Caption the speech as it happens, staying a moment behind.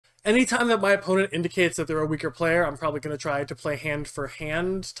anytime that my opponent indicates that they're a weaker player, I'm probably going to try to play hand for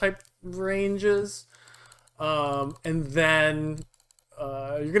hand type ranges. And then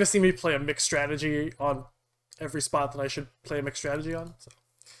you're going to see me play a mixed strategy on every spot that I should play a mixed strategy on. So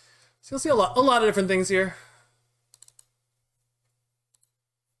you'll see a lot of different things here.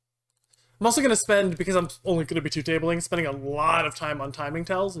 I'm also going to spend, because I'm only going to be two-tabling, spending a lot of time on timing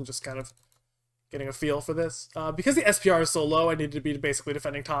tells and just kind of getting a feel for this. Because the SPR is so low, I need to be basically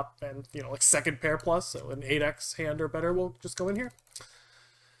defending top and, you know, like second pair plus, so an 8x hand or better will just go in here.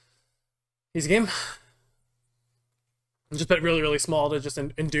 Easy game. And just bet really, really small to just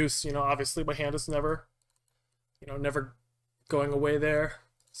induce, you know, obviously my hand is never, you know, never going away there.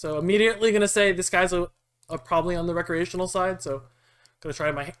 So immediately going to say this guy's probably on the recreational side, so gonna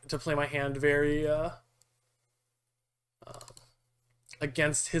try to play my hand very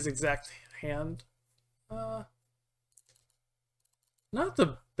against his exact hand. Not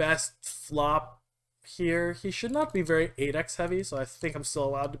the best flop here. He should not be very 8x heavy, so I think I'm still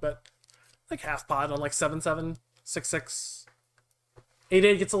allowed to bet like half pot on like 7-7, 6-6.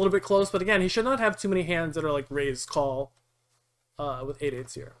 8-8 gets a little bit close, but again, he should not have too many hands that are like raise call with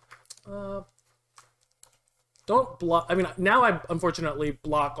 8-8s here. Don't block. I mean, now I unfortunately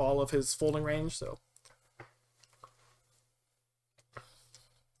block all of his folding range, so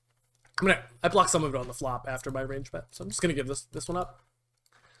I block some of it on the flop after my range bet, so I'm just gonna give this one up.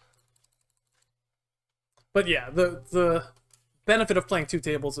 But yeah, the benefit of playing two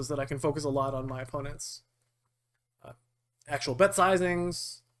tables is that I can focus a lot on my opponent's actual bet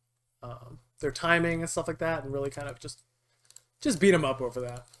sizings, their timing and stuff like that, and really kind of just beat them up over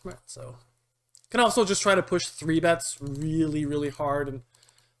that. Right, so. Can also just try to push 3-bets really, really hard and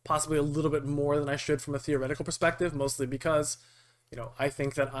possibly a little bit more than I should from a theoretical perspective, mostly because, you know, I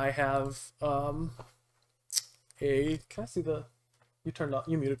think that I have can I see the, you turned off,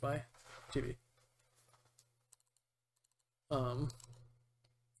 you muted my TV. I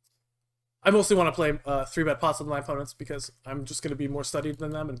mostly want to play 3-bet pots with my opponents because I'm just going to be more studied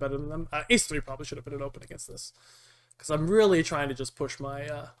than them and better than them. Ace-3 probably should have been an open against this because I'm really trying to just push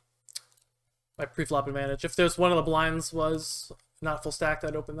my my pre-flop advantage. If there's one of the blinds was not full stacked,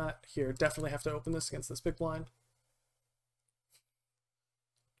 I'd open that. Here, definitely have to open this against this big blind.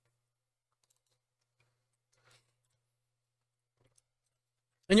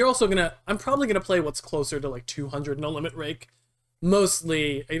 And you're also gonna, I'm probably gonna play what's closer to like 200 no limit rake.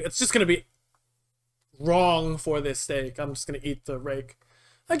 Mostly, it's just gonna be wrong for this stake. I'm just gonna eat the rake.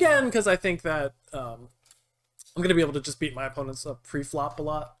 Again, because I think that I'm gonna be able to just beat my opponents up pre-flop a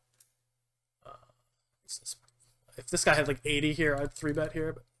lot. If this guy had like 80 here, I'd 3-bet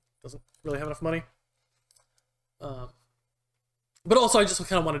here, but doesn't really have enough money. But also, I just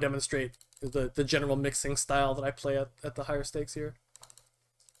kind of want to demonstrate the general mixing style that I play at the higher stakes here.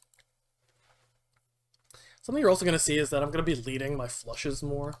 Something you're also going to see is that I'm going to be leading my flushes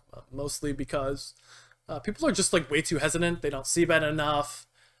more, mostly because people are just like way too hesitant. They don't c-bet enough.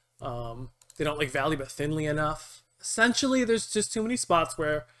 They don't like value bet thinly enough. Essentially, there's just too many spots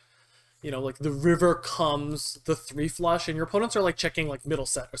where, you know, like the river comes the 3 flush and your opponents are like checking like middle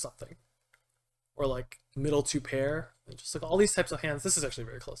set or something. Or like middle 2 pair. And just like all these types of hands. This is actually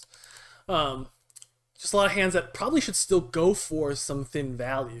very close. Just a lot of hands that probably should still go for some thin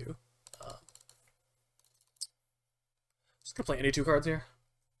value. Just gonna play any 2 cards here.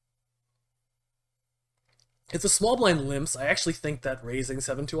 If the small blind limps, I actually think that raising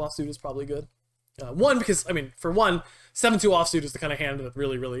 7-2 offsuit is probably good. One, because, I mean, for one, 7-2 offsuit is the kind of hand that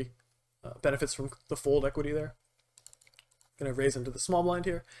really, really benefits from the fold equity there. Gonna raise into the small blind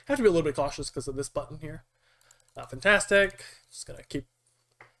here. Have to be a little bit cautious because of this button here. Not fantastic. Just gonna keep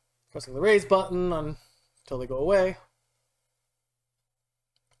pressing the raise button until they go away.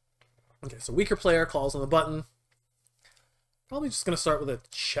 Okay, so weaker player calls on the button. Probably just gonna start with a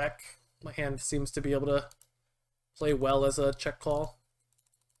check. My hand seems to be able to play well as a check call.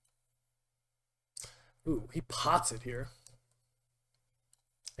 Ooh, he pots it here.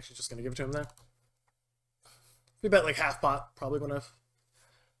 Actually, just gonna give it to him there. We bet like half pot. Probably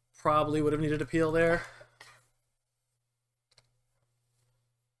would have needed a peel there.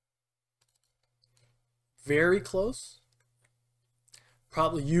 Very close.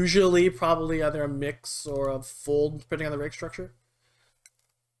 Probably either a mix or a fold, depending on the rake structure.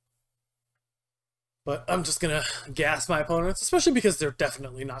 But I'm just gonna gas my opponents, especially because they're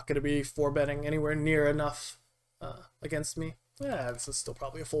definitely not gonna be 4-betting anywhere near enough against me. Yeah, this is still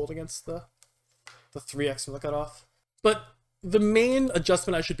probably a fold against the 3x from the cutoff. But the main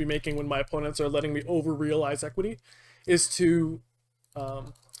adjustment I should be making when my opponents are letting me over-realize equity is to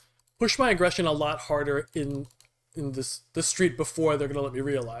push my aggression a lot harder in in this street before they're gonna let me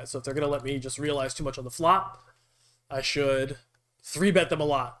realize. So if they're gonna let me just realize too much on the flop, I should 3-bet them a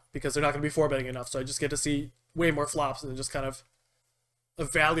lot because they're not gonna be 4-betting enough. So I just get to see way more flops and then just kind of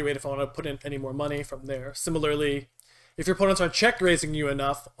evaluate if I want to put in any more money from there. Similarly, if your opponents aren't check raising you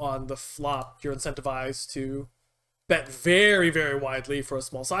enough on the flop, you're incentivized to bet very, very widely for a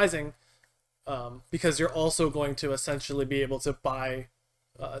small sizing, because you're also going to essentially be able to buy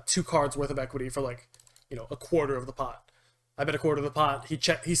 2 cards worth of equity for like, you know, a quarter of the pot. I bet a quarter of the pot.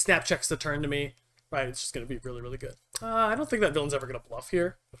 He snap checks the turn to me. Right, it's just going to be really, really good. I don't think that villain's ever going to bluff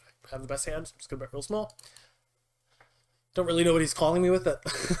here. If I have the best hand, so I'm just going to bet real small. Don't really know what he's calling me with that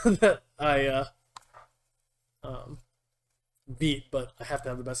that I beat, but I have to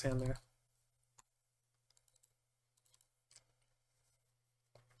have the best hand there.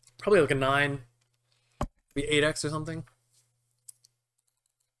 Probably like a 9, maybe 8x or something.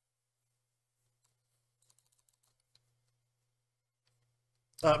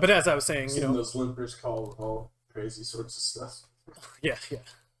 But as I was saying, you know, those limpers call all crazy sorts of stuff. Yeah.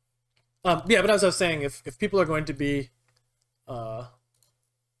 Yeah, but as I was saying, if people are going to be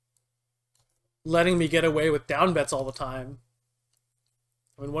letting me get away with down bets all the time,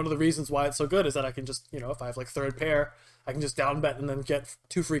 I mean, one of the reasons why it's so good is that I can just, you know, if I have like 3rd pair, I can just down bet and then get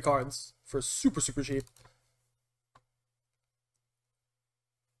 2 free cards for super, super cheap.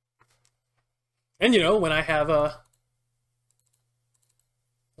 And, you know, when I have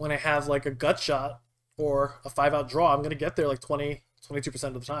like a gut shot or a 5-out draw, I'm going to get there like 22%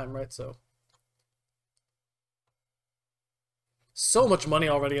 of the time, right? So much money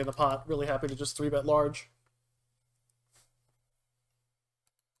already in the pot. Really happy to just 3-bet large.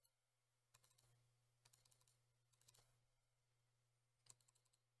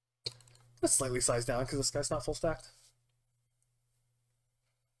 Let's slightly size down because this guy's not full stacked.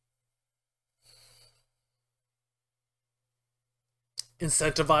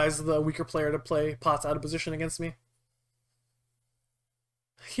 Incentivize the weaker player to play pots out of position against me.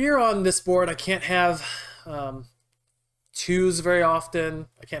 Here on this board, I can't have 2s very often.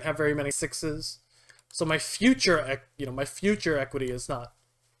 I can't have very many 6s. So my future equity is not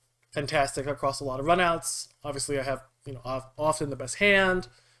fantastic across a lot of runouts. Obviously, I have, you know, often the best hand.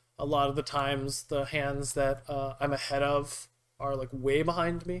 A lot of the times, the hands that I'm ahead of are like way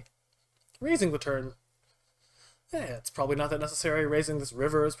behind me. Raising the turn, it's probably not that necessary. Raising this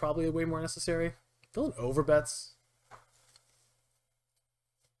river is probably way more necessary. Villain overbets.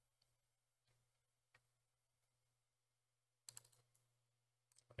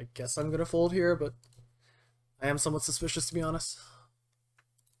 I guess I'm gonna fold here, but I am somewhat suspicious, to be honest.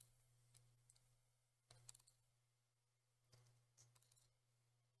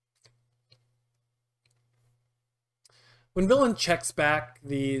 When villain checks back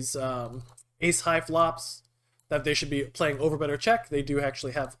these ace-high flops that they should be playing overbet or check, they do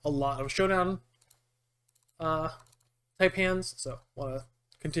actually have a lot of showdown type hands, so want to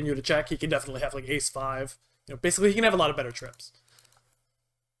continue to check. He can definitely have like ace-5. You know, basically he can have a lot of better trips.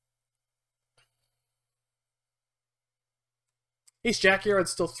 Ace-jack here, I'd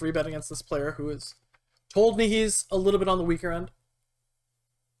still 3-bet against this player who has told me he's a little bit on the weaker end.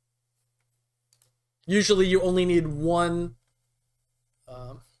 Usually you only need one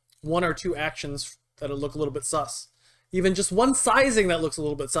or 2 actions that'll look a little bit sus. Even just one sizing that looks a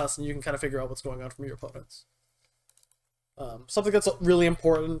little bit sus, and you can kind of figure out what's going on from your opponents. Something that's really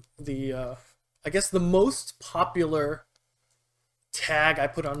important, I guess the most popular tag I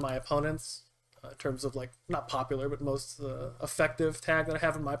put on my opponents, in terms of like, not popular, but most effective tag that I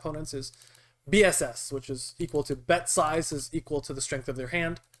have in my opponents is BSS, which is equal to bet size is equal to the strength of their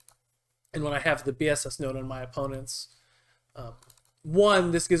hand. And when I have the BSS note on my opponents,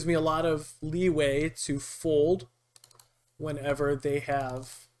 one, this gives me a lot of leeway to fold whenever they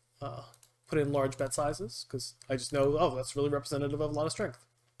have put in large bet sizes, because I just know, oh, that's really representative of a lot of strength.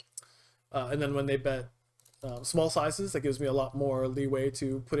 And then when they bet small sizes, that gives me a lot more leeway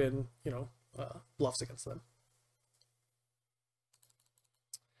to put in, you know, bluffs against them.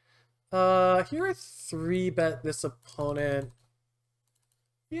 Here I 3-bet this opponent.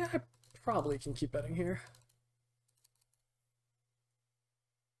 Yeah, I probably can keep betting here.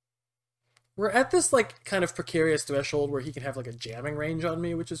 We're at this like kind of precarious threshold where he can have like a jamming range on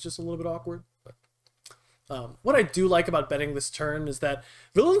me, which is just a little bit awkward. But what I do like about betting this turn is that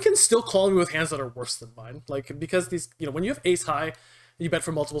villain can still call me with hands that are worse than mine. Like, because these, you know, when you have ace high and you bet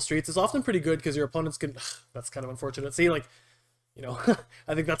for multiple streets, it's often pretty good because your opponents can, that's kind of unfortunate. See, like, you know,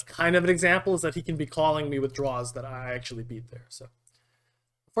 I think that's kind of an example, is that he can be calling me with draws that I actually beat there. So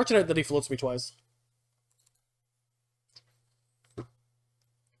fortunate that he floats me twice.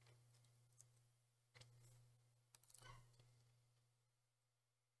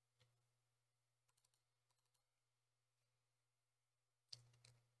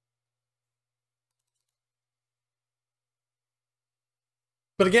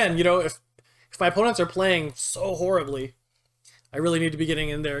 But again, you know, if my opponents are playing so horribly, I really need to be getting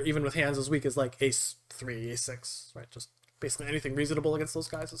in there, even with hands as weak as like ace 3, ace 6, right? Just basically anything reasonable against those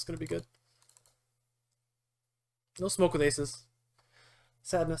guys is going to be good. No smoke with aces.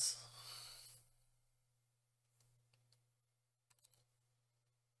 Sadness.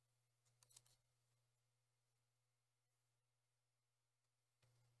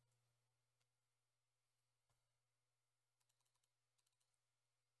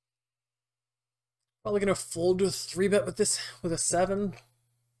 Probably gonna fold to a 3-bet with this, with a 7.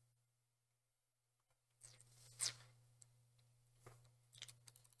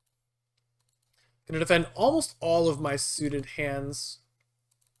 Gonna defend almost all of my suited hands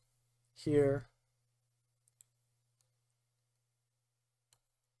here.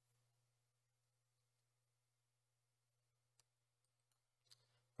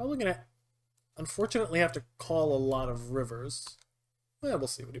 Probably gonna, unfortunately, have to call a lot of rivers. Yeah, we'll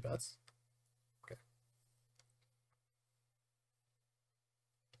see what he bets. Okay.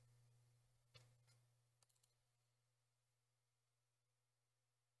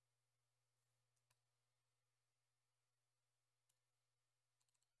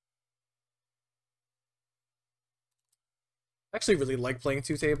 I actually really like playing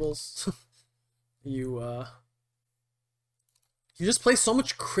 2 tables. You just play so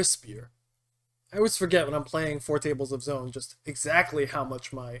much crispier. I always forget when I'm playing 4 tables of zone just exactly how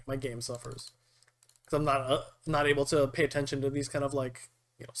much my game suffers. Because I'm not able to pay attention to these kind of like,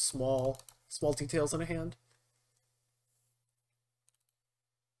 you know, small details in a hand.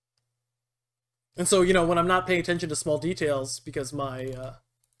 And so, you know, when I'm not paying attention to small details because my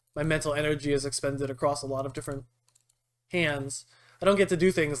mental energy is expended across a lot of different hands, I don't get to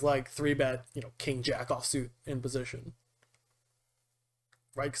do things like 3-bet, you know, king jack offsuit in position.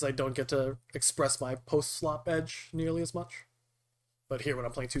 Right? Because I don't get to express my post-flop edge nearly as much. But here, when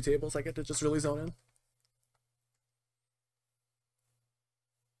I'm playing 2 tables, I get to just really zone in.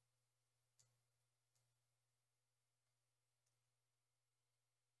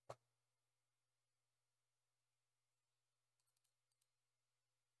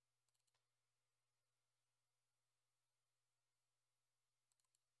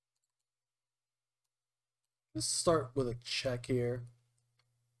 Let's start with a check here.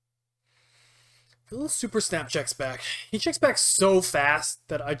 A little super snap checks back. He checks back so fast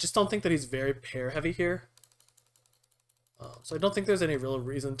that I just don't think that he's very pair heavy here. So I don't think there's any real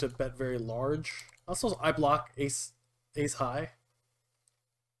reason to bet very large. Also, I block ace high.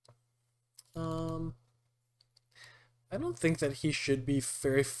 I don't think that he should be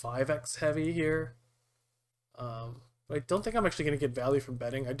very 5x heavy here. But I don't think I'm actually going to get value from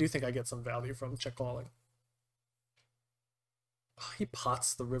betting. I do think I get some value from check calling. Oh, he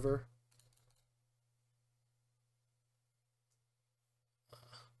pots the river.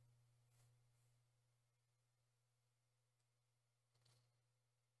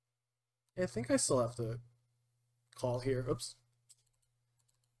 I think I still have to call here. Oops.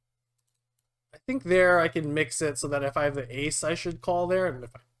 I think there I can mix it so that if I have the ace, I should call there, and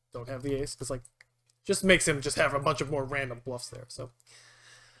if I don't have the ace, because like, just makes him just have a bunch of more random bluffs there. So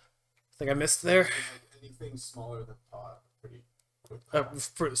I think I missed there. Anything smaller than pot, pretty quick.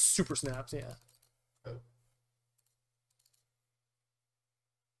 For super snaps, yeah.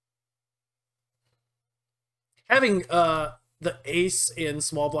 Having the ace in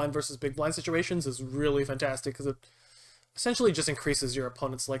small blind versus big blind situations is really fantastic because it essentially just increases your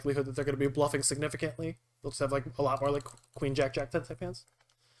opponent's likelihood that they're going to be bluffing significantly. They'll just have like a lot more like queen jack jack type hands.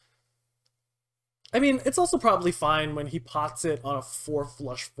 I mean, it's also probably fine when he pots it on a 4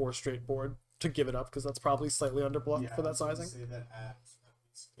 flush 4 straight board to give it up because that's probably slightly under bluffed for that sizing.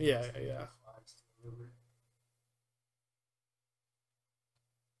 Yeah.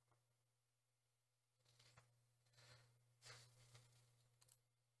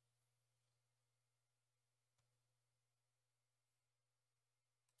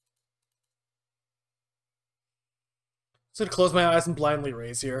 So to close my eyes and blindly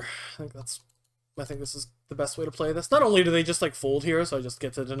raise here. I think this is the best way to play this. Not only do they just like fold here, so I just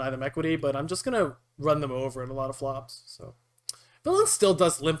get to deny them equity, but I'm just gonna run them over in a lot of flops. So villain still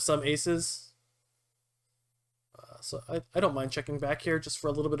does limp some aces. So I don't mind checking back here just for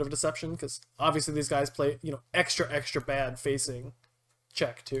a little bit of deception, because obviously these guys play, you know, extra bad facing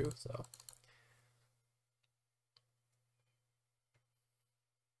check too, so.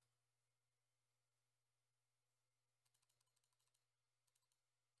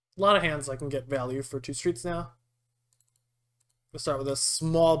 A lot of hands I can get value for 2 streets now. We'll start with a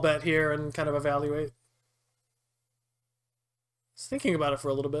small bet here and kind of evaluate. Just thinking about it for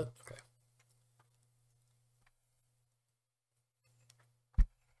a little bit. Okay.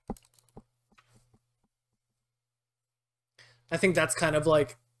 I think that's kind of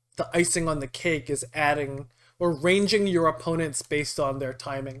like the icing on the cake, is adding or ranging your opponents based on their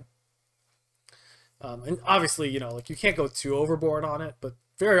timing. And obviously, you know, like you can't go too overboard on it, but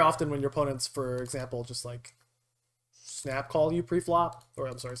very often when your opponents, for example, just like snap call you pre-flop, or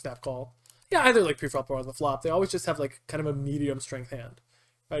I'm sorry, snap call, yeah, either like pre-flop or on the flop, they always just have like kind of a medium strength hand,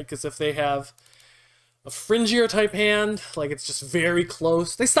 right? Because if they have a fringier type hand, like it's just very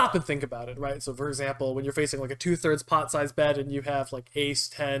close, they stop and think about it, right? So for example, when you're facing like a 2/3 pot size bet and you have like ace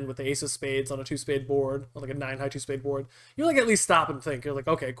 10 with the ace of spades on a 2-spade board, or like a 9 high 2-spade board, you like at least stop and think. You're like,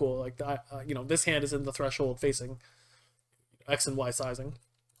 okay, cool, like you know, this hand is in the threshold facing X and Y sizing.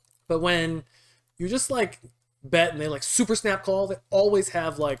 But when you just like bet and they like super snap call, they always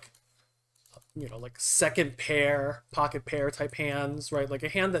have like, you know, like second pair, pocket pair type hands, right? Like a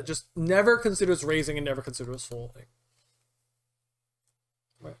hand that just never considers raising and never considers folding.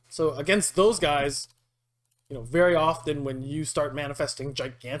 Right. So against those guys, you know, very often when you start manifesting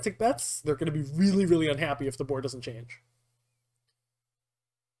gigantic bets, they're going to be really, really unhappy if the board doesn't change.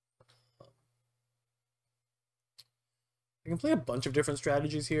 I can play a bunch of different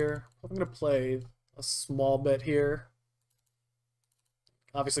strategies here. I'm going to play a small bet here.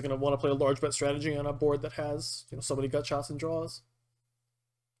 Obviously going to want to play a large bet strategy on a board that has, you know, so many gut shots and draws.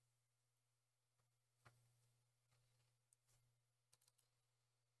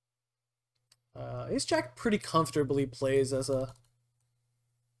 Ace-Jack pretty comfortably plays as a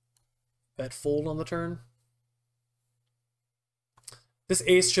bet fold on the turn. This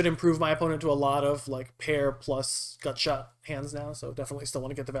ace should improve my opponent to a lot of like pair plus gut shot hands now, so definitely still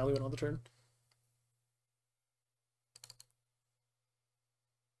want to get the value in on the turn.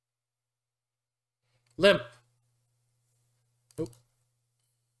 Limp. Nope.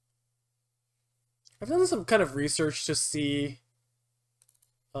 I've done some kind of research to see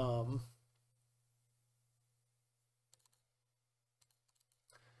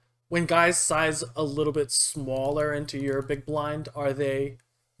when guys size a little bit smaller into your big blind, are they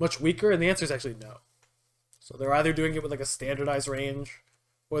much weaker? And the answer is actually no. So they're either doing it with like a standardized range,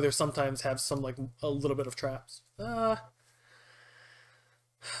 or they sometimes have some like a little bit of traps. This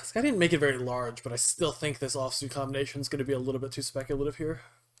guy didn't make it very large, but I still think this offsuit combination is going to be a little bit too speculative here.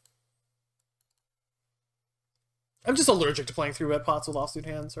 I'm just allergic to playing 3-bet pots with offsuit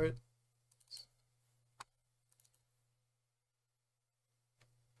hands, right?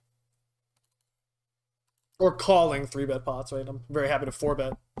 Or calling 3-bet pots, right? I'm very happy to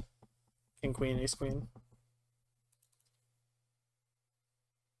 4-bet king, queen, ace, queen.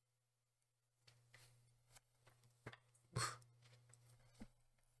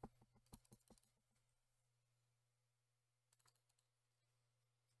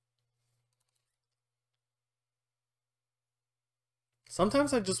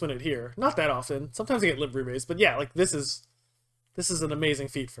 Sometimes I just win it here. Not that often. Sometimes I get limp re-raise, but yeah, like this is an amazing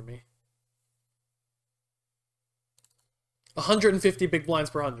feat for me. 150 big blinds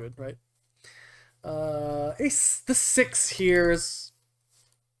per 100, right? Ace, the 6 here is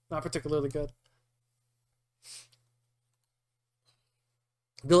not particularly good.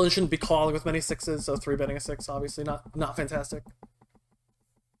 Villain shouldn't be calling with many 6s, so 3-betting a 6, obviously not fantastic.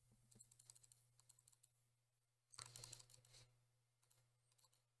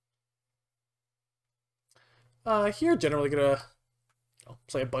 Here, generally gonna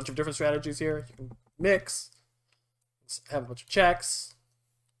play a bunch of different strategies here. You can mix, have a bunch of checks.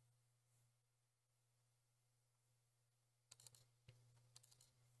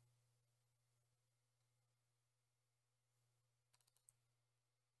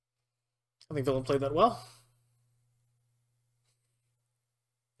 I think Villain played that well.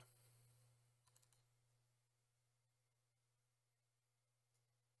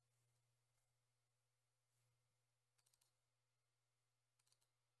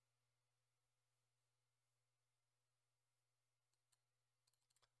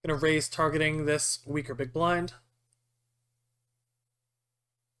 Gonna raise targeting this weaker big blind.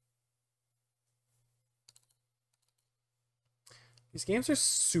 These games are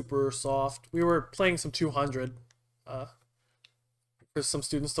super soft. We were playing some 200 for some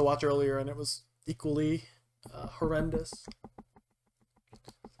students to watch earlier, and it was equally horrendous.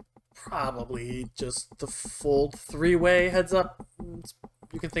 Probably just the fold 3-way heads up.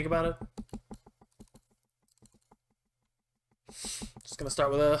 You can think about it. Just gonna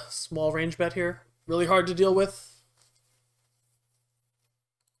start with a small range bet here. Really hard to deal with.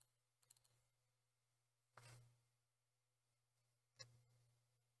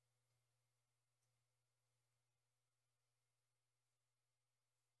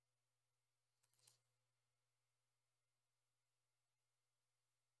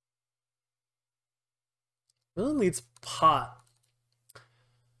 Villain leads pot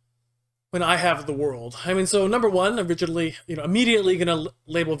when I have the world. I mean, so number one, originally, immediately gonna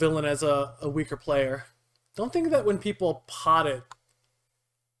label villain as a weaker player. Don't think that when people pot it,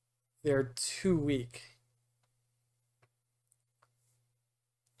 they're too weak.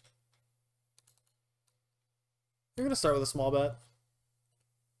 You're gonna start with a small bet.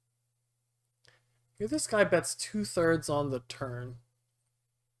 Here, this guy bets 2/3 on the turn.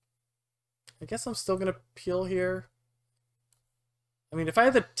 I guess I'm still gonna peel here. I mean, if I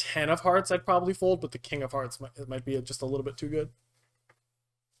had the 10 of hearts, I'd probably fold, but the king of hearts might be just a little bit too good.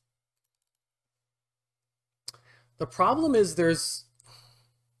 The problem is there's...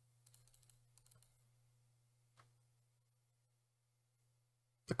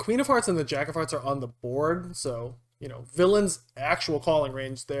 the queen of hearts and the jack of hearts are on the board, so, villain's actual calling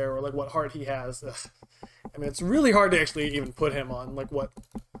range there, or like what heart he has. I mean, it's really hard to actually even put him on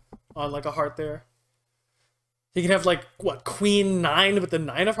like a heart there. He can have like what, queen 9 with the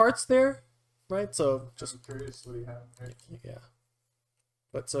 9 of hearts there, right? So just I'm curious what he had. Right? Yeah,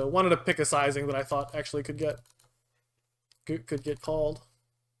 but so wanted to pick a sizing that I thought actually could get called.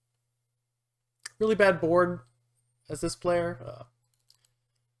 Really bad board as this player.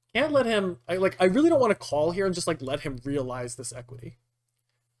 Can't let him. I really don't want to call here and just like let him realize this equity,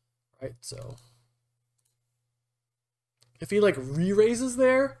 right? So if he like re-raises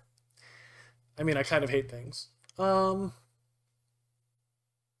there, I mean, I kind of hate things. I'm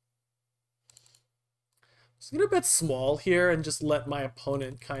just gonna bet small here and just let my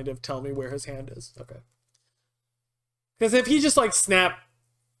opponent kind of tell me where his hand is. Okay. Because if he just like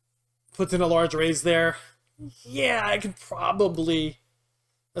puts in a large raise there, yeah, I can probably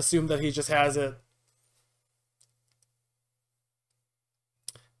assume that he just has it.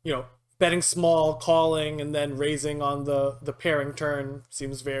 Betting small, calling, and then raising on the pairing turn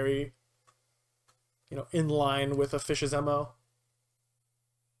seems very, in line with a fish's MO.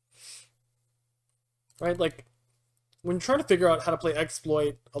 Right? Like, when you're trying to figure out how to play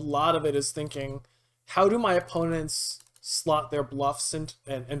exploit, a lot of it is thinking, how do my opponents slot their bluffs and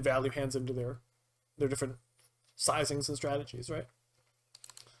value hands into their different sizings and strategies, right?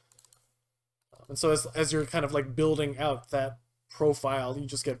 And so as you're kind of like building out that profile, you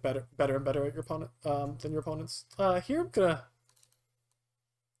just get better and better at your opponent than your opponents. Here I'm gonna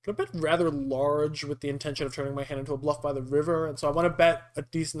bet rather large with the intention of turning my hand into a bluff by the river, and so I want to bet a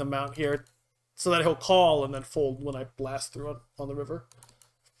decent amount here so that he'll call and then fold when I blast through on the river.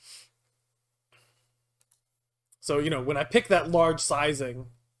 So when I pick that large sizing,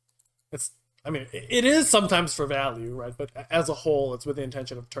 it is sometimes for value, right? But as a whole, it's with the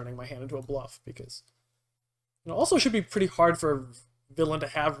intention of turning my hand into a bluff, because also should be pretty hard for a villain to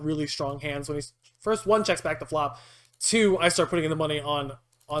have really strong hands when he's first, 1, checks back the flop, 2, I start putting in the money on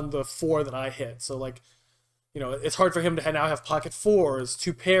the 4 that I hit. So like, it's hard for him to now have pocket 4s,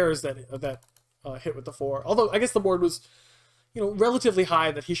 2 pairs that hit with the 4. Although I guess the board was relatively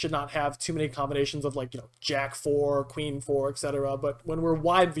high that he should not have too many combinations of like jack 4, queen 4, etc. But when we're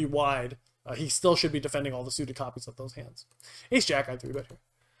wide v wide, he still should be defending all the suited copies of those hands. Ace Jack, I 3-bet here.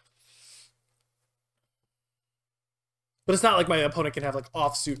 But it's not like my opponent can have like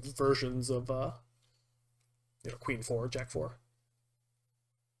offsuit versions of queen 4, jack 4.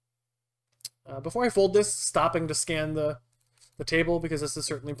 Before I fold this, stopping to scan the table, because this is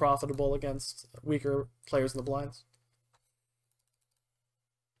certainly profitable against weaker players in the blinds.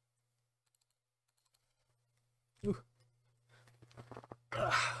 Ooh.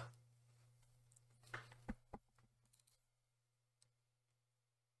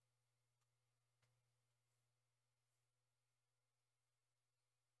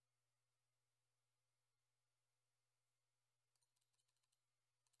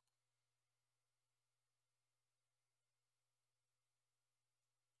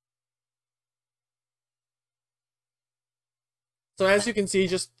 So as you can see,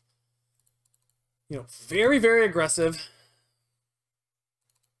 just, very, very aggressive.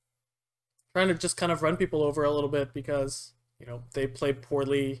 Trying to just kind of run people over a little bit because, they play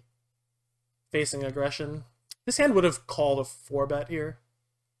poorly facing aggression. This hand would have called a 4-bet here.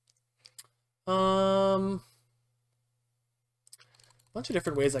 Bunch of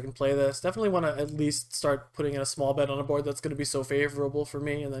different ways I can play this. Definitely want to at least start putting in a small bet on a board that's going to be so favorable for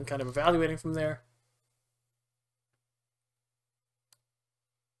me, and then kind of evaluating from there.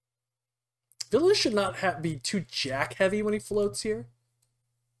 Villain should not be too jack heavy when he floats here.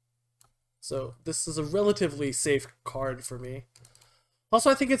 So this is a relatively safe card for me. Also,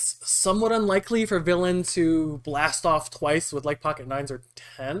 I think it's somewhat unlikely for villain to blast off twice with like pocket 9s or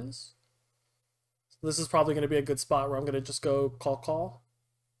 10s. So this is probably going to be a good spot where I'm going to just go call.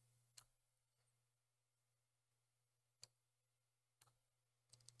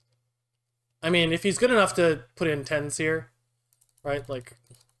 I mean, if he's good enough to put in 10s here, right, like,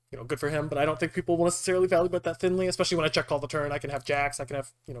 you know, good for him, but I don't think people will necessarily value bet that thinly, especially when I check call the turn. I can have jacks, I can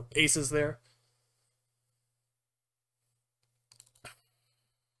have, you know, aces there.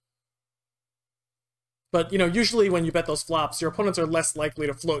 But, you know, usually when you bet those flops, your opponents are less likely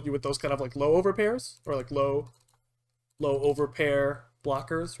to float you with those kind of like low overpairs, or like low overpair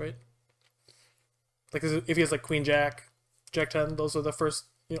blockers, right? Like if he has like queen jack, jack 10, those are the first,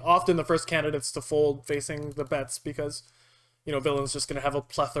 you know, often the first candidates to fold facing the bets because, you know, villain's just going to have a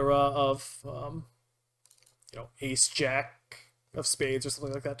plethora of, you know, ace jack of spades or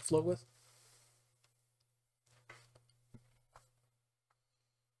something like that to float with.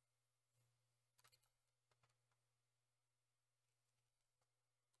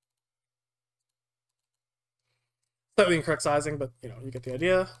 Slightly incorrect sizing, but, you know, you get the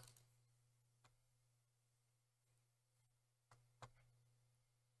idea.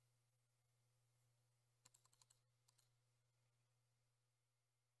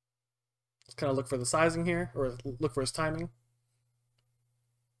 Just kind of look for the sizing here, or look for his timing.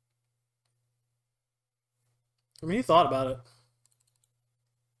 I mean, he thought about it.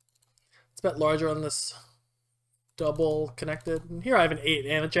 Let's bet larger on this double connected. And here I have an 8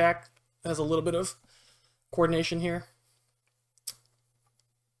 and a jack. Has a little bit of coordination here.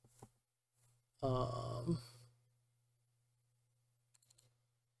 I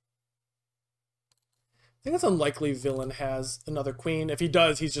think it's unlikely villain has another queen. If he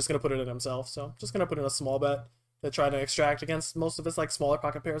does, he's just going to put it in himself. So I'm just going to put in a small bet to try to extract against most of his like smaller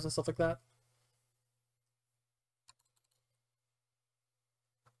pocket pairs and stuff like that.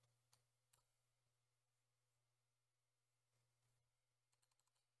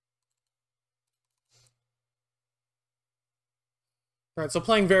 All right, so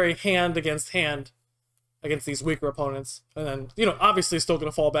playing very hand against hand against these weaker opponents. And then, you know, obviously still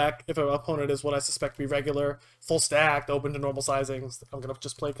going to fall back if an opponent is what I suspect to be regular, full stacked, open to normal sizings. I'm going to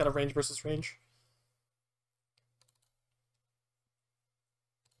just play kind of range versus range.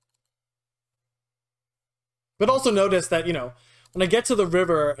 But also notice that, you know, when I get to the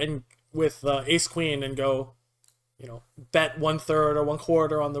river and with ace queen and go, you know, bet 1/3 or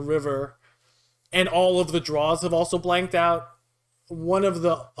 1/4 on the river, and all of the draws have also blanked out, one of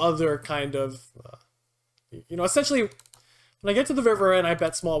the other kind of, you know, essentially, when I get to the river and I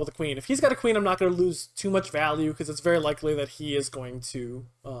bet small with a queen, if he's got a queen, I'm not going to lose too much value because it's very likely that he is going to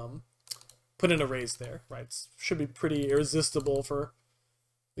put in a raise there, right? It should be pretty irresistible for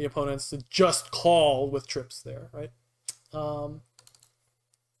the opponents to just call with trips there, right?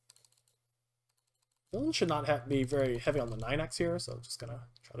 Villain should not be very heavy on the 9x here, so I'm just going to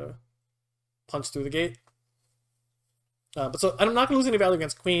try to punch through the gate. But so I'm not going to lose any value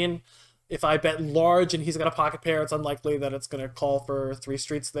against queen. If I bet large and he's got a pocket pair, it's unlikely that it's going to call for 3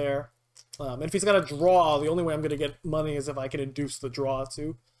 streets there. And if he's got a draw, the only way I'm going to get money is if I can induce the draw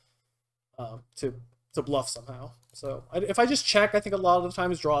to bluff somehow. So if I just check, I think a lot of the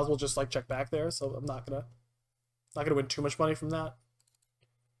times draws will just like check back there. So I'm not gonna win too much money from that.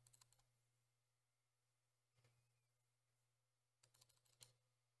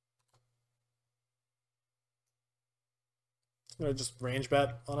 I'm gonna just range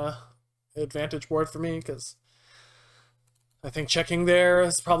bet on a advantage board for me because I think checking there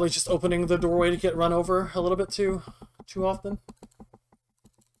is probably just opening the doorway to get run over a little bit too often.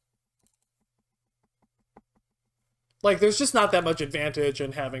 Like, there's just not that much advantage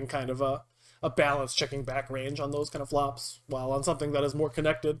in having kind of a balanced checking back range on those kind of flops, while on something that is more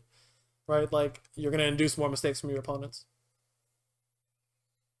connected, right? Like, you're going to induce more mistakes from your opponents.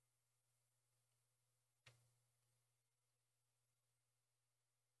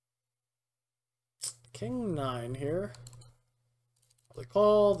 King 9 here. Probably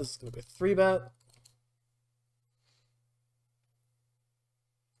call. This is going to be a 3-bet.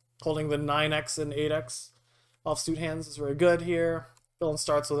 Holding the 9x and 8x offsuit hands is very good here. Villain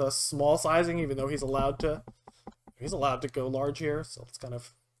starts with a small sizing, even though he's allowed to go large here. So let's kind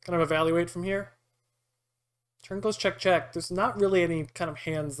of evaluate from here. Turn goes check check. There's not really any kind of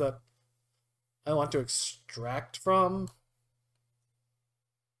hands that I want to extract from.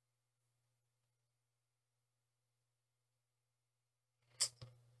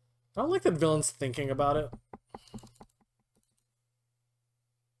 I don't like that villain's thinking about it.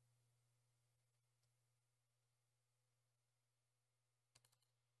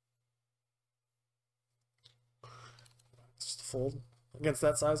 Just fold against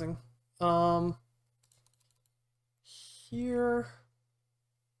that sizing. Here,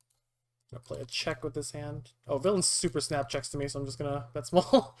 I'm gonna play a check with this hand. Oh, villain super snap checks to me, so I'm just gonna bet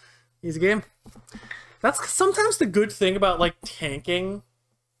small. Easy game. That's sometimes the good thing about like tanking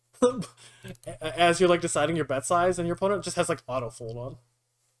as you're like deciding your bet size, and your opponent just has like auto fold on.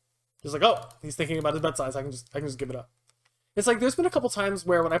 Just like, oh, he's thinking about his bet size. I can just give it up. It's like there's been a couple times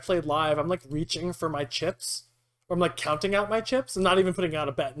where when I played live, I'm like reaching for my chips, or I'm like counting out my chips and not even putting out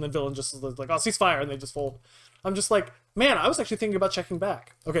a bet, and the villain just is like, oh, ceasefire, and they just fold. I'm just like, man, I was actually thinking about checking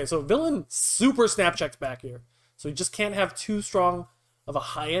back. Okay, so villain super snap checks back here, so you just can't have too strong of a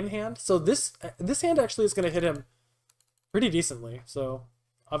high-end hand. So this hand actually is going to hit him pretty decently. So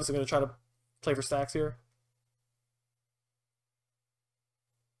obviously going to try to play for stacks here.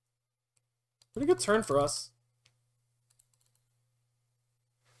 Pretty good turn for us.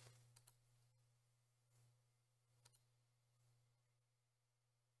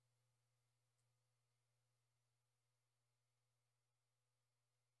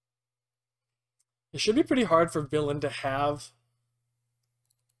 It should be pretty hard for villain to have.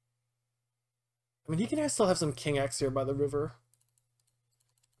 I mean, he can still have some king X here by the river.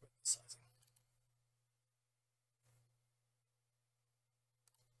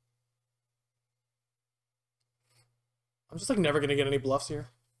 I'm just like never gonna get any bluffs here.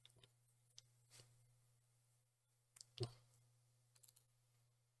 Just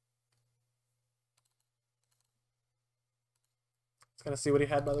gonna see what he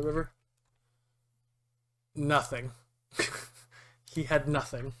had by the river. Nothing. He had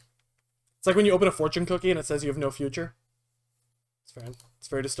nothing. It's like when you open a fortune cookie and it says you have no future. It's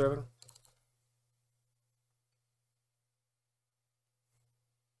very disturbing.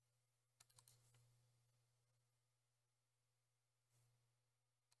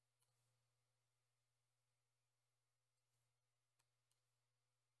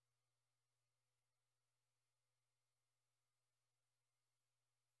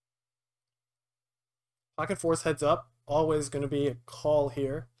 Pocket fours heads up. Always going to be a call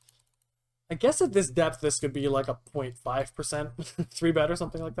here. I guess at this depth, this could be like a 0.5% 3-bet or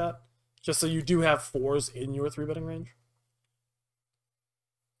something like that. Just so you do have fours in your 3-betting range.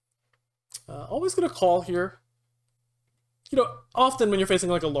 Always going to call here. You know, often when you're facing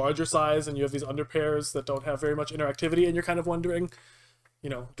like a larger size and you have these underpairs that don't have very much interactivity and you're kind of wondering,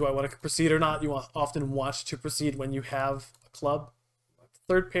 you know, do I want to proceed or not? You often want to proceed when you have a club.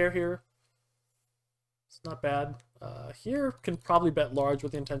 Third pair here. It's not bad. Here can probably bet large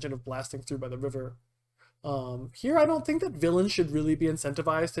with the intention of blasting through by the river. Here I don't think that villain should really be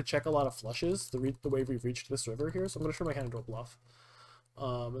incentivized to check a lot of flushes the way we've reached this river here, so I'm going to turn my hand into a bluff.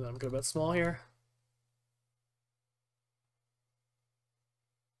 And then I'm going to bet small here.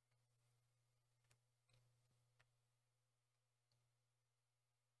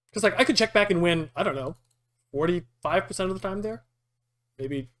 Because like I could check back and win, I don't know, 45% of the time there.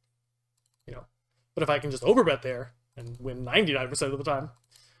 Maybe, you know. But if I can just overbet there and win 99% of the time,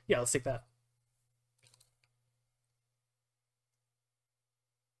 yeah, let's take that.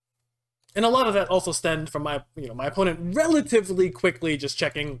 And a lot of that also stemmed from my, you know, my opponent relatively quickly just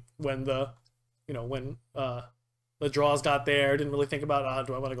checking when the, you know, when the draws got there. Didn't really think about,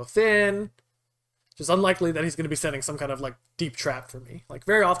 do I want to go thin? Just unlikely that he's going to be setting some kind of like deep trap for me. Like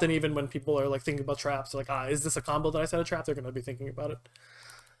very often, even when people are like thinking about traps, like, is this a combo that I set a trap? They're going to be thinking about it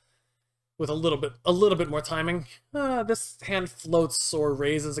with a little bit more timing. This hand floats or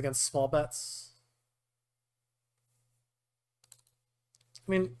raises against small bets.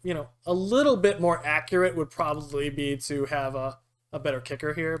 I mean, you know, a little bit more accurate would probably be to have a better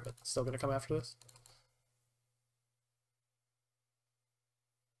kicker here, but still going to come after this.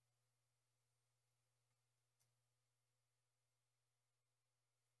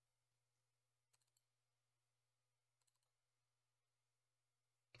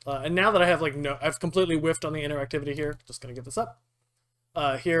 And now that I have like I've completely whiffed on the interactivity here. Just gonna give this up.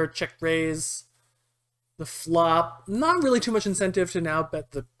 Here, check raise. The flop, not really too much incentive to now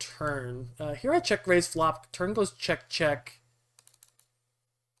bet the turn. Here I check raise flop. Turn goes check check.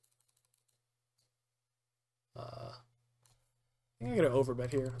 I think I'm gonna overbet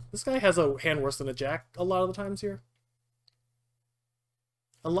here. This guy has a hand worse than a jack a lot of the times here.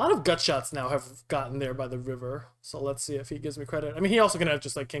 A lot of gut shots now have gotten there by the river, so let's see if he gives me credit. I mean, he also can have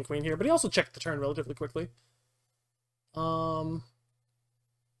just like king queen here, but he also checked the turn relatively quickly.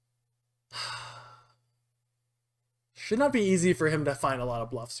 Should not be easy for him to find a lot of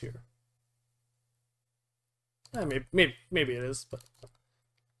bluffs here. Maybe it is, but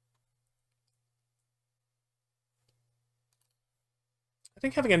I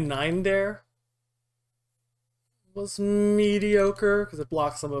think having a 9 there was mediocre because it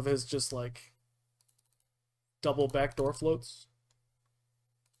blocks some of his just like double backdoor floats.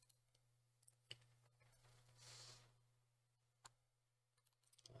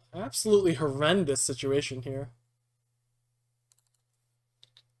 Absolutely horrendous situation here.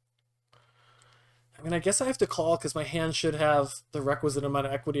 I mean, I guess I have to call because my hand should have the requisite amount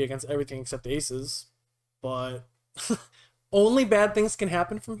of equity against everything except aces. But only bad things can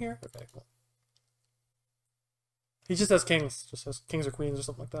happen from here? Okay, cool. He just has kings. Just has kings or queens or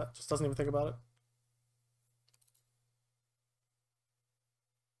something like that. Just doesn't even think about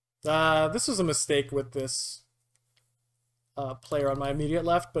it. This was a mistake with this player on my immediate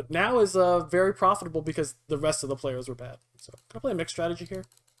left, but now is very profitable because the rest of the players were bad. So, can I play a mixed strategy here?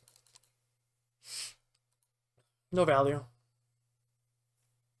 No value.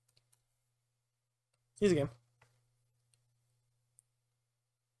 Easy game.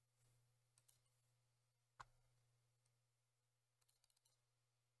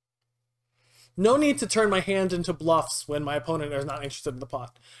 No need to turn my hand into bluffs when my opponent is not interested in the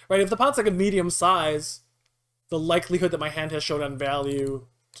pot. Right? If the pot's like a medium size, the likelihood that my hand has showdown value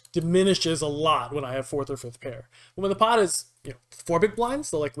diminishes a lot when I have fourth or fifth pair. But when the pot is, you know, 4 big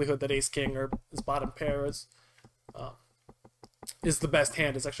blinds, the likelihood that ace king or his bottom pair is the best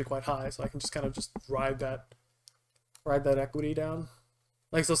hand is actually quite high. So I can just kind of just ride that equity down.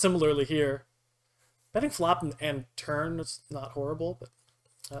 Like, so similarly here, betting flop and turn is not horrible, but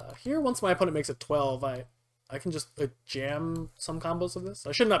here, once my opponent makes it 12, I can just jam some combos of this.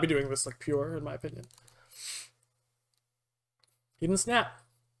 I should not be doing this like pure, in my opinion. He didn't snap.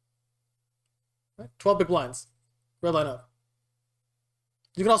 Right? 12 big blinds. Red line up.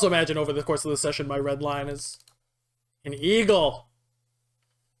 You can also imagine over the course of the session, my red line is an eagle.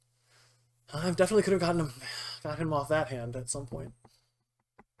 I definitely could have got him off that hand at some point.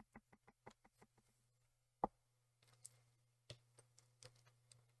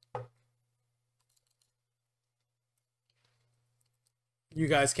 You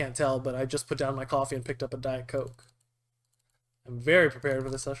guys can't tell, but I just put down my coffee and picked up a Diet Coke. I'm very prepared for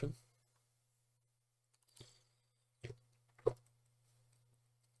this session.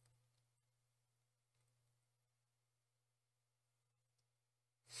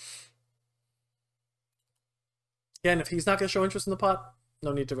 Again, if he's not going to show interest in the pot,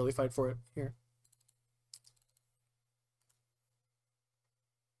 no need to really fight for it here.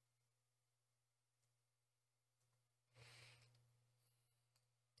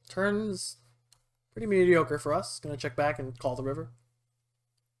 Turns pretty mediocre for us. Gonna check back and call the river.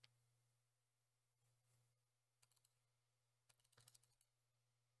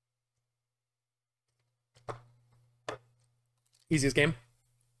 Easiest game.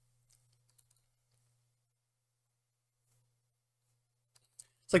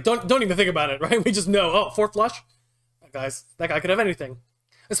 It's like don't even think about it, right? We just know, oh, 4th flush. That guy could have anything.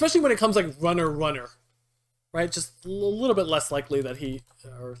 Especially when it comes like runner, right? Just a little bit less likely that he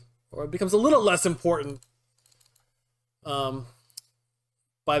or it becomes a little less important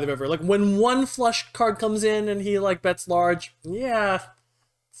by the river. Like when one flush card comes in and he like bets large, yeah,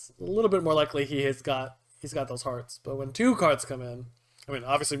 it's a little bit more likely he's got those hearts. But when 2 cards come in, I mean,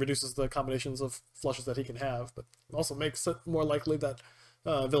 obviously reduces the combinations of flushes that he can have, but also makes it more likely that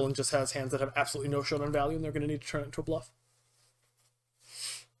villain just has hands that have absolutely no showdown value and they're going to need to turn it into a bluff.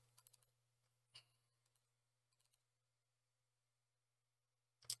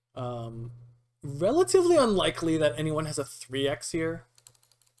 Relatively unlikely that anyone has a 3x here.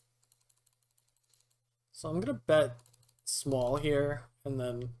 So I'm going to bet small here and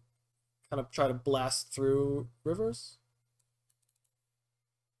then kind of try to blast through rivers.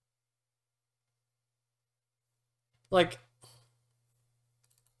 Like,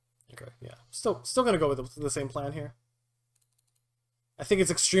 okay, yeah. Still going to go with the same plan here. I think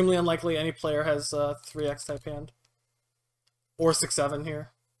it's extremely unlikely any player has a 3x type hand. Or 6-7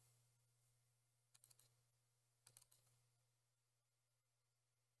 here.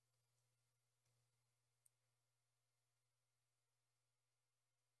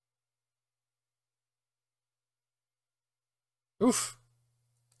 Oof.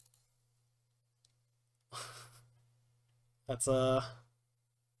 That's I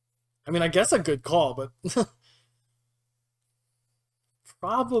mean, I guess a good call, but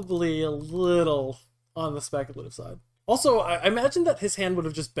probably a little on the speculative side. Also, I imagine that his hand would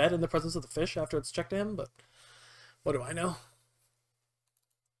have just bet in the presence of the fish after it's checked to him, but what do I know?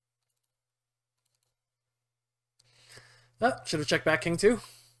 Should have checked back king too.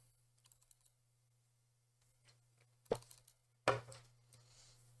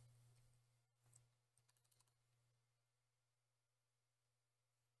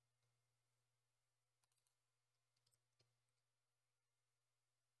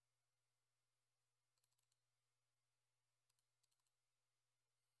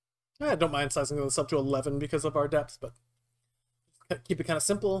 I don't mind sizing this up to 11 because of our depth, but keep it kind of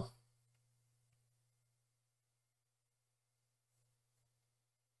simple.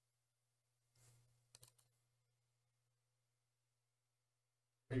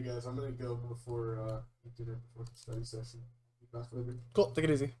 Hey guys, I'm gonna go before dinner before the study session. Be back later. Cool, take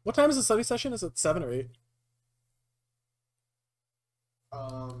it easy. What time is the study session? Is it 7 or 8?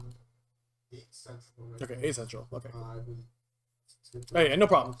 8 central. Right Okay, now. 8 central. Okay. I've been Oh yeah, no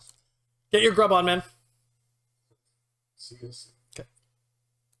problem. Get your grub on, man. See you soon. Okay.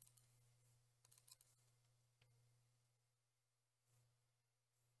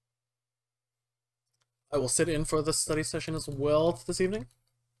 I will sit in for the study session as well this evening.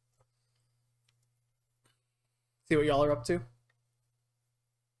 See what y'all are up to.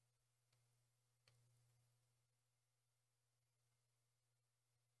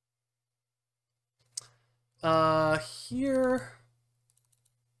 Here,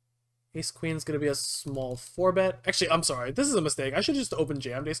 Ace Queen's gonna be a small 4-bet. Actually, I'm sorry, this is a mistake. I should just open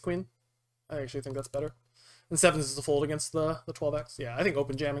jammed Ace Queen. I actually think that's better. And 7s is a fold against the 12x. Yeah, I think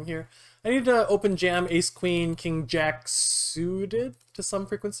open jamming here. I need to open jam Ace Queen, King Jack suited to some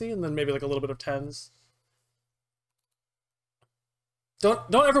frequency, and then maybe like a little bit of 10s.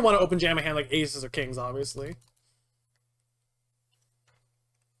 Don't ever want to open jam a hand like aces or kings, obviously.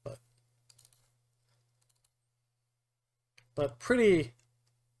 But pretty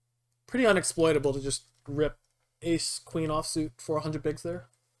unexploitable to just rip Ace Queen offsuit for 100 bigs there.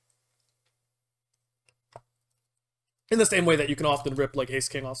 In the same way that you can often rip like Ace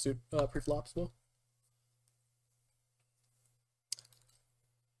King offsuit pre-flops. Well,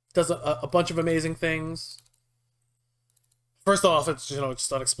 does a bunch of amazing things. First off, it's just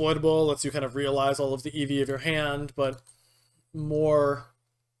unexploitable. Lets you kind of realize all of the EV of your hand, but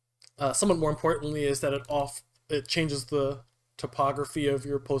somewhat more importantly is that it changes the topography of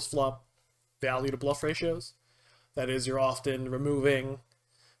your post-flop value to bluff ratios. That is, you're often removing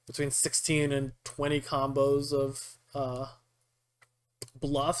between 16 and 20 combos of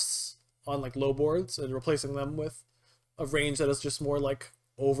bluffs on like low boards and replacing them with a range that is just more like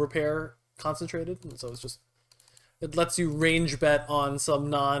overpair concentrated. And so it lets you range bet on some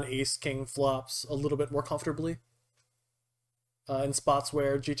non-ace king flops a little bit more comfortably in spots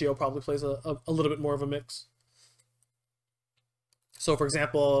where GTO probably plays a little bit more of a mix. So for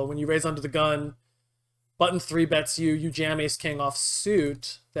example, when you raise under the gun, button 3 bets you jam ace king off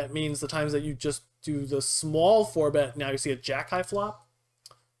suit. That means the times that you just do the small 4-bet, now you see a jack high flop.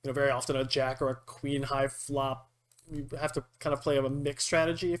 Very often a jack or a queen high flop. You have to kind of play a mixed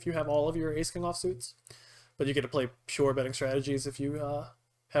strategy if you have all of your ace king offsuits. But you get to play pure betting strategies if you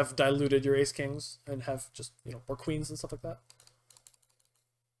have diluted your ace kings and have just, more queens and stuff like that.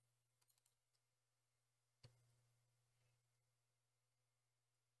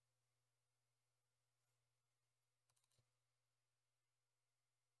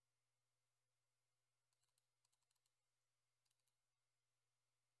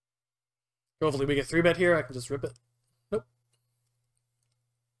 Hopefully we get 3-bet here, I can just rip it. Nope.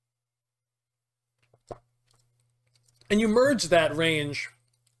 And you merge that range,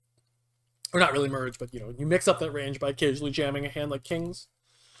 or not really merge, but you mix up that range by occasionally jamming a hand like kings.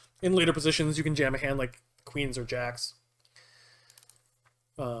 In later positions, you can jam a hand like queens or jacks.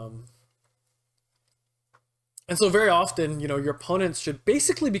 And so very often, your opponents should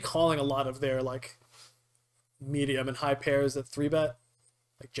basically be calling a lot of their like medium and high pairs at 3-bet,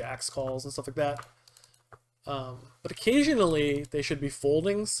 like jacks calls and stuff like that. But occasionally they should be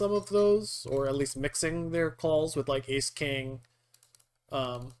folding some of those, or at least mixing their calls with like ace king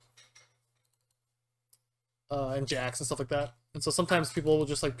and jacks and stuff like that. And so sometimes people will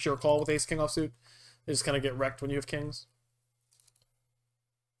just like pure call with ace king offsuit. They just kind of get wrecked when you have kings.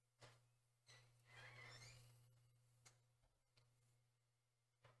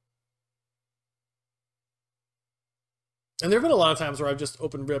 And there have been a lot of times where I've just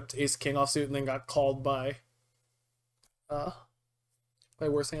open ripped ace king offsuit and then got called by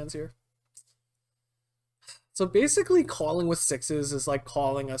worse hands here. So basically calling with 6s is like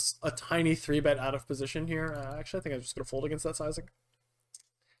calling us a tiny 3-bet out of position here. Actually, I think I'm just going to fold against that sizing.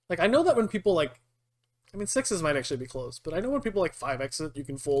 Like, I know that when people like, 6s might actually be close, but I know when people like 5x it, you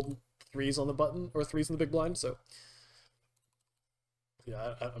can fold 3s on the button, or 3s in the big blind, so.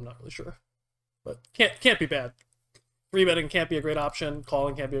 Yeah, I'm not really sure. But can't be bad. 3-betting can't be a great option,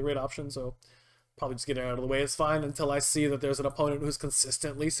 calling can't be a great option, so probably just getting it out of the way is fine until I see that there's an opponent who's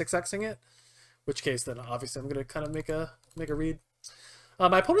consistently 6xing it, which case then obviously I'm going to kind of make a read.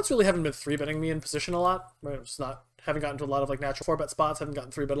 My opponents really haven't been 3-betting me in position a lot, right? I'm just haven't gotten to a lot of like natural 4-bet spots, haven't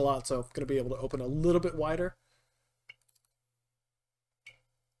gotten 3-bet a lot, so I'm going to be able to open a little bit wider.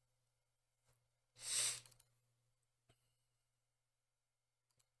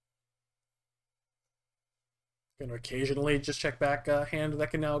 Gonna occasionally just check back a hand that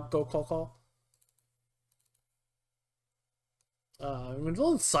can now go call. When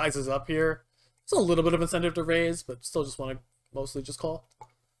villain sizes up here, there's a little bit of incentive to raise, but still just want to mostly just call.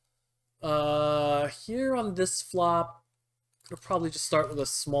 Here on this flop, I'll probably just start with a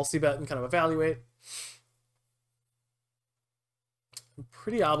small c-bet and kind of evaluate. I'm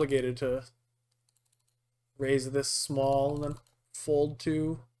pretty obligated to raise this small and then fold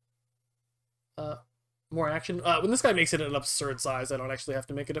to more action. When this guy makes it an absurd size, I don't actually have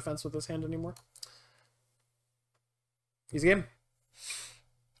to make a defense with this hand anymore. Easy game.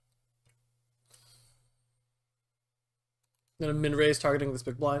 Gonna min raise targeting this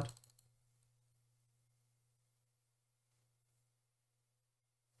big blind.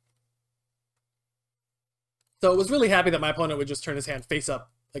 So I was really happy that my opponent would just turn his hand face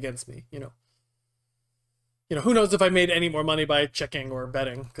up against me, you know. Who knows if I made any more money by checking or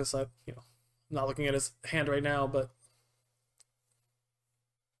betting, because I'm not looking at his hand right now, but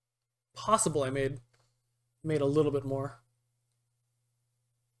possible I made a little bit more.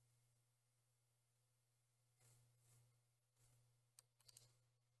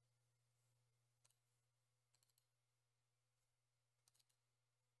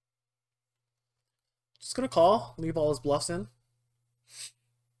 Just gonna call, leave all his bluffs in.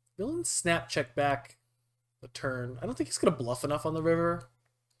 Villain snap check back the turn. I don't think he's gonna bluff enough on the river.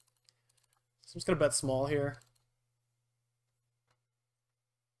 So I'm just gonna bet small here.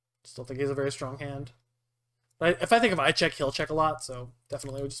 Still think he's a very strong hand. But if I think if I check, he'll check a lot, so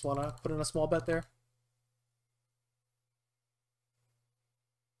definitely would just want to put in a small bet there.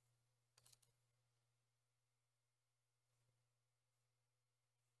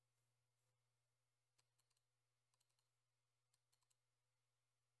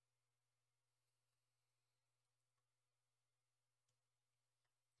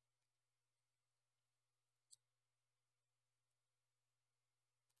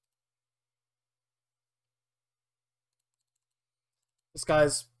 This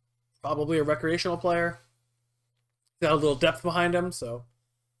guy's probably a recreational player. He's got a little depth behind him, so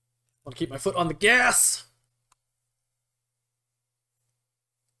I want to keep my foot on the gas.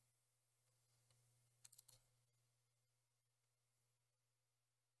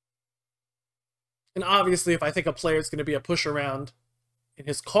 And obviously, if I think a player is going to be a push around in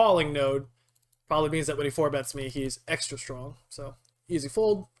his calling node, probably means that when he 4-bets me, he's extra strong. So easy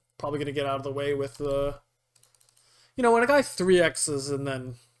fold. Probably going to get out of the way with the... when a guy 3x's and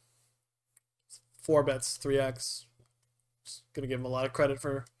then 4-bets 3x, just going to give him a lot of credit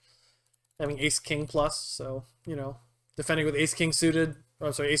for having ace-king plus. So, defending with ace-king suited, or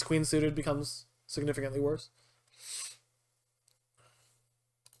I'm sorry, ace-queen suited becomes significantly worse.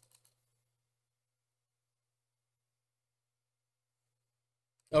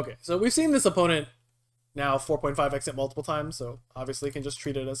 Okay, so we've seen this opponent now 4.5x it multiple times, so obviously you can just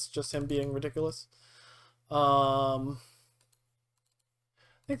treat it as just him being ridiculous. I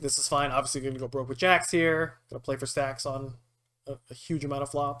think this is fine. Obviously going to go broke with jacks here. Going to play for stacks on a huge amount of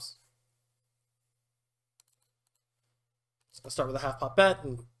flops. Just going to start with a half pot bet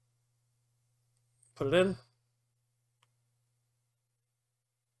and put it in.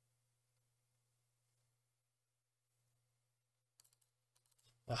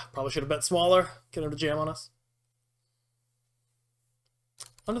 Probably should have bet smaller. Get him to jam on us.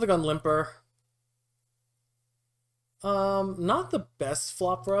 Under the gun limper. Not the best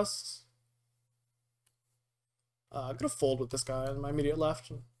flop for us. I'm gonna fold with this guy on my immediate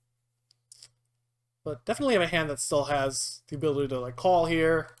left. But definitely have a hand that still has the ability to like call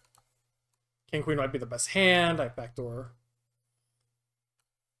here. King Queen might be the best hand. I backdoor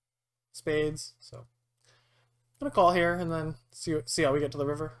spades, so I'm gonna call here and then see how we get to the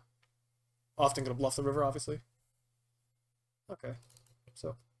river. Often gonna bluff the river, obviously. Okay,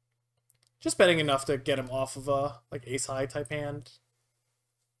 so just betting enough to get him off of a like ace high type hand.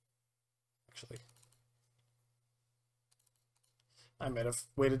 Actually, I might have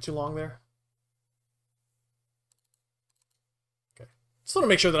waited too long there. Okay, just want to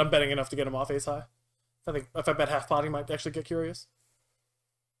make sure that I'm betting enough to get him off ace high. I think if I bet half pot, he might actually get curious.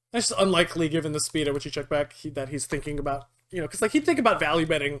 It's just unlikely, given the speed at which he check back, that he's thinking about, because like he'd think about value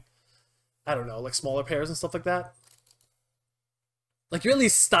betting, I don't know, like smaller pairs and stuff like that. Like you at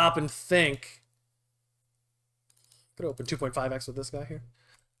least stop and think. I'm gonna open 2.5x with this guy here,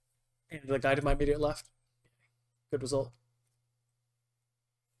 and the guy to my immediate left. Good result.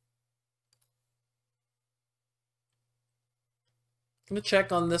 Gonna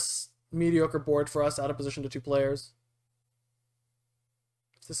check on this mediocre board for us, out of position to 2 players.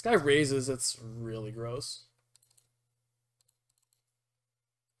 If this guy raises, it's really gross.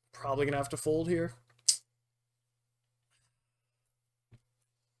 Probably gonna have to fold here.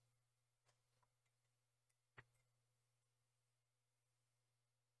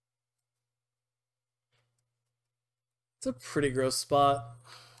 It's a pretty gross spot.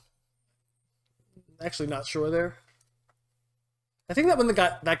 Actually not sure there. I think that when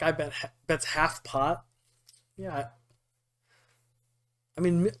that guy bets half pot, yeah. I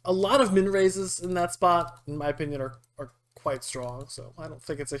mean, a lot of min raises in that spot, in my opinion, are quite strong. So I don't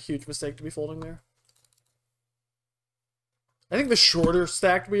think it's a huge mistake to be folding there. I think the shorter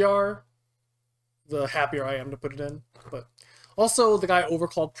stacked we are, the happier I am to put it in. But also, the guy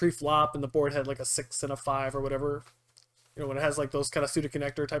overcalled pre-flop, and the board had like a 6 and a 5 or whatever. You know, when it has like those kind of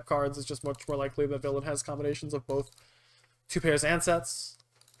pseudo-connector type cards, it's just much more likely that villain has combinations of both 2 pairs and sets.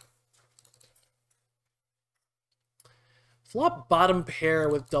 Flop bottom pair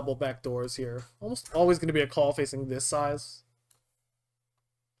with double back doors here. Almost always going to be a call facing this size.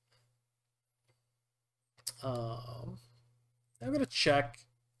 I'm going to check.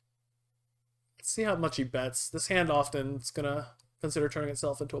 Let's see how much he bets. This hand often is going to consider turning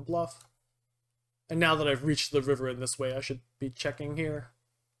itself into a bluff. And now that I've reached the river in this way, I should be checking here.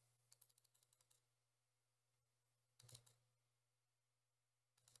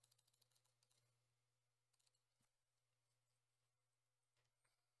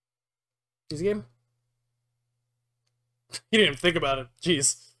 Easy game? You didn't even think about it.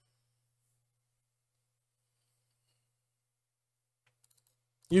 Jeez.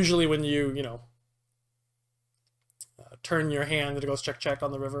 Usually when you know, turn your hand and it goes check check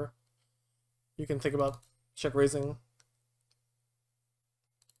on the river, you can think about check raising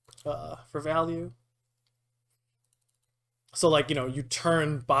for value. So like, you know, you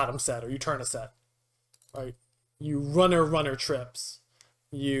turn bottom set or you turn a set, right? You runner trips.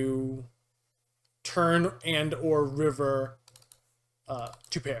 You turn and or river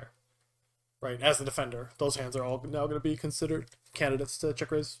 2 pair, right? As the defender, those hands are all now going to be considered candidates to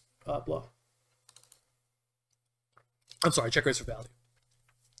check raise bluff. I'm sorry, check raise for value.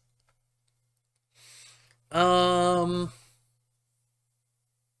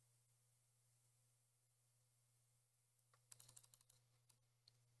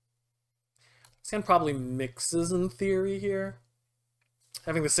 This hand probably mixes in theory here.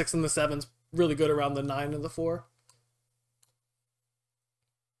 Having the 6 and the 7's really good around the 9 and the 4.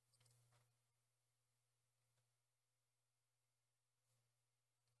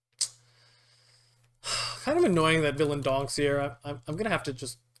 Kind of annoying that villain donks here. I'm going to have to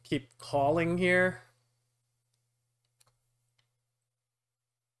just keep calling here.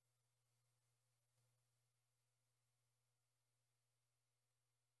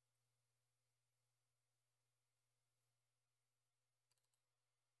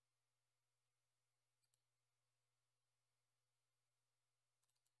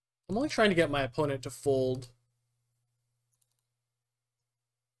 I'm only trying to get my opponent to fold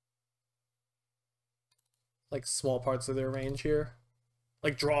like small parts of their range here,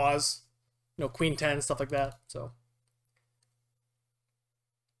 like draws, you know, queen 10, stuff like that. So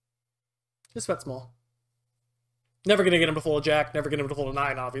just bet small. Never gonna get him to fold a jack, never get him to fold a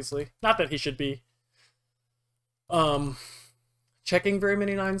 9, obviously. Not that he should be checking very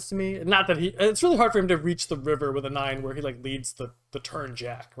many 9s to me. Not that it's really hard for him to reach the river with a 9 where he like leads the turn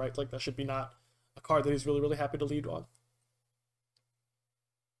jack, right? Like that should be not a card that he's really happy to lead on.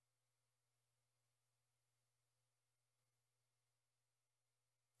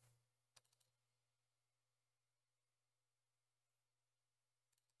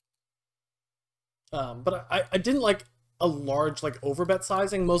 But I didn't like a large like overbet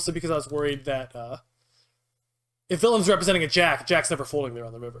sizing, mostly because I was worried that if villain's representing a jack, jack's never folding there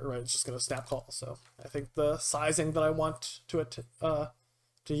on the river, right? It's just going to snap call. So I think the sizing that I want to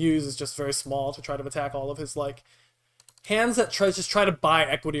use is just very small to try to attack all of his like hands that just try to buy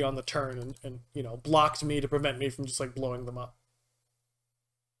equity on the turn and you know, blocked me to prevent me from just like blowing them up.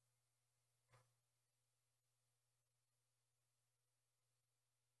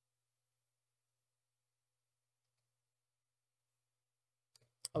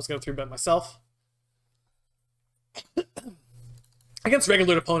 I was going to 3-bet myself. Against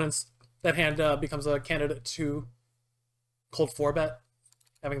regular opponents, that hand becomes a candidate to cold 4-bet.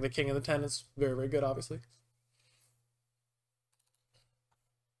 Having the king and the 10 is very good, obviously.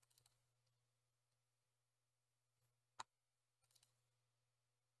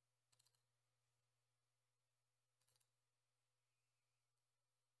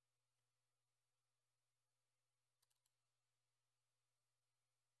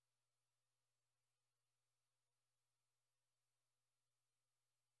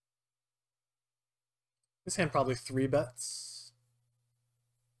 This hand probably 3-bets.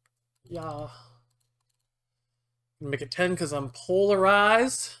 Yeah. Make it 10 because I'm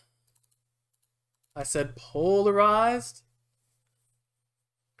polarized. I said polarized.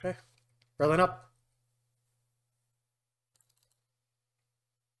 Okay. Rolling up.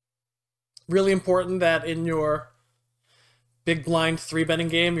 really important that in your big blind 3-betting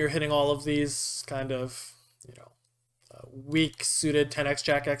game, you're hitting all of these kind of, you know, weak suited 10x,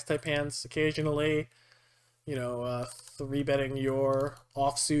 jack x type hands occasionally. You know, 3-betting your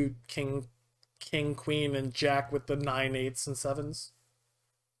offsuit king, queen, and jack with the 9, 8s, and 7s.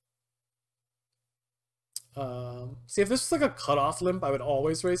 See, if this was like a cutoff limp, I would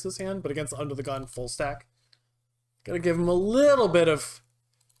always raise this hand, but against under the gun full stack, gotta give him a little bit of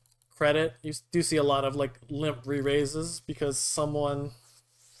credit. You do see a lot of like limp re-raises because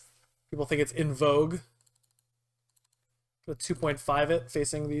people think it's in vogue. Got 2.5 it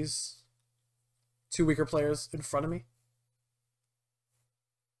facing these 2 weaker players in front of me.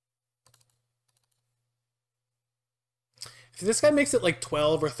 If this guy makes it like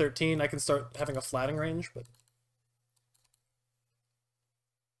 12 or 13, I can start having a flatting range, but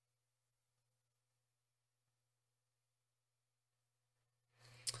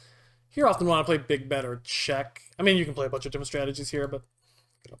here often want to play big bet or check. I mean, you can play a bunch of different strategies here, but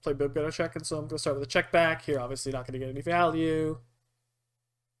I'm going to play big bet or check, and so I'm going to start with a check back. Here, obviously not going to get any value.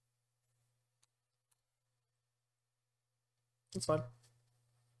 That's fine.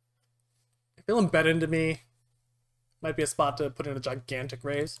 If he'll embed into me, might be a spot to put in a gigantic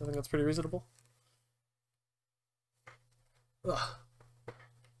raise. I think that's pretty reasonable. Ugh.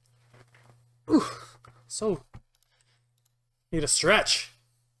 Ooh, so need a stretch.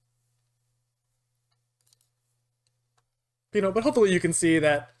 You know, but hopefully you can see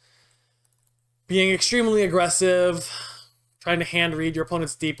that being extremely aggressive, trying to hand read your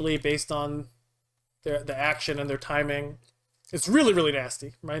opponents deeply based on the action and their timing, it's really, really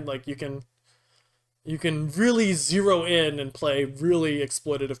nasty, right? Like you can really zero in and play really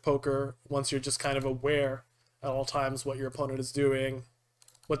exploitative poker once you're just kind of aware at all times what your opponent is doing,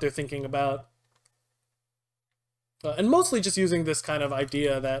 what they're thinking about. And mostly just using this kind of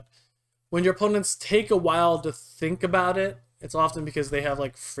idea that when your opponents take a while to think about it, it's often because they have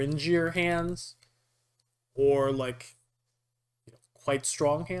like fringier hands or like, you know, quite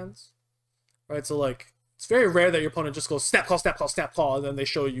strong hands, right? So like it's very rare that your opponent just goes snap call, snap call, snap call, and then they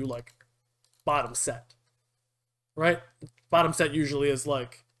show you like bottom set, right? Bottom set usually is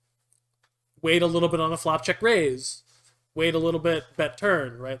like wait a little bit on a flop check raise, wait a little bit bet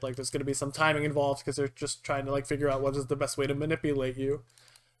turn, right? Like there's going to be some timing involved because they're just trying to like figure out what is the best way to manipulate you.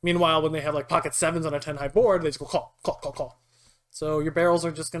 Meanwhile, when they have like pocket 7s on a 10 high board, they just go call, call, call, call. So your barrels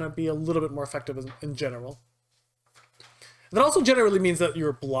are just going to be a little bit more effective in general. That also generally means that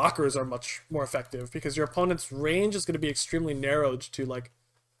your blockers are much more effective because your opponent's range is going to be extremely narrowed to like,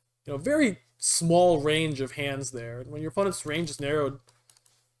 you know, very small range of hands there. And when your opponent's range is narrowed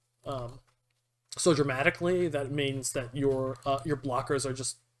so dramatically, that means that your blockers are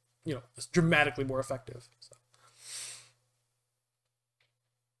just, you know, dramatically more effective. So.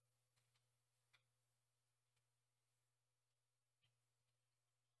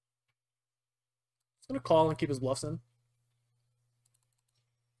 He's gonna call and keep his bluffs in.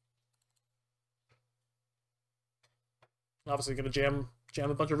 Obviously gonna jam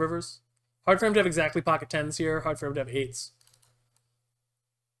a bunch of rivers. Hard for him to have exactly pocket 10s here. Hard for him to have 8s.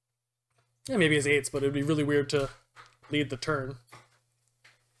 Yeah, maybe his 8s, but it'd be really weird to lead the turn.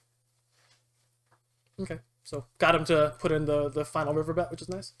 Okay, so got him to put in the final river bet, which is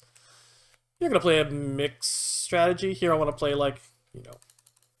nice. You're gonna play a mixed strategy. Here I want to play like, you know,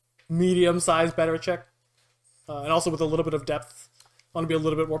 medium-sized bet or check. And also with a little bit of depth. I want to be a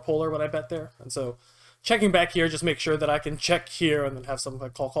little bit more polar when I bet there. And so checking back here, just make sure that I can check here and then have some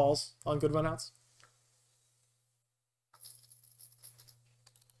like calls on good runouts.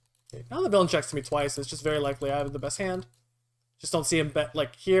 Okay, now the villain checks to me twice. It's just very likely I have the best hand. Just don't see him bet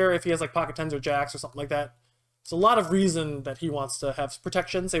like here if he has like pocket 10s or jacks or something like that. It's a lot of reason that he wants to have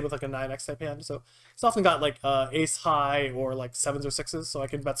protection, say with like a 9x type hand. So he's often got like ace high or like 7s or 6s, so I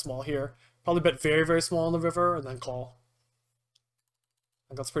can bet small here. Probably bet very, very small on the river and then call. I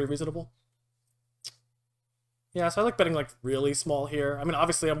think that's pretty reasonable. Yeah, so I like betting like really small here. I mean,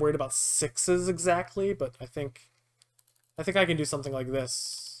 obviously I'm worried about 6s exactly, but I think I can do something like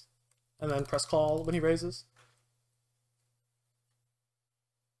this and then press call when he raises.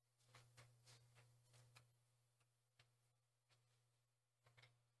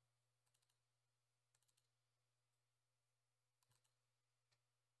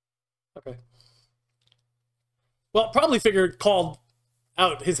 Okay. Well, probably called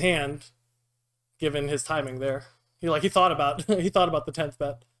out his hand, given his timing there. He thought about he thought about the 10th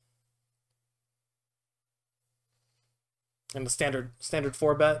bet. And the standard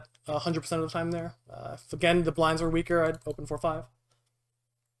 4 bet 100% of the time there. If again the blinds were weaker, I'd open 4-5.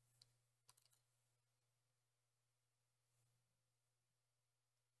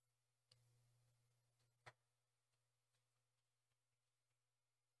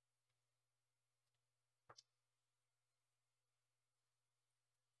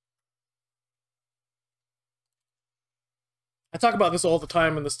 I talk about this all the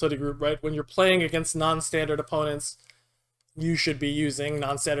time in the study group, right? When you're playing against non-standard opponents, you should be using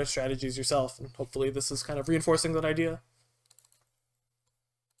non-standard strategies yourself, and hopefully this is kind of reinforcing that idea.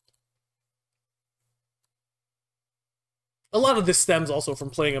 A lot of this stems also from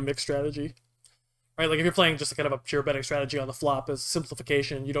playing a mixed strategy, right? Like if you're playing just a kind of a pure betting strategy on the flop as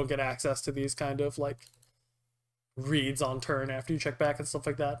simplification, you don't get access to these kind of like reads on turn after you check back and stuff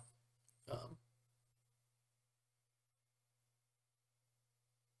like that.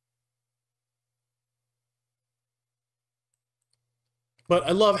 But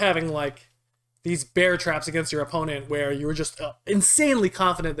I love having like these bear traps against your opponent where you were just insanely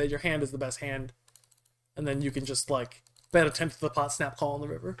confident that your hand is the best hand, and then you can just like bet a 10th of the pot, snap call on the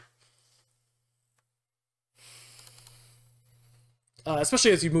river.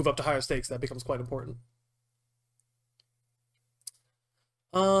 Especially as you move up to higher stakes, that becomes quite important.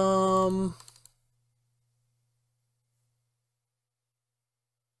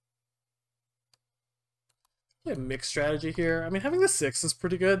 A mixed strategy here. I mean, having the 6 is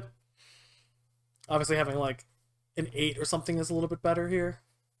pretty good. Obviously, having like an 8 or something is a little bit better here.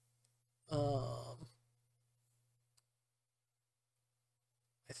 I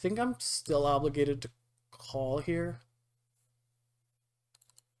think I'm still obligated to call here.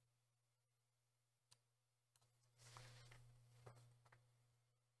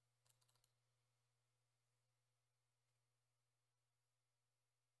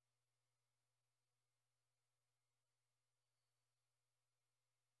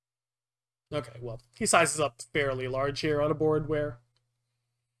 Okay, well, he sizes up fairly large here on a board where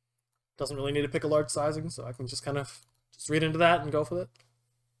doesn't really need to pick a large sizing, so I can just kind of just read into that and go for it.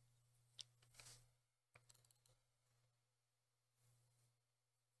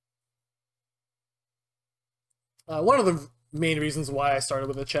 One of the main reasons why I started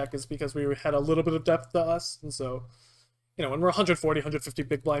with a check is because we had a little bit of depth to us, and so, you know, when we're 140, 150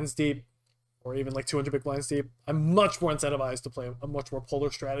 big blinds deep, or even like 200 big blinds deep, I'm much more incentivized to play a much more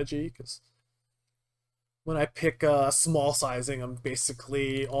polar strategy, because when I pick a small sizing, I'm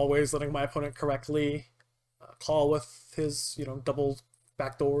basically always letting my opponent correctly call with his, you know, double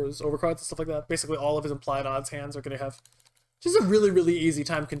backdoors, overcards, and stuff like that. Basically, all of his implied odds hands are going to have just a really, really easy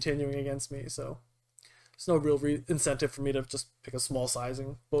time continuing against me, so there's no real incentive for me to just pick a small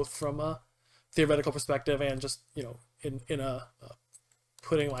sizing, both from a theoretical perspective and just, you know, in a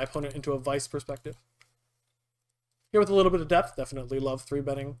putting my opponent into a vice perspective. Here with a little bit of depth, definitely love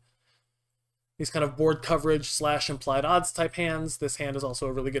 3-betting these kind of board coverage / implied odds type hands. This hand is also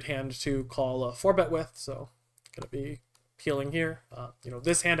a really good hand to call a 4-bet with, so gonna be appealing here. You know,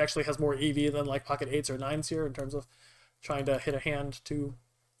 this hand actually has more EV than like pocket 8s or 9s here in terms of trying to hit a hand to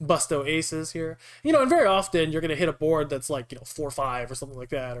busto aces here. You know, and very often you're going to hit a board that's like, you know, 4-5 or something like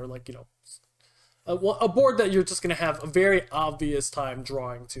that, or like, you know, a board that you're just going to have a very obvious time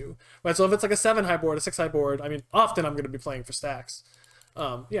drawing to, right? So if it's like a 7-high board, a 6-high board, I mean, often I'm going to be playing for stacks.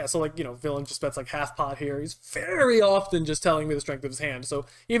 Yeah, so like, you know, villain just bets like half pot here. He's very often just telling me the strength of his hand. So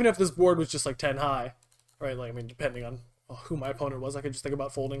even if this board was just like 10 high, right? Like, I mean, depending on who my opponent was, I could just think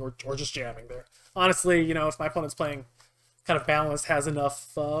about folding or just jamming there. Honestly, you know, if my opponent's playing kind of balanced, has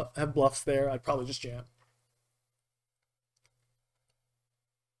enough have bluffs there, I'd probably just jam.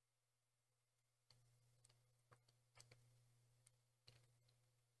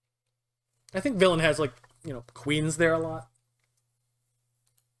 I think villain has like, you know, queens there a lot.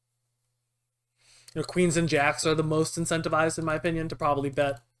 You know, queens and jacks are the most incentivized in my opinion to probably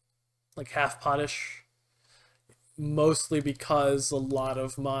bet like half potish, mostly because a lot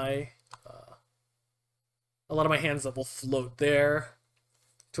of my hands that will float there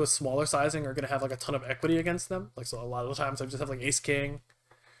to a smaller sizing are going to have like a ton of equity against them. Like, so a lot of the times I just have like ace king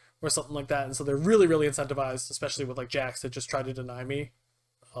or something like that, and so they're really, really incentivized, especially with like jacks, to just try to deny me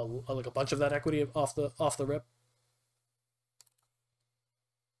like a bunch of that equity off the rip.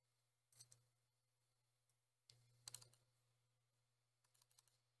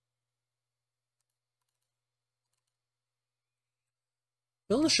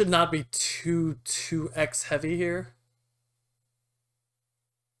 Villain should not be too 2x heavy here.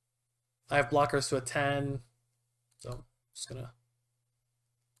 I have blockers to a 10, so I'm just gonna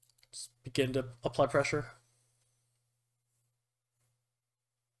begin to apply pressure.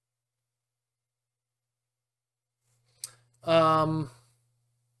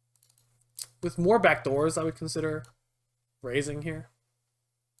 With more backdoors, I would consider raising here.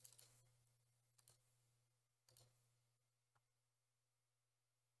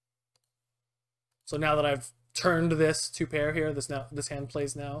 So now that I've turned this 2-pair here, this hand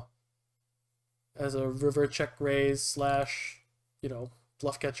plays now as a river check raise / you know,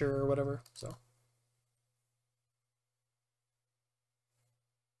 bluff catcher or whatever. So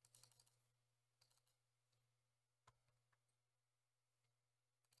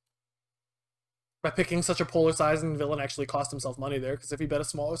By picking such a polar sizing, villain actually cost himself money there, because if he bet a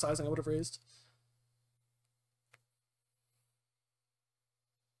smaller sizing, I would have raised.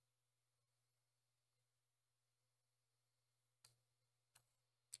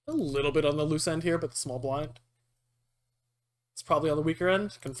 A little bit on the loose end here, but the small blind. It's probably on the weaker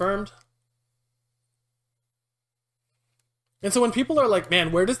end, confirmed. And so when people are like,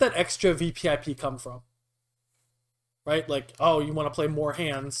 man, where does that extra VPIP come from? Right? Like, oh, you want to play more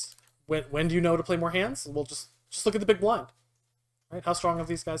hands. When do you know to play more hands? Well, just look at the big blind. Right? How strong of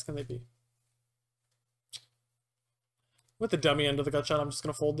these guys can they be? With the dummy end of the gut shot, I'm just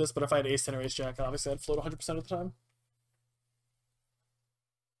going to fold this, but if I had ace 10 or ace jack, obviously I'd float 100% of the time.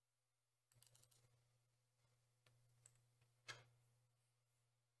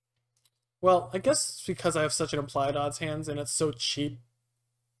 Well, I guess because I have such an implied odds hands and it's so cheap,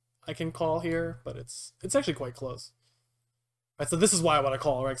 I can call here, but it's actually quite close. Right, so this is why I want to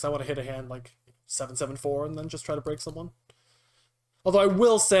call, right? Because I want to hit a hand like 7-7-4 and then just try to break someone. Although I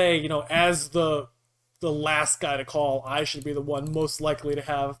will say, you know, as the last guy to call, I should be the one most likely to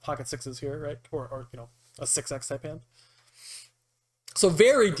have pocket sixes here, right? Or you know, a 6x type hand. So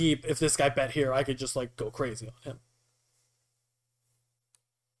very deep, if this guy bet here, I could just like go crazy on him.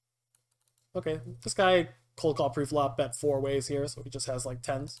 Okay, this guy cold call pre-flop bet 4 ways here, so he just has like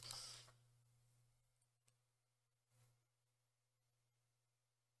 10s.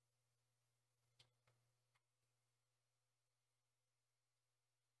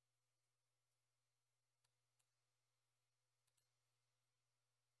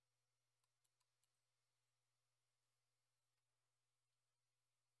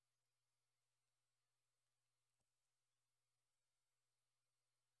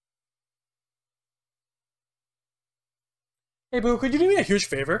 Hey, Boo, could you do me a huge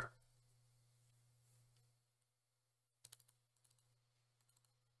favor?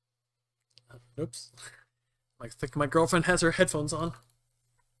 Oops. I think my girlfriend has her headphones on.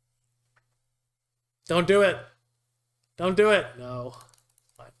 Don't do it. Don't do it. No.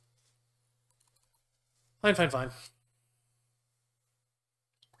 Fine. Fine, fine, fine.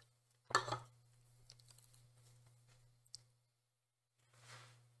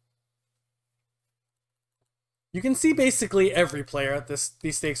 You can see basically every player at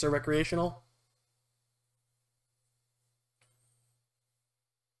these stakes are recreational.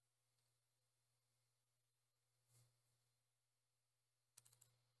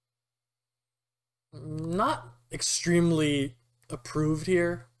 Not extremely approved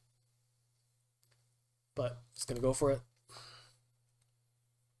here, but just gonna go for it.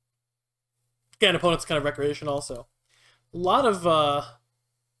 Again, opponent's kind of recreational, so a lot of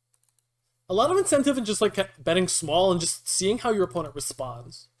incentive in just like betting small and just seeing how your opponent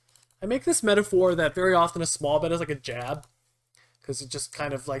responds. I make this metaphor that very often a small bet is like a jab, because it just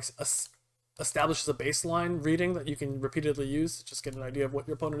kind of like establishes a baseline reading that you can repeatedly use to just get an idea of what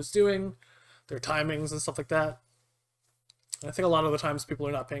your opponent is doing, their timings and stuff like that. And I think a lot of the times people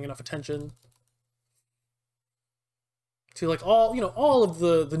are not paying enough attention to like all of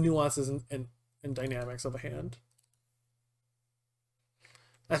the nuances and dynamics of a hand.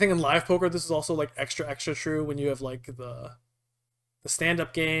 I think in live poker this is also like extra true when you have like the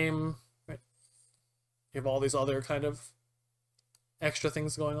stand-up game, right? You have all these other kind of extra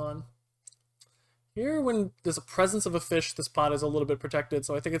things going on. Here, when there's a presence of a fish, this pot is a little bit protected,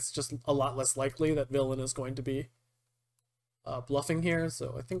 so I think it's just a lot less likely that villain is going to be bluffing here.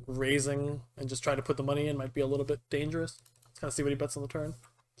 So I think raising and just try to put the money in might be a little bit dangerous. Let's kind of see what he bets on the turn.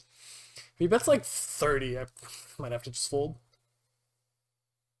 If he bets like 30, I might have to just fold.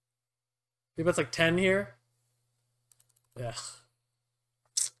 If he bets like 10 here, yeah.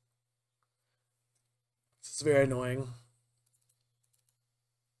 This is very annoying.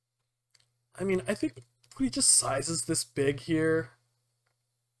 I mean, I think if he just sizes this big here,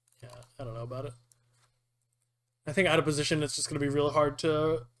 yeah, I don't know about it. I think out of position, it's just going to be really hard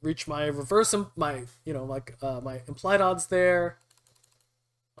to reach my reverse, my implied odds there.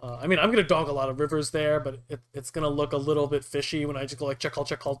 I mean, I'm going to donk a lot of rivers there, but it's going to look a little bit fishy when I just go like check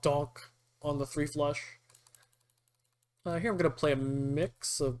call, donk on the 3 flush. Here I'm going to play a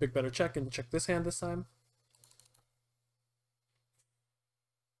mix of big better check and check this hand this time.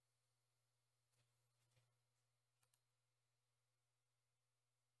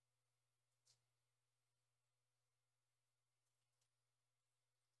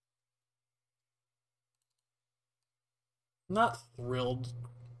 Not thrilled.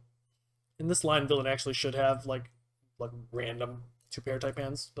 In this line, villain actually should have like random 2-pair type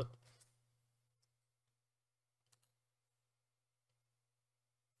hands, but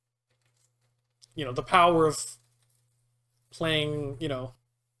you know, the power of playing, you know,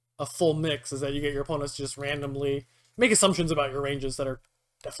 a full mix is that you get your opponents to just randomly make assumptions about your ranges that are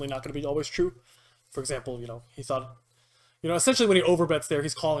definitely not going to be always true. For example, he thought, essentially when he overbets there,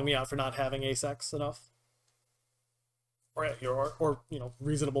 he's calling me out for not having ace-x enough. Or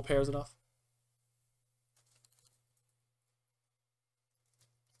reasonable pairs enough.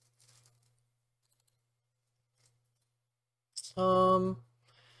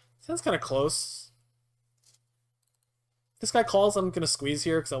 Sounds kind of close. This guy calls, I'm going to squeeze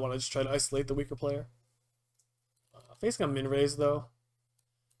here because I want to just try to isolate the weaker player. Facing a min-raise, though.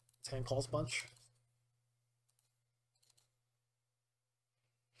 His hand calls a bunch.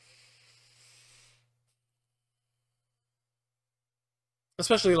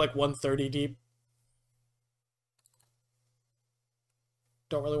 Especially like 130 deep.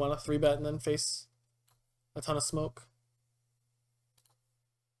 Don't really want to 3-bet and then face a ton of smoke.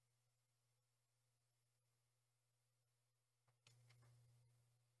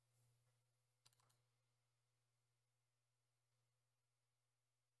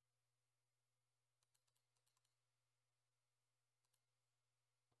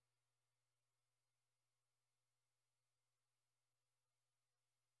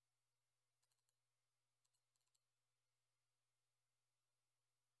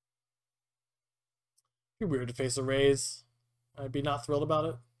 Be weird to face a raise. I'd be not thrilled about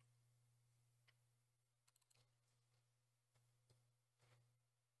it.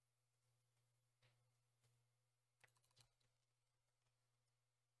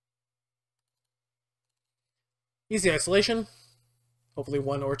 Easy isolation. Hopefully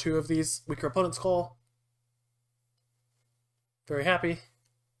one or two of these weaker opponents call. Very happy.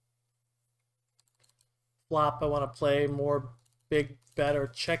 Flop, I want to play more big bet or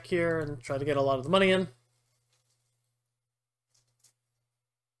check here and try to get a lot of the money in.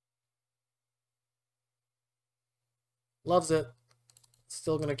 Loves it.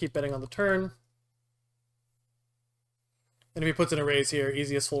 Still going to keep betting on the turn. And if he puts in a raise here,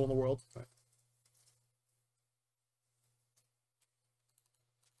 easiest fold in the world. Right.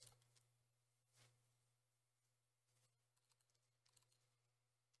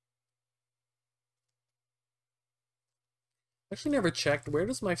 Actually never checked. Where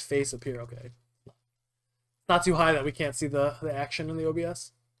does my face appear? Okay. Not too high that we can't see the action in the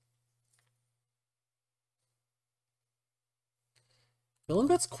OBS. Villain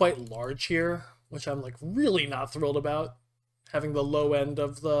bet's quite large here, which I'm like really not thrilled about. Having the low end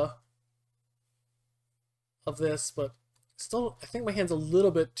of this, but still I think my hand's a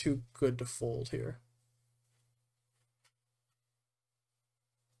little bit too good to fold here.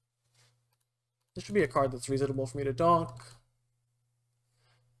 This should be a card that's reasonable for me to donk.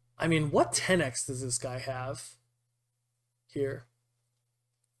 I mean, what 10x does this guy have here?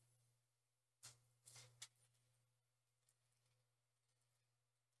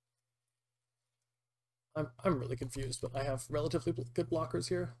 I'm really confused, but I have relatively good blockers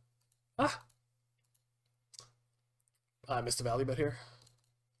here. Ah! I missed a value bet here.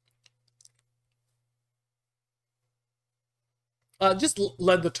 Just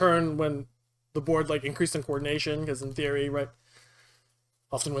led the turn when the board like increased in coordination, because in theory, right,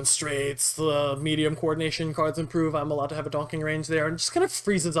 often when straights, the medium coordination cards improve, I'm allowed to have a donking range there, and just kind of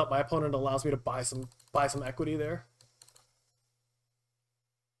freezes up my opponent, allows me to buy some equity there.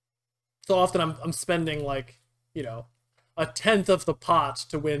 So often I'm spending like, a tenth of the pot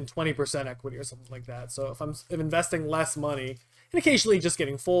to win 20% equity or something like that. So if I'm investing less money and occasionally just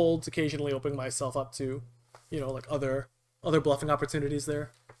getting folds, occasionally opening myself up to, like other bluffing opportunities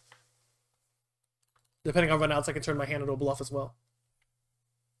there. Depending on runouts, I can turn my hand into a bluff as well.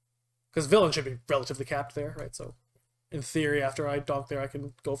 Because villain should be relatively capped there, right? So in theory, after I donk there, I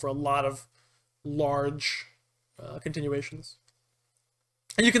can go for a lot of large continuations.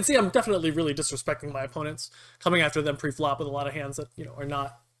 And you can see I'm definitely really disrespecting my opponents, coming after them pre-flop with a lot of hands that,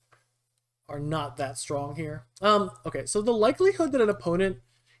 are not that strong here. Okay, so the likelihood that an opponent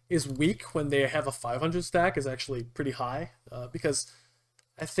is weak when they have a 500 stack is actually pretty high, because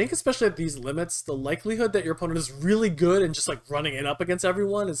I think especially at these limits, the likelihood that your opponent is really good and just like running it up against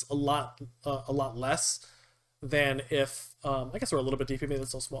everyone is a lot less than if, I guess we're a little bit deep, maybe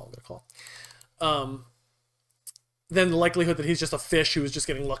that's so small, I'm gonna call. Then the likelihood that he's just a fish who is just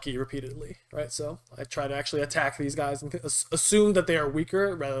getting lucky repeatedly, right? So I try to actually attack these guys and assume that they are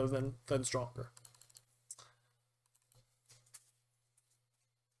weaker rather than stronger.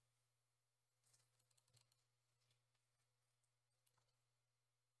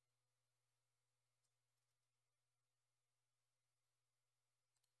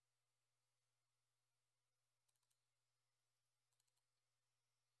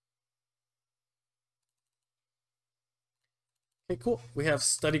 Okay, cool. We have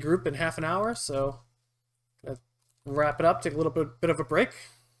study group in half an hour, so let's wrap it up, take a little bit of a break.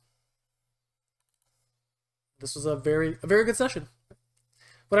 This was a very good session.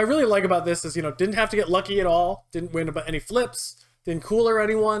 What I really like about this is, you know, didn't have to get lucky at all, didn't win about any flips, didn't cooler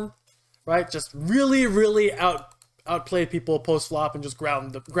anyone, right? Just really outplayed people post flop and just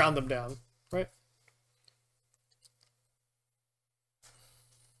ground them down, right?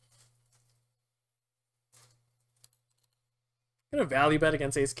 I'm gonna value bet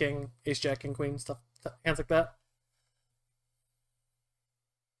against ace king, ace jack, king queen, stuff, hands like that.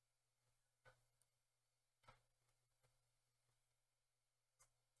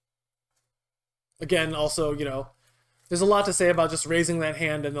 Again, also, you know, there's a lot to say about just raising that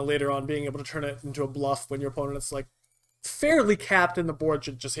hand and then later on being able to turn it into a bluff when your opponent's like fairly capped and the board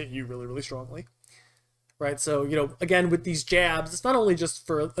should just hit you really strongly. Right, so, you know, again, with these jabs, it's not only just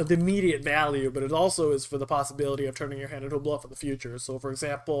for the immediate value, but it also is for the possibility of turning your hand into a bluff in the future. So, for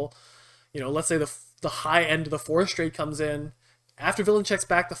example, you know, let's say the high end of the 4 straight comes in. After villain checks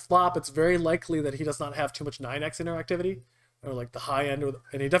back the flop, it's very likely that he does not have too much 9x interactivity, or like the high end,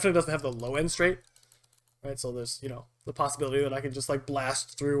 and he definitely doesn't have the low end straight. Right, so there's, you know, the possibility that I can just like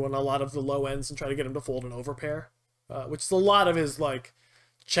blast through on a lot of the low ends and try to get him to fold an overpair, which is a lot of his like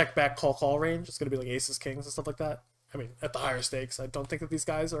check back call range. It's going to be like aces, kings, and stuff like that. I mean, at the higher stakes, I don't think that these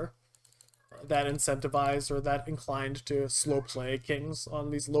guys are that incentivized or that inclined to slow play kings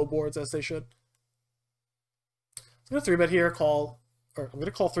on these low boards as they should. I'm going to 3-bet here, I'm going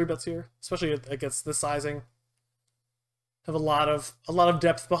to call 3-bets here, especially against this sizing. Have a lot of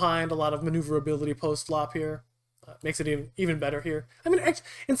depth behind, a lot of maneuverability post flop here. Makes it even better here. I mean,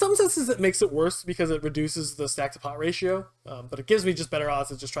 in some senses it makes it worse because it reduces the stack to pot ratio, but it gives me just better odds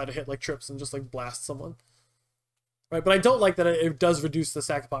to just try to hit like trips and just like blast someone. Right, but I don't like that it does reduce the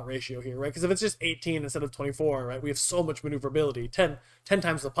stack to pot ratio here, right? Because if it's just 18 instead of 24, right, we have so much maneuverability, 10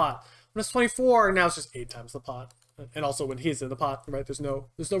 times the pot. When it's 24, now it's just 8 times the pot. And also when he's in the pot, right, there's no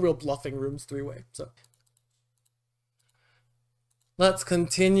real bluffing rooms 3-way. So let's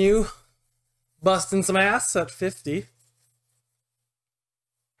continue busting some ass at 50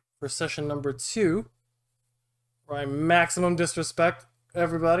 for session number 2, where I maximum disrespect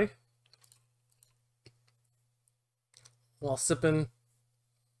everybody while sipping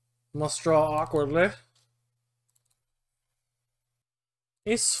my straw awkwardly.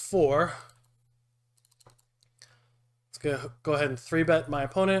 Ace 4. Let's go ahead and 3-bet my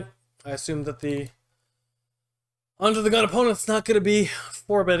opponent. I assume that the under the gun opponent's not going to be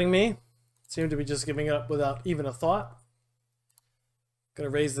 4-betting me. Seem to be just giving it up without even a thought. Gonna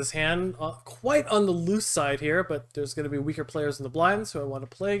raise this hand quite on the loose side here, but there's gonna be weaker players in the blinds who I want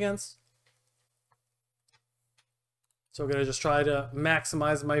to play against. So we're gonna just try to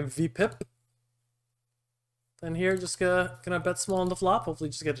maximize my VPIP. Then here, just gonna bet small on the flop. Hopefully,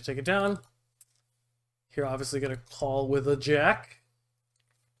 just get to take it down. Here, obviously, gonna call with a jack.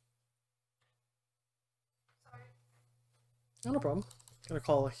 No problem. Gonna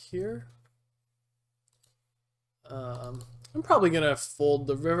call here. I'm probably gonna fold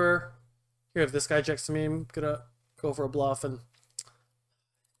the river. Here, if this guy checks to me, I'm gonna go for a bluff, and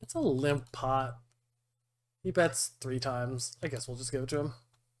it's a limp pot. He bets 3 times. I guess we'll just give it to him.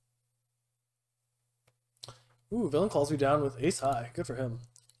 Ooh, villain calls me down with ace high. Good for him.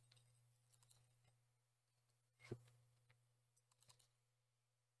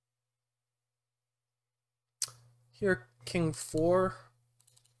 Here, king 4.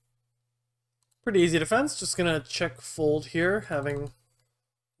 Pretty easy defense. Just gonna check fold here, having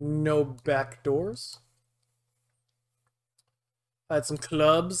no back doors. If I had some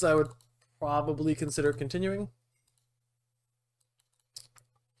clubs, I would probably consider continuing.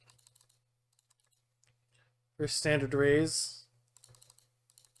 For standard raise.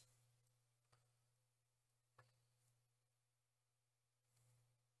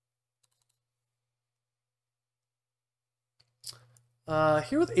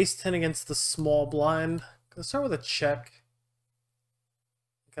 Here with ace 10 against the small blind, gonna start with a check.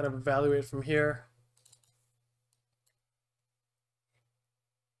 Kind of evaluate from here.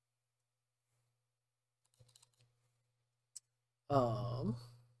 I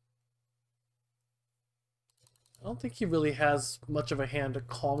don't think he really has much of a hand to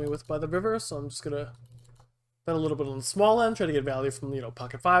call me with by the river, so I'm just gonna bet a little bit on the small end, try to get value from, you know,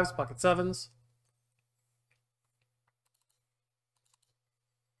 pocket 5s, pocket 7s.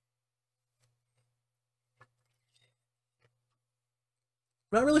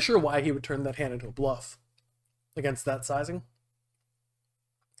 I'm not really sure why he would turn that hand into a bluff against that sizing.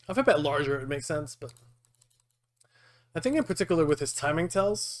 If I bet larger, it would make sense, but I think in particular with his timing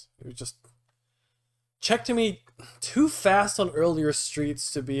tells, he was just check to me too fast on earlier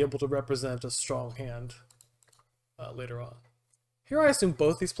streets to be able to represent a strong hand later on. Here I assume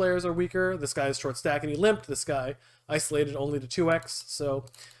both these players are weaker. This guy is short stack and he limped. This guy isolated only to 2x. So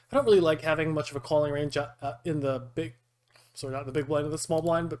I don't really like having much of a calling range in the big, sorry, not the big blind, in the small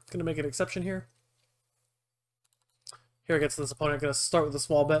blind, but going to make an exception here. Here against this opponent, going to start with a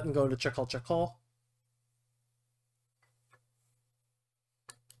small bet and go into check call, check call.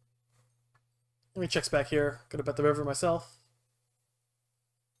 Let me checks back here. Going to bet the river myself.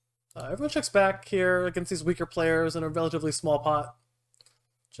 Everyone checks back here against these weaker players in a relatively small pot.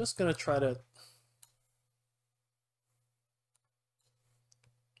 Just going to try to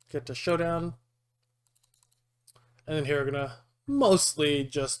get to showdown. And then here we're going to mostly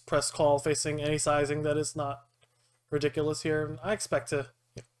just press call facing any sizing that is not ridiculous here. I expect to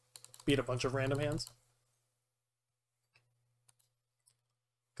beat a bunch of random hands.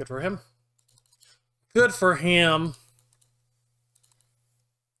 Good for him. Good for him.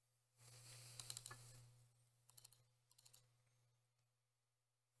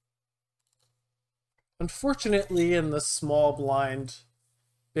 Unfortunately, in the small blind,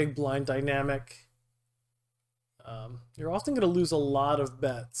 big blind dynamic, you're often going to lose a lot of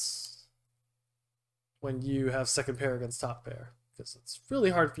bets when you have second pair against top pair, because it's really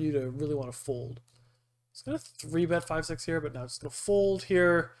hard for you to really want to fold. It's going to 3-bet 5-6 here, but now it's going to fold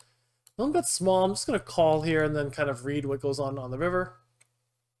here. One bet small. I'm just going to call here and then kind of read what goes on the river.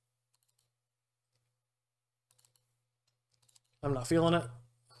 I'm not feeling it.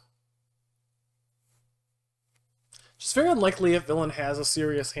 Just very unlikely if villain has a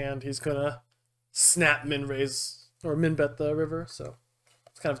serious hand, he's gonna snap min raise or min bet the river, so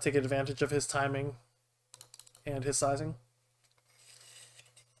it's kind of taking advantage of his timing and his sizing.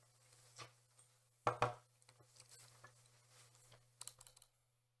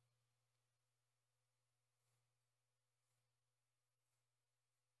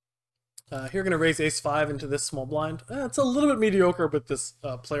 Here, going to raise ace-5 into this small blind. It's a little bit mediocre with this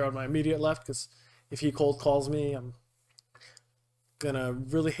player on my immediate left, because if he cold calls me, I'm gonna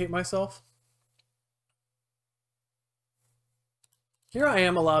really hate myself. Here I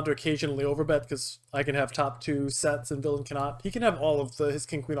am allowed to occasionally overbet because I can have top 2 sets and villain cannot. He can have all of his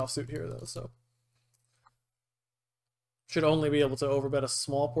king-queen offsuit here though, so should only be able to overbet a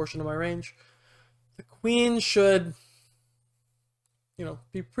small portion of my range. The queen should, you know,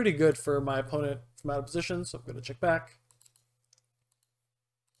 be pretty good for my opponent from out of position, so I'm going to check back.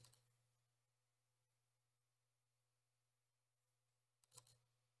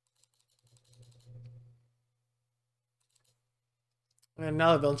 And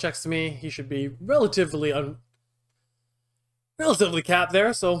now the villain checks to me, he should be relatively capped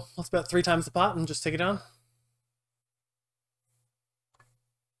there, so let's bet 3 times the pot and just take it down.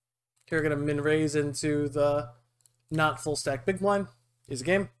 Here we're going to min raise into the not full stack big blind. Easy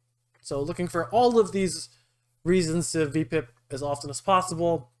game. So looking for all of these reasons to VPIP as often as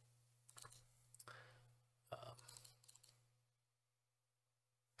possible.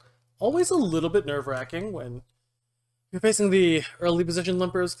 Always a little bit nerve-wracking when you're facing the early position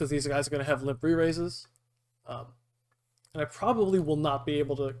limpers, because these guys are going to have limp re-raises. And I probably will not be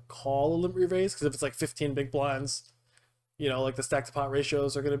able to call a limp re-raise, because if it's like 15 big blinds, you know, like the stack to pot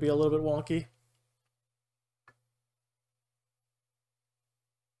ratios are going to be a little bit wonky.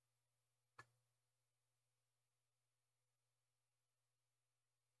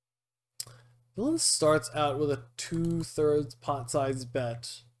 Villain starts out with a 2/3 pot size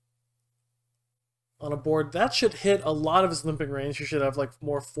bet on a board that should hit a lot of his limping range. You should have like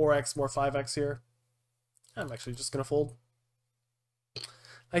more 4x, more 5x here. I'm actually just going to fold.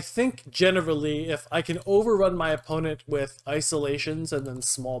 I think generally if I can overrun my opponent with isolations and then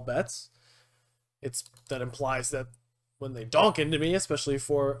small bets, that implies that when they donk into me, especially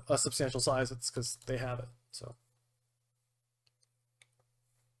for a substantial size, it's because they have it. So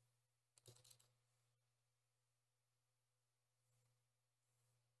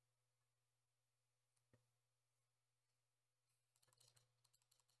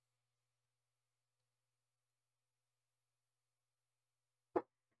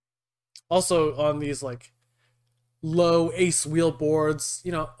also on these like low ace wheel boards,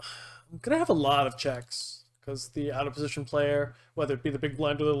 you know, I'm gonna have a lot of checks because the out of position player, whether it be the big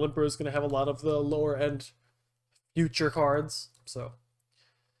blind or the limper, is gonna have a lot of the lower end future cards. So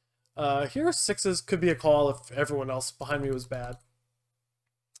here 6s could be a call if everyone else behind me was bad.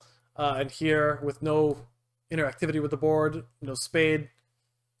 And here with no interactivity with the board, no spade,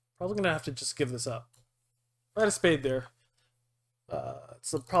 probably gonna have to just give this up. I had a spade there.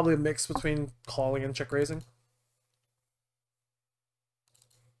 It's probably a mix between calling and check raising.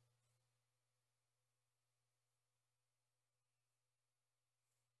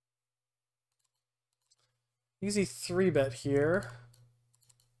 Easy 3-bet here.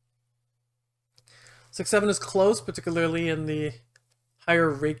 6-7 is close, particularly in the higher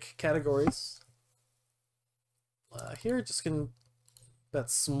rake categories. Here, just can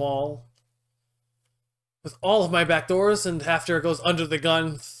bet small with all of my backdoors, and after it goes under the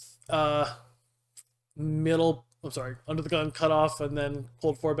gun, under the gun cutoff, and then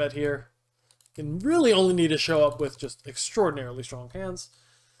cold 4-bet here. Can really only need to show up with just extraordinarily strong hands.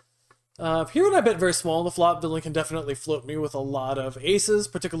 Here when I bet very small on the flop, villain can definitely float me with a lot of aces,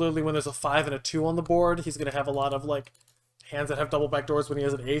 particularly when there's a 5 and a 2 on the board. He's going to have a lot of like hands that have double backdoors when he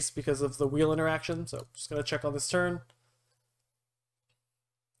has an ace because of the wheel interaction. So just going to check on this turn.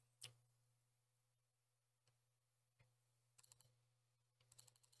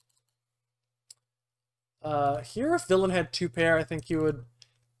 Here, if villain had 2-pair, I think he would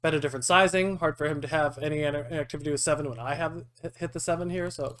bet a different sizing. Hard for him to have any activity with 7 when I have hit the 7 here.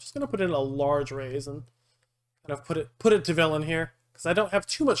 So I'm just going to put in a large raise and kind of put it to villain here. Because I don't have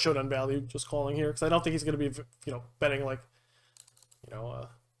too much showdown value just calling here. Because I don't think he's going to be, betting like,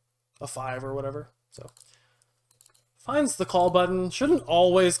 a 5 or whatever. So finds the call button. Shouldn't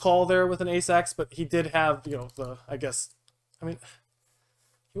always call there with an ace-x, but he did have, he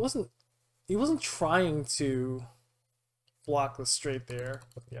wasn't trying to block the straight there,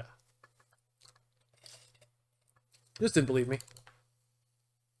 but yeah. Just didn't believe me.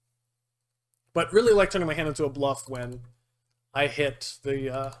 But really like turning my hand into a bluff when I hit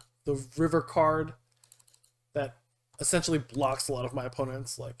the river card that essentially blocks a lot of my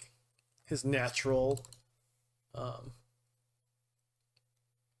opponents, like his natural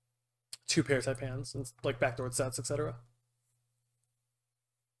 2-pair type hands, and like backdoor sets, etc.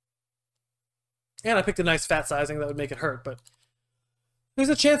 And I picked a nice fat sizing that would make it hurt, but there's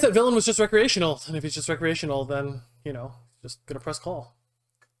a chance that villain was just recreational, and if he's just recreational, then, just gonna press call.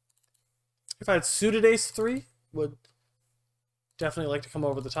 If I had suited ace-3, would definitely like to come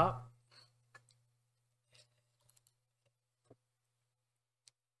over the top.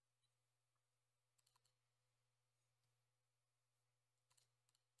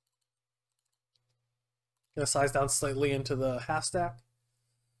 Gonna size down slightly into the half stack.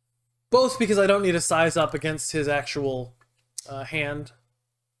 Both because I don't need to size up against his actual hand,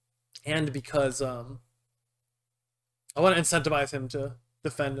 and because I want to incentivize him to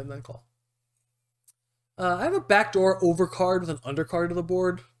defend and then call. I have a backdoor overcard with an undercard to the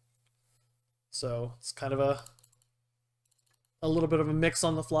board, so it's kind of a little bit of a mix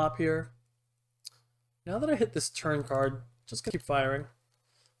on the flop here. Now that I hit this turn card, just gonna keep firing.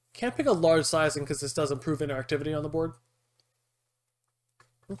 Can't pick a large sizing because this does improve interactivity on the board.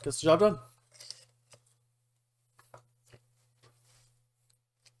 Gets the job done.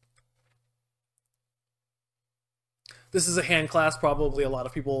 This is a hand class probably a lot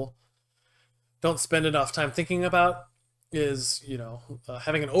of people don't spend enough time thinking about, is,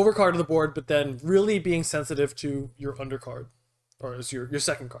 having an overcard to the board, but then really being sensitive to your undercard, or is your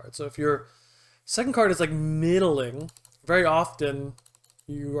second card. So if your second card is like middling, very often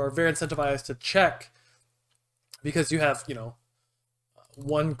you are very incentivized to check because you have,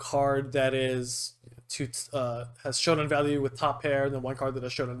 one card that is has showdown value with top pair, and then one card that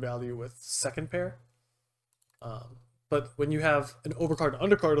has showdown value with second pair. But when you have an overcard and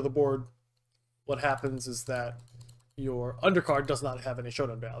undercard of the board, what happens is that your undercard does not have any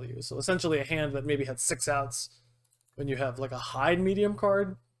showdown value. So essentially a hand that maybe had 6 outs when you have like a high medium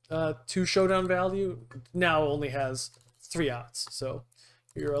card to showdown value now only has 3 outs. So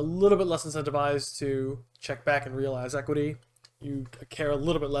you're a little bit less incentivized to check back and realize equity. You care a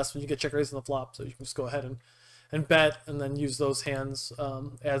little bit less when you get check raised on the flop, so you can just go ahead and bet, and then use those hands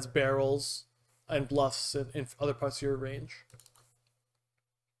as barrels and bluffs in other parts of your range.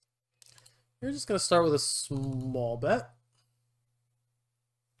 You're just going to start with a small bet.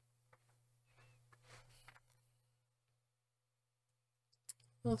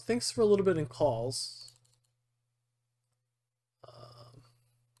 Well, thanks for a little bit in calls.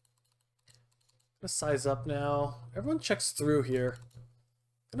 I'm gonna size up now. Everyone checks through here.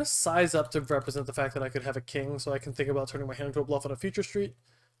 I'm gonna size up to represent the fact that I could have a king, so I can think about turning my hand into a bluff on a future street.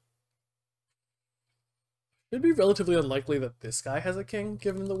 It'd be relatively unlikely that this guy has a king,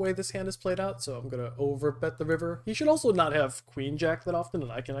 given the way this hand is played out, so I'm gonna overbet the river. He should also not have queen jack that often,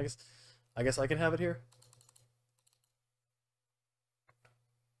 and I guess I can have it here.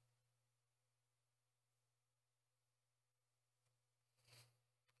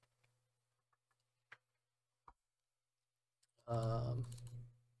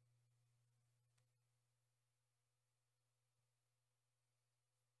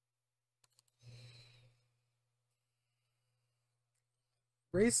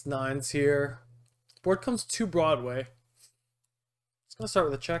 Raise 9s here. Board comes to Broadway. Just gonna start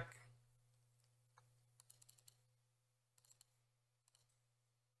with a check.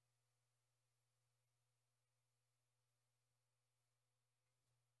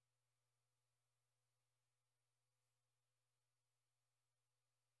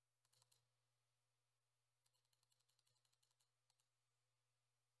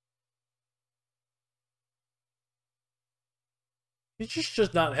 He just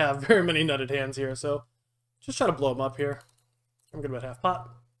does not have very many nutted hands here, so just try to blow him up here. I'm gonna bet half pot.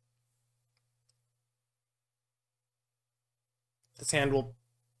 This hand will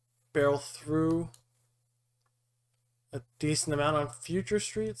barrel through a decent amount on future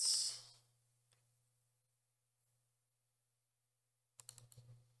streets.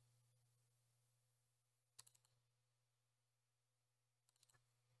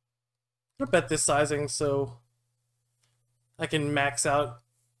 I'm gonna bet this sizing so I can max out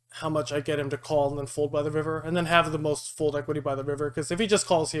how much I get him to call and then fold by the river, and then have the most fold equity by the river, because if he just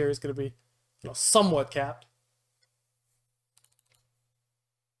calls here, he's going to be, somewhat capped.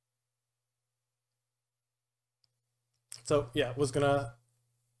 So, yeah, was going to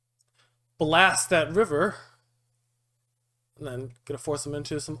blast that river, and then going to force him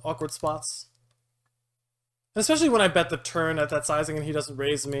into some awkward spots. And especially when I bet the turn at that sizing and he doesn't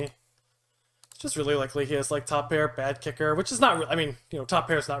raise me. Just really likely he has like top pair, bad kicker, which is not, I mean, top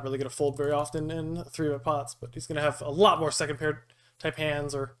pair is not really going to fold very often in 3-bet pots, but he's going to have a lot more second pair type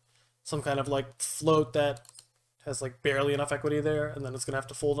hands or some kind of like float that has like barely enough equity there, and then it's going to have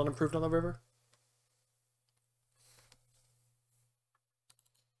to fold unimproved on the river.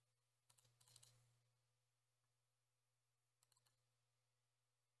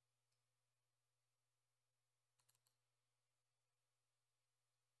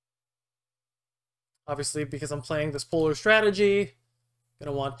 Obviously, because I'm playing this polar strategy,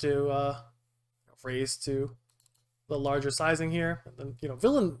 gonna want to raise to the larger sizing here. And then,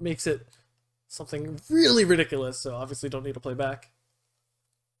 villain makes it something really ridiculous, so obviously don't need to play back.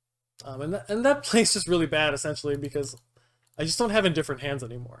 And that play's just really bad, essentially, because I just don't have indifferent hands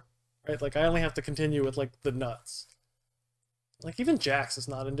anymore, right? Like, I only have to continue with, like, the nuts. Like, even jacks is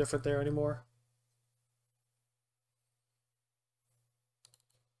not indifferent there anymore.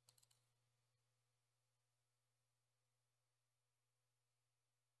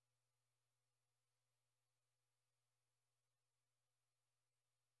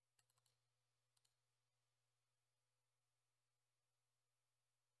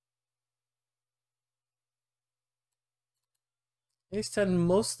 Ace-10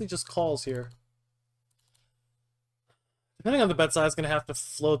 mostly just calls here. Depending on the bet size, going to have to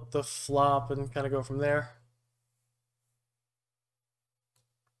float the flop and kind of go from there.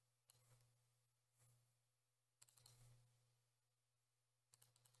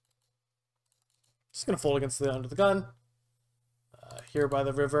 Just going to fold against the under the gun. Here by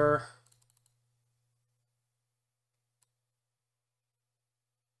the river.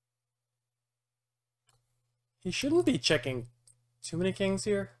 He shouldn't be checking too many kings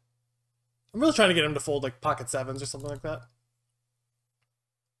here. I'm really trying to get him to fold like pocket sevens or something like that.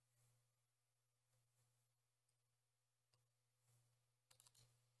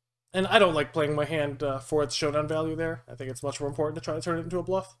 And I don't like playing my hand for its showdown value there. I think it's much more important to try to turn it into a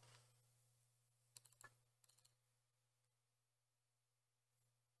bluff.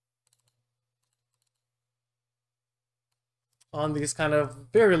 On these kind of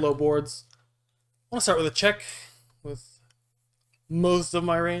very low boards, I want to start with a check with most of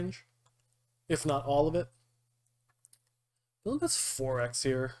my range, if not all of it. Well, that's 4x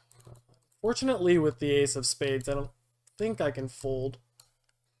here. Fortunately, with the ace of spades, I don't think I can fold.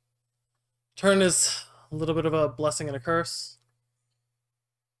 Turn is a little bit of a blessing and a curse.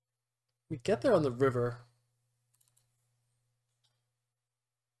 We get there on the river.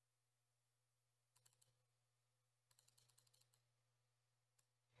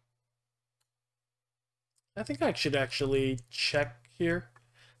 I think I should actually check here.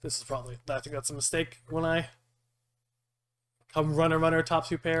 This is probably, I think that's a mistake. When I come runner, top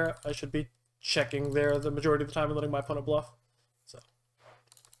two pair, I should be checking there the majority of the time and letting my opponent bluff.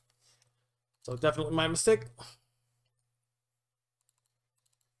 So definitely my mistake.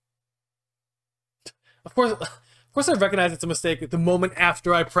 Of course I recognize it's a mistake the moment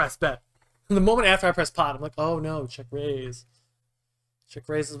after I press bet. And the moment after I press pot, I'm like, oh no, check raise. Check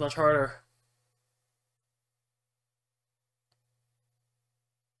raise is much harder.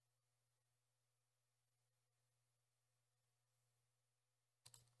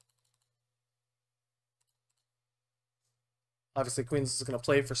 Obviously, Queens is going to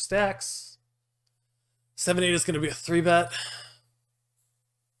play for stacks. 7-8 is going to be a 3-bet.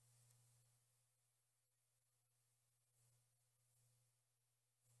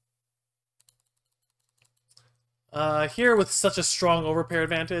 Here with such a strong overpair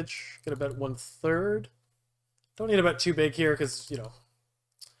advantage, gonna bet 1/3. Don't need to bet too big here because, you know,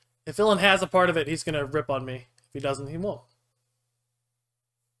 if villain has a part of it, he's gonna rip on me. If he doesn't, he won't.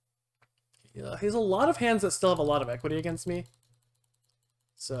 Yeah, he has a lot of hands that still have a lot of equity against me.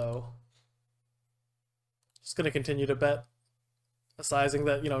 So, just gonna continue to bet. Sizing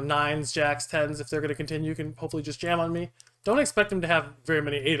that, you know, 9s, jacks, 10s, if they're gonna continue, can hopefully just jam on me. Don't expect him to have very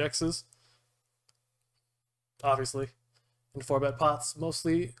many 8x's. Obviously. In 4-bet pots,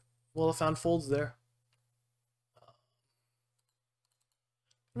 mostly will have found folds there.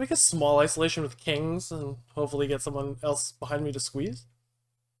 Make a small isolation with kings and hopefully get someone else behind me to squeeze.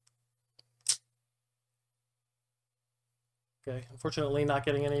 Okay, unfortunately not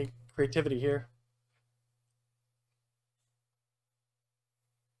getting any creativity here.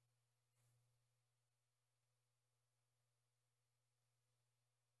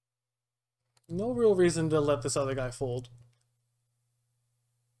 No real reason to let this other guy fold.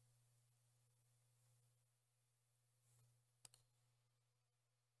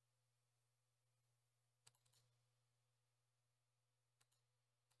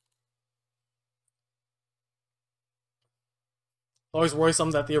 Always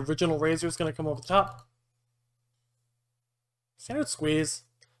worrisome that the original razor is going to come over the top. Standard squeeze.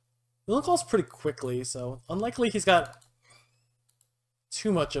 Villain calls pretty quickly, so unlikely he's got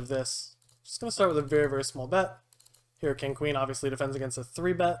too much of this. Just going to start with a very, very small bet. Here, King Queen obviously defends against a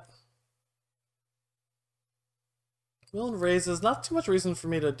 3-bet. Villain raises. Not too much reason for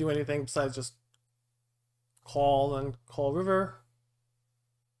me to do anything besides just call and call river.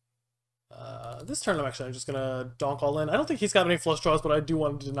 This turn I'm just going to donk all in. I don't think he's got any flush draws, but I do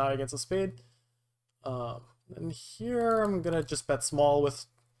want to deny against a spade. And here I'm going to just bet small with,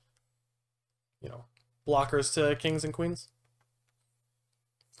 you know, blockers to kings and queens.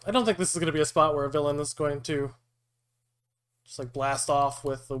 I don't think this is going to be a spot where a villain is going to just like blast off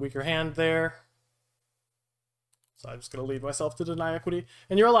with the weaker hand there. So I'm just going to lead myself to deny equity.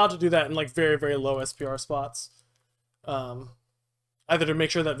 And you're allowed to do that in like very, very low SPR spots. Either to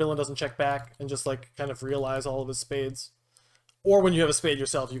make sure that villain doesn't check back and just like kind of realize all of his spades. Or when you have a spade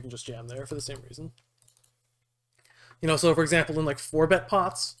yourself, you can just jam there for the same reason. You know, so for example, in like 4-bet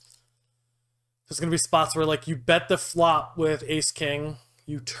pots, there's going to be spots where like you bet the flop with ace-king,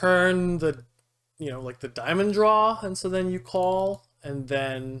 you turn the, you know, like the diamond draw, and so then you call, and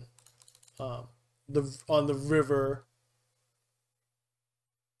then on the river,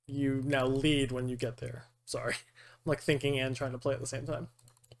 you now lead when you get there. Sorry. I'm like thinking and trying to play at the same time.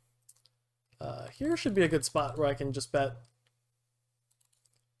 Here should be a good spot where I can just bet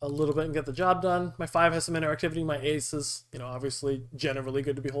a little bit and get the job done. My 5 has some interactivity. My ace is, you know, obviously generally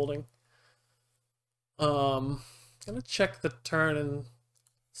good to be holding. Gonna check the turn and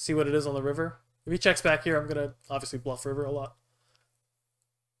see what it is on the river. If he checks back here, I'm gonna obviously bluff river a lot.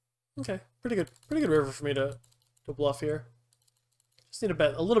 Okay, pretty good river for me to bluff here. Just need to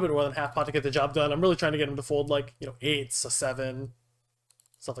bet a little bit more than half pot to get the job done. I'm really trying to get him to fold like, you know, 8s, a 7,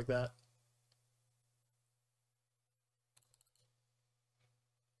 stuff like that.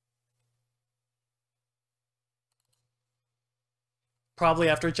 Probably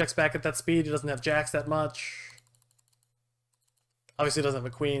after he checks back at that speed, he doesn't have jacks that much. Obviously, he doesn't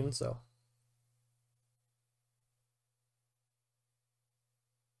have a queen, so.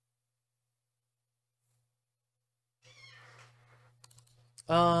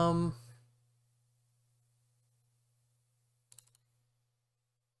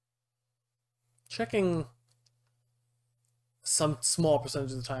 Checking some small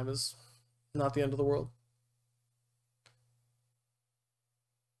percentage of the time is not the end of the world.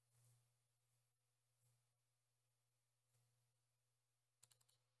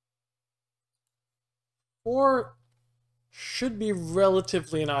 Or should be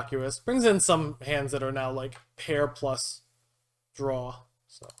relatively innocuous. Brings in some hands that are now like pair plus draw.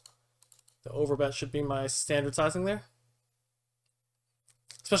 So the overbet should be my standard sizing there.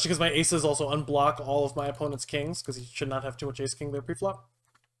 Especially because my aces also unblock all of my opponent's kings, because he should not have too much ace-king there pre-flop.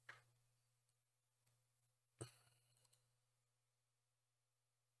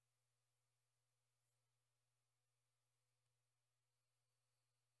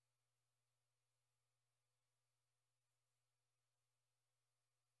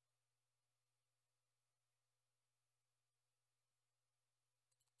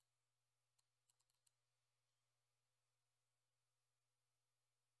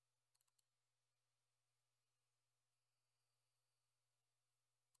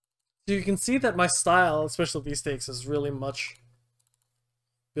 So you can see that my style, especially these stakes, is really much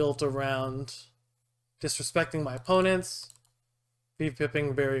built around disrespecting my opponents,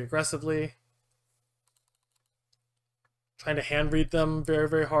 v-pipping very aggressively, trying to hand read them very,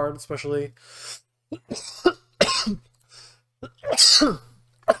 very hard, especially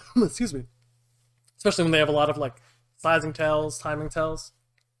excuse me, especially when they have a lot of like sizing tells, timing tells.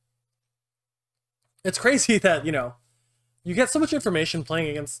 It's crazy that, you know, you get so much information playing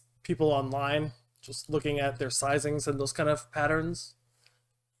against people online, just looking at their sizings and those kind of patterns,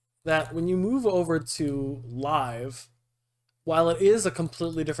 that when you move over to live, while it is a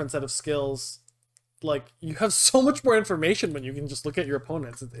completely different set of skills, like, you have so much more information when you can just look at your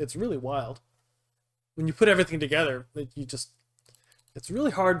opponents. It's really wild. When you put everything together, it's really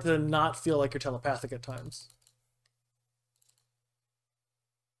hard to not feel like you're telepathic at times.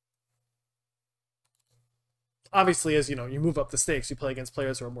 Obviously, as you know, you move up the stakes, you play against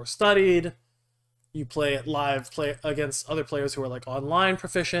players who are more studied, you play at live, play against other players who are like online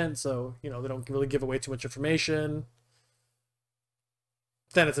proficient, so, you know, they don't really give away too much information.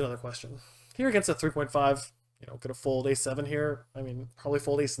 Then it's another question. Here against a 3.5, you know, gonna fold ace-7 here. I mean, probably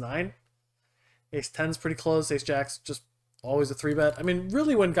fold ace-9. Ace-10's pretty close, ace-jack's just always a 3-bet. I mean,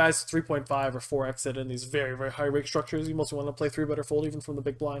 really, when guys 3.5 or 4x it in these very, very high rake structures, you mostly want to play 3-bet or fold even from the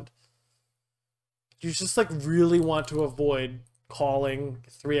big blind. You just, like, really want to avoid calling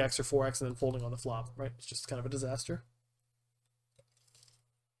 3x or 4x and then folding on the flop, right? It's just kind of a disaster.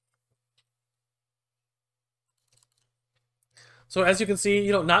 So as you can see,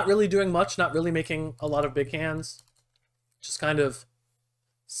 you know, not really doing much, not really making a lot of big hands. Just kind of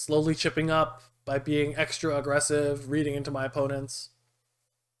slowly chipping up by being extra aggressive, reading into my opponents.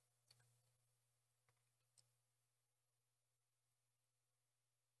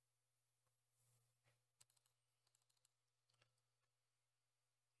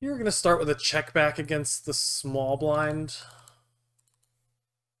 You're going to start with a check back against the small blind.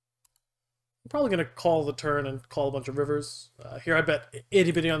 I'm probably going to call the turn and call a bunch of rivers. Here I bet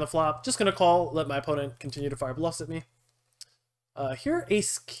itty-bitty on the flop. Just going to call, let my opponent continue to fire bluffs at me. Here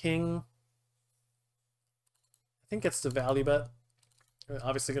ace-king, I think gets to value bet.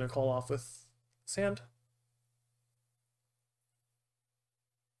 Obviously going to call off with sand.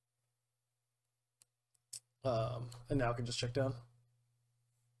 And now I can just check down.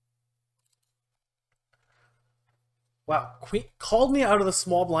 Wow, Queen called me out of the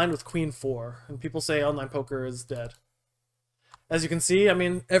small blind with queen 4, and people say online poker is dead. As you can see, I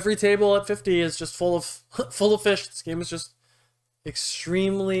mean, every table at 50 is just full of full of fish. This game is just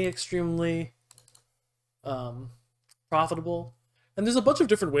extremely, extremely profitable. And there's a bunch of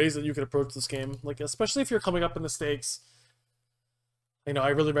different ways that you can approach this game, like especially if you're coming up in the stakes. You know, I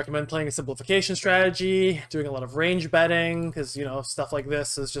really recommend playing a simplification strategy, doing a lot of range betting, because, you know, stuff like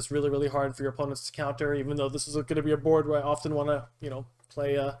this is just really, really hard for your opponents to counter, even though this is going to be a board where I often want to, you know,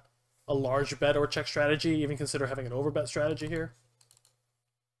 play a large bet or check strategy, even consider having an overbet strategy here.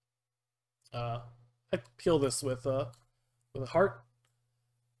 I peel this with a heart.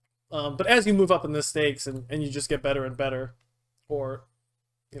 But as you move up in the stakes and you just get better and better, or,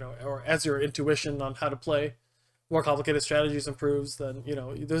 you know, or as your intuition on how to play more complicated strategies improves, then, you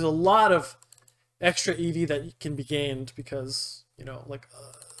know, there's a lot of extra EV that can be gained because, you know, like,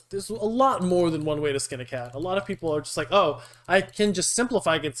 there's a lot more than one way to skin a cat. A lot of people are just like, oh, I can just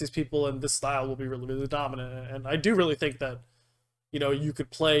simplify against these people and this style will be really, really dominant. And I do really think that, you know, you could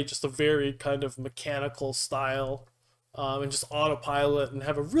play just a very kind of mechanical style and just autopilot and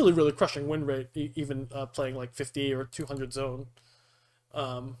have a really, really crushing win rate, even playing like 50 or 200 zone.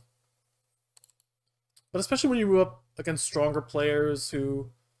 But especially when you move up against stronger players who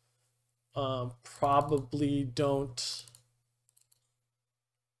probably don't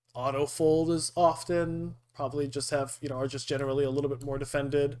auto-fold as often, probably just have, you know, are just generally a little bit more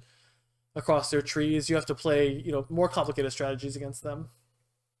defended across their trees. You have to play, you know, more complicated strategies against them.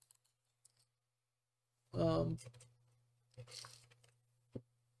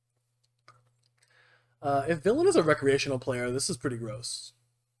 If Villain is a recreational player, this is pretty gross.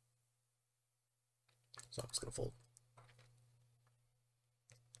 So I'm just going to fold.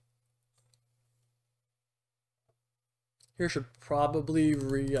 Here should probably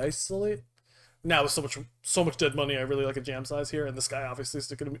re-isolate. Now with so much dead money, I really like a jam size here, and this guy obviously is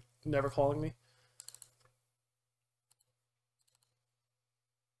going to be never calling me.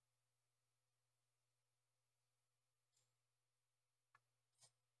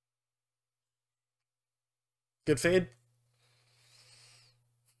 Good fade.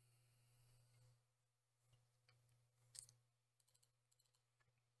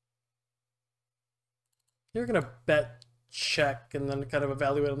 You're going to bet check and then kind of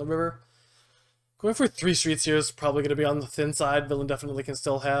evaluate on the river. Going for 3 streets here is probably going to be on the thin side. Villain definitely can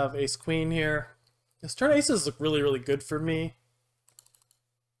still have ace-queen here. His turn aces look really, really good for me.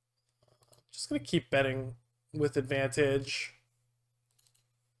 Just going to keep betting with advantage.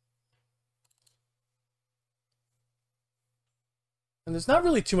 And there's not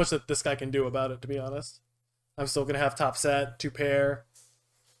really too much that this guy can do about it, to be honest. I'm still going to have top set, 2 pair.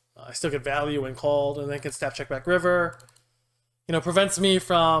 I still get value when called, and then can snap check back river. You know, prevents me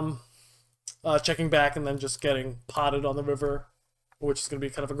from checking back and then just getting potted on the river, which is going to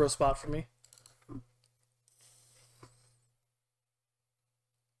be kind of a gross spot for me.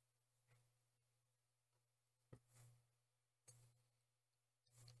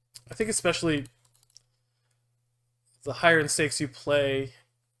 I think especially the higher in stakes you play,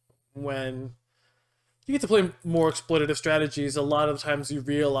 when you get to play more exploitative strategies, a lot of times you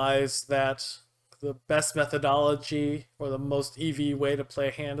realize that the best methodology or the most EV way to play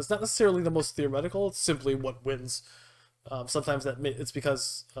a hand is not necessarily the most theoretical, it's simply what wins. Sometimes it's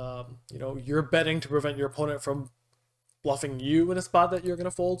because you know, you're betting to prevent your opponent from bluffing you in a spot that you're going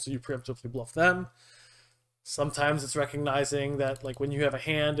to fold, so you preemptively bluff them. Sometimes it's recognizing that, like, when you have a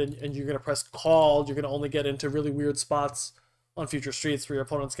hand and you're going to press call, you're going to only get into really weird spots on future streets where your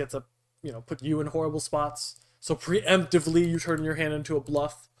opponents get to, you know, put you in horrible spots. So preemptively, you turn your hand into a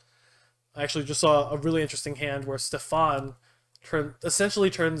bluff. I actually just saw a really interesting hand where Stefan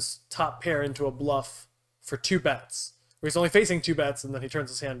essentially turns top pair into a bluff for 2 bets. Where he's only facing 2 bets, and then he turns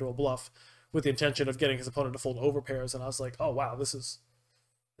his hand to a bluff with the intention of getting his opponent to fold over pairs. And I was like, oh wow, this is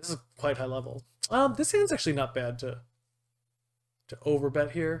quite high level. This hand's actually not bad to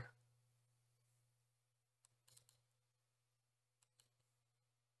overbet here.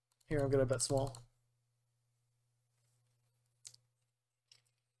 Here, I'm gonna bet small.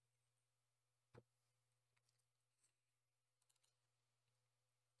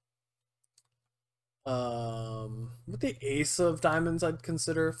 With the ace of diamonds, I'd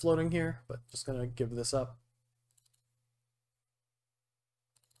consider floating here, but just gonna give this up.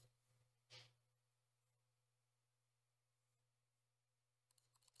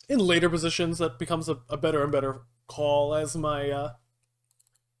 In later positions, that becomes a better and better call as my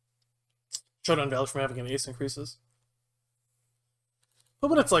showdown value from having an ace increases. But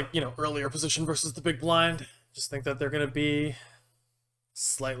when it's like, you know, earlier position versus the big blind, just think that they're going to be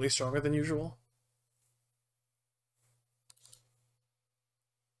slightly stronger than usual.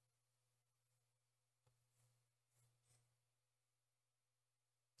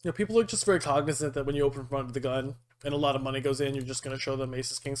 You know, people are just very cognizant that when you open front of the gun and a lot of money goes in, you're just going to show them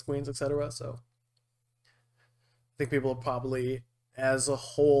aces, kings, queens, etc. So I think people are probably, as a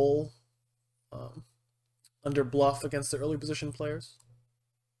whole, under bluff against the early position players.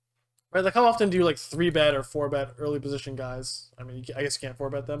 Right, like how often do you like 3-bet or 4-bet early position guys? I mean, I guess you can't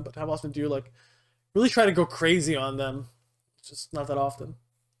 4-bet them, but how often do you like really try to go crazy on them? It's just not that often.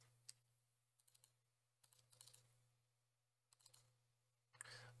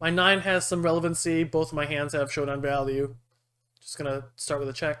 My 9 has some relevancy. Both of my hands have showdown value. Just gonna start with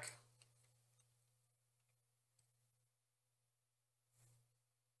a check.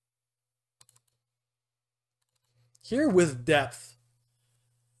 Here with depth,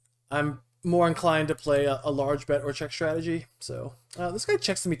 I'm more inclined to play a large bet or check strategy. So this guy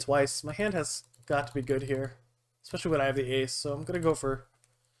checks to me twice. My hand has got to be good here, especially when I have the ace. So I'm gonna go for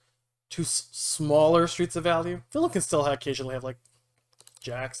 2 smaller streets of value. Philip can still occasionally have like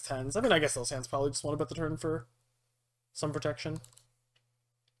jacks, 10s. I mean, I guess those hands probably just want to bet the turn for some protection.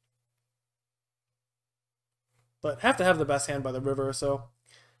 But have to have the best hand by the river, so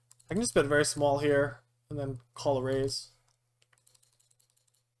I can just bet very small here and then call a raise.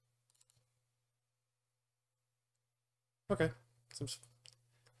 Okay,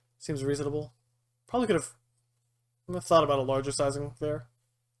 seems reasonable. Probably could have thought about a larger sizing there.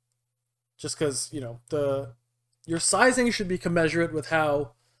 Just because, you know, your sizing should be commensurate with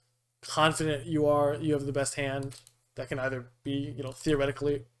how confident you are you have the best hand. That can either be, you know,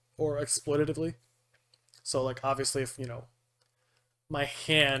 theoretically or exploitatively. So, like, obviously, if, you know, my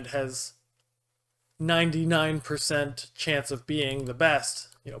hand has 99% chance of being the best,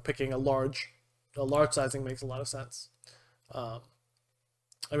 you know, picking a large sizing makes a lot of sense. I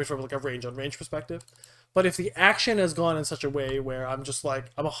mean, from like a range on range perspective. But if the action has gone in such a way where I'm just like,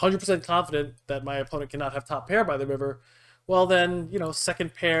 I'm 100% confident that my opponent cannot have top pair by the river, well then, you know,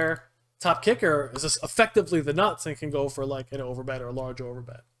 second pair top kicker is just effectively the nuts and can go for like an overbet or a large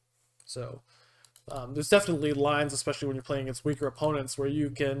overbet. So there's definitely lines, especially when you're playing against weaker opponents, where you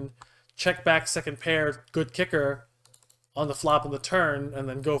can check back second pair, good kicker on the flop and the turn, and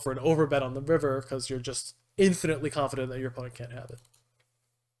then go for an overbet on the river because you're just infinitely confident that your opponent can't have it.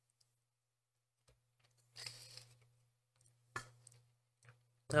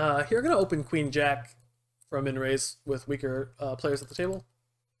 Here I'm going to open Queen Jack for a min raise with weaker players at the table.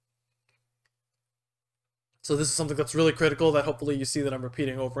 So this is something that's really critical that hopefully you see that I'm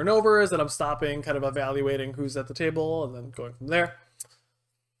repeating over and over, is that I'm stopping, kind of evaluating who's at the table, and then going from there.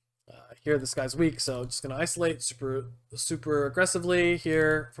 Here, this guy's weak, so just going to isolate super aggressively.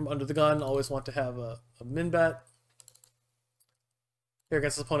 Here, from under the gun, always want to have a min bet. Here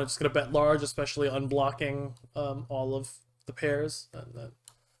against the opponent, just going to bet large, especially unblocking all of the pairs. And then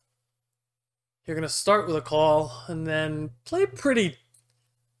you're going to start with a call, and then play pretty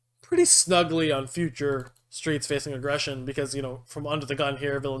snugly on future streets facing aggression, because, you know, from under the gun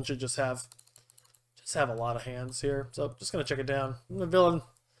here, villain should just have a lot of hands here. So just going to check it down. And the villain's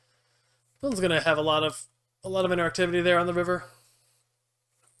going to have a lot of interactivity there on the river.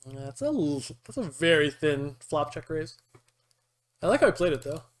 That's a very thin flop check raise. I like how I played it,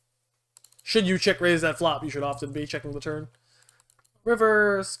 though. Should you check raise that flop, you should often be checking the turn.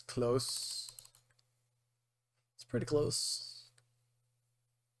 River's close. It's pretty close.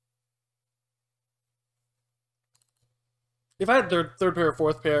 If I had third pair or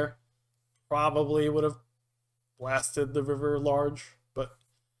fourth pair, probably would have blasted the river large, but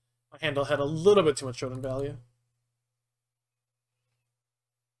my handle had a little bit too much showdown value.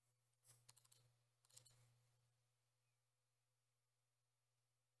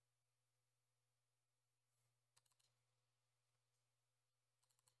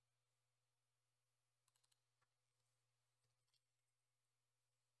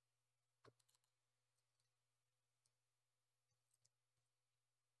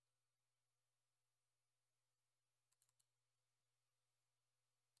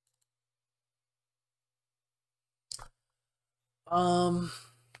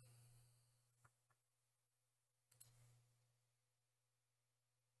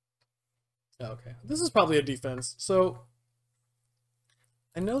 Okay, this is probably a defense. So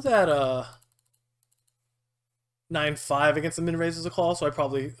I know that 9-5 against the min raise is a call, so I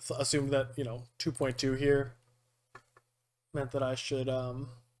probably assumed that, you know, 2.2 here meant that I should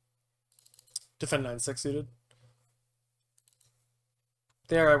defend 9-6 suited.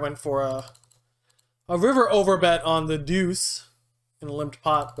 There I went for a river overbet on the deuce in a limped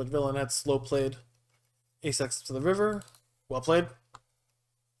pot, but villain had slow played ace-x to the river. Well played.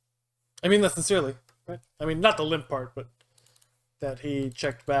 I mean that sincerely, right? I mean, not the limp part, but that he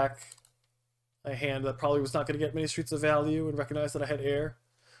checked back a hand that probably was not going to get many streets of value and recognized that I had air,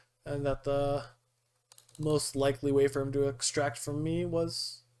 and that the most likely way for him to extract from me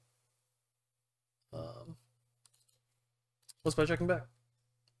was by checking back.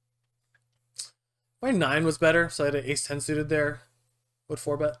 My 9 was better, so I had an ace-10 suited there. Would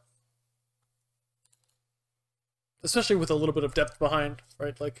 4-bet. Especially with a little bit of depth behind,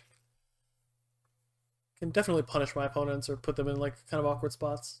 right? Like, can definitely punish my opponents or put them in, like, kind of awkward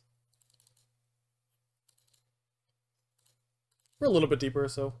spots. We're a little bit deeper,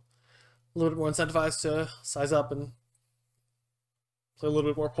 so a little bit more incentivized to size up and play a little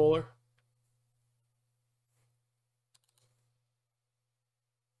bit more polar.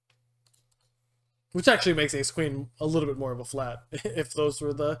 Which actually makes ace-queen a little bit more of a flat, if those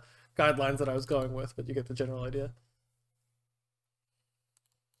were the guidelines that I was going with, but you get the general idea.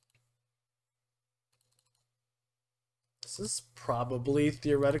 This is probably,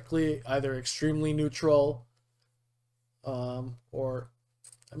 theoretically, either extremely neutral, or,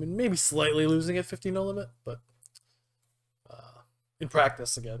 I mean, maybe slightly losing at 50 no limit, but in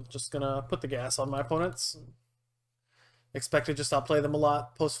practice, again, just gonna put the gas on my opponents. Expect to just outplay them a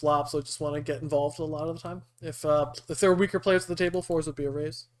lot post-flop, so just want to get involved a lot of the time. If there were weaker players at the table, 4s would be a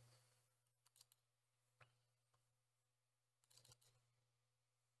raise.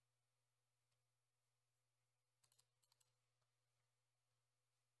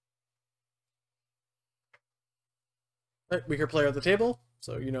 Right, weaker player at the table,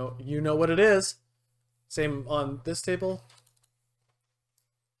 so you know what it is. Same on this table.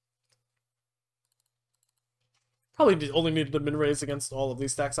 Probably only needed a min raise against all of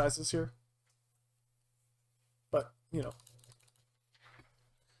these stack sizes here. But, you know.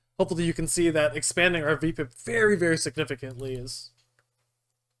 Hopefully you can see that expanding our VPIP very, very significantly is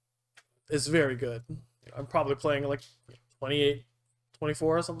very good. I'm probably playing like 28,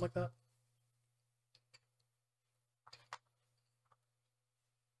 24 or something like that.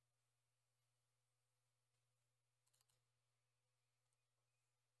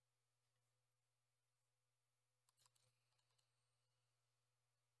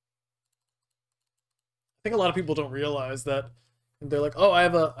 I think a lot of people don't realize that, and they're like, "Oh, I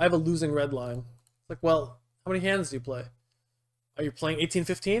have a losing red line." It's like, well, how many hands do you play? Are you playing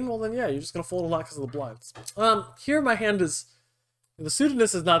 18-15? Well, then yeah, you're just gonna fold a lot because of the blinds. Here my hand is, the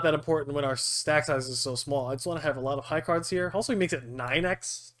suitedness is not that important when our stack size is so small. I just want to have a lot of high cards here. Also, he makes it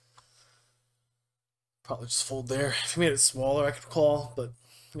 9x. Probably just fold there. If he made it smaller, I could call, but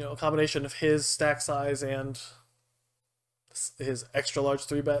you know, a combination of his stack size and his extra large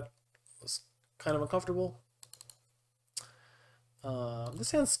 3-bet was kind of uncomfortable.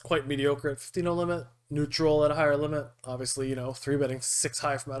 This hand's quite mediocre at 50-no limit, neutral at a higher limit. Obviously, you know, 3-betting 6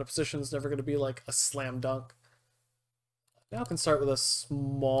 high from out of position is never going to be like a slam dunk. Now I can start with a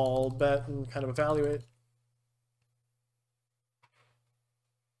small bet and kind of evaluate.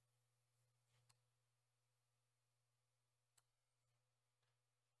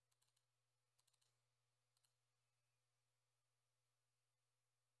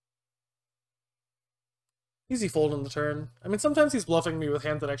 Easy fold on the turn. I mean, sometimes he's bluffing me with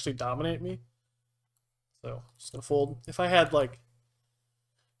hands that actually dominate me. So, just gonna fold. If I had, like,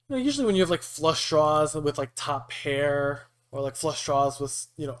 you know, usually when you have, like, flush draws with, like, top pair, or, like, flush draws with,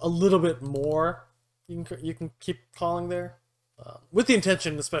 you know, a little bit more, you can keep calling there. With the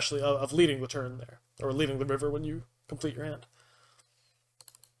intention, especially, of leading the turn there, or leading the river when you complete your hand.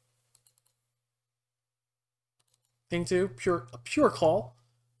 King 2, a pure call.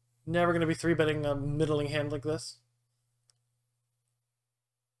 Never going to be 3-betting a middling hand like this.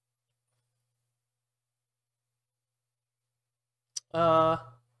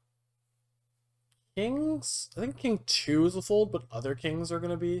 Kings? I think King 2 is a fold, but other kings are going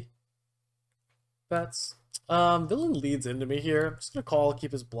to be bets. Villain leads into me here. I'm just going to call,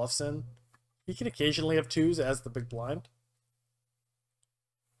 keep his bluffs in. He can occasionally have 2s as the big blind.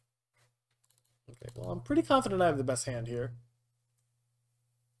 Okay, well, I'm pretty confident I have the best hand here.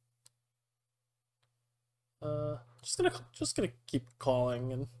 Just gonna keep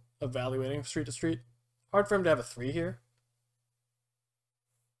calling and evaluating street to street. Hard for him to have a 3 here.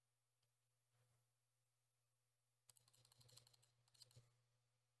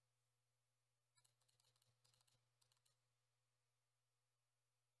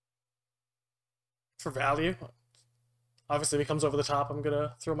 For value, obviously if he comes over the top, I'm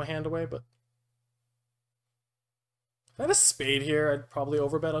gonna throw my hand away. But if I had a spade here, I'd probably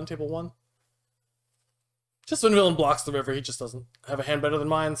overbet on table 1. Just when villain blocks the river, he just doesn't have a hand better than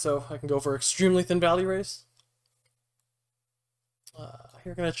mine, so I can go for extremely thin value raise.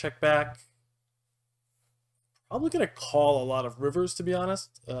 Here, gonna check back. Probably gonna call a lot of rivers, to be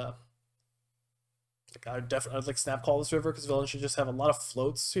honest. Like I'd like snap call this river because villain should just have a lot of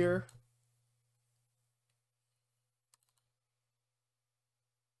floats here.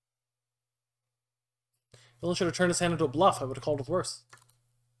 Villain should have turned his hand into a bluff. I would have called with worse.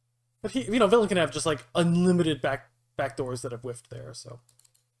 But he, you know, villain can have just like unlimited back doors that have whiffed there, so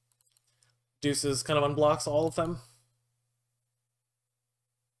deuces kind of unblocks all of them.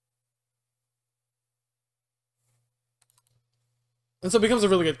 And so it becomes a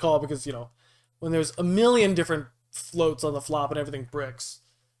really good call because, you know, when there's a million different floats on the flop and everything bricks,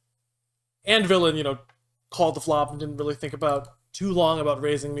 and villain, you know, called the flop and didn't really think about too long about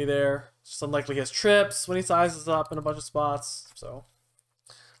raising me there. It's just unlikely he has trips when he sizes up in a bunch of spots, so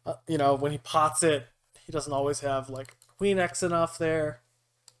you know, when he pots it, he doesn't always have, like, Queen X enough there.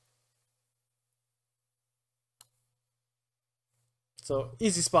 So,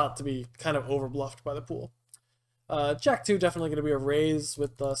 easy spot to be kind of overbluffed by the pool. Jack 2 definitely going to be a raise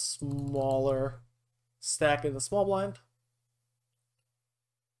with the smaller stack in the small blind.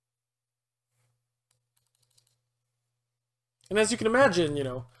 And as you can imagine, you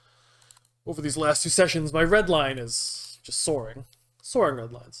know, over these last 2 sessions, my red line is just soaring. Soaring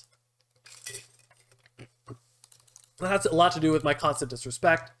red lines. That has a lot to do with my constant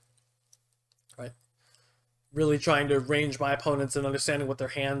disrespect, right? Really trying to range my opponents and understanding what their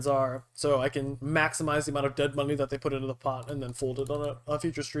hands are so I can maximize the amount of dead money that they put into the pot and then fold it on a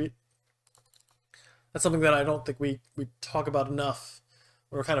future street. That's something that I don't think we talk about enough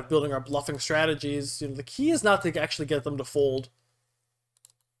when we're kind of building our bluffing strategies. You know, the key is not to actually get them to fold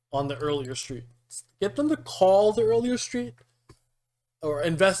on the earlier street. Get them to call the earlier street or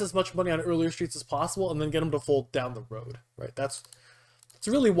invest as much money on earlier streets as possible, and then get them to fold down the road, right? That's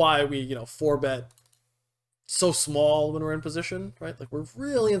really why we, you know, 4-bet so small when we're in position, right? Like, we're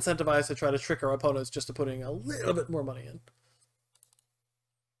really incentivized to try to trick our opponents just to putting a little bit more money in.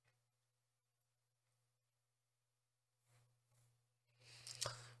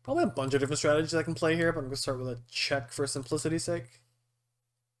 Probably a bunch of different strategies I can play here, but I'm going to start with a check for simplicity's sake.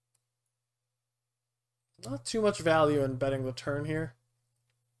 Not too much value in betting the turn here.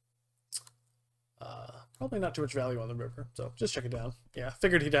 Probably not too much value on the river, so just check it down. Yeah,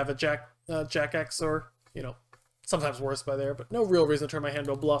 figured he'd have a Jack X or, you know, sometimes worse by there, but no real reason to turn my hand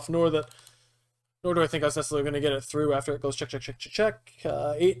to a bluff, nor do I think I was necessarily going to get it through after it goes check, check, check, check, check.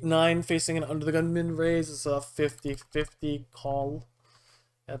 8-9 facing an under the gun min raise is a 50-50 call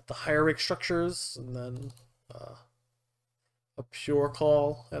at the higher rake structures, and then a pure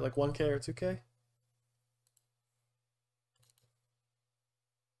call at like 1k or 2k.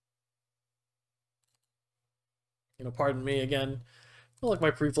 You know, pardon me again. I feel like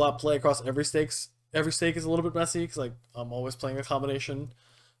my pre-flop play across every stake is a little bit messy because like I'm always playing a combination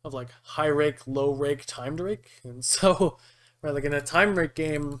of like high rake, low rake, timed rake, and so right, like in a time rake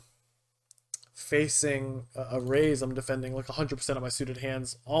game facing a raise, I'm defending like 100% of my suited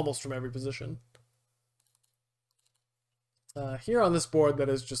hands almost from every position. Here on this board that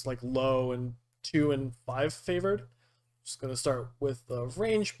is just like low and 2 and 5 favored, just gonna start with the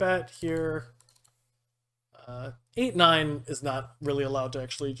range bet here. 8-9 is not really allowed to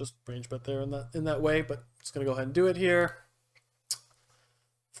actually just range bet there in that way, but just gonna go ahead and do it here.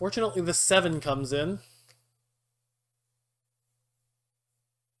 Fortunately, the 7 comes in.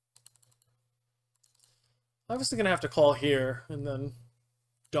 Obviously gonna have to call here and then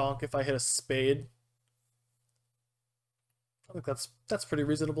donk if I hit a spade. I think that's pretty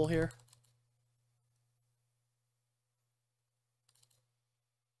reasonable here.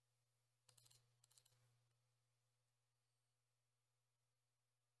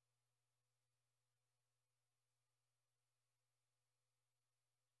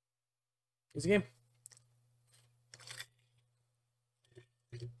 Easy game.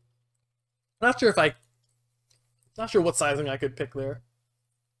 Not sure what sizing I could pick there.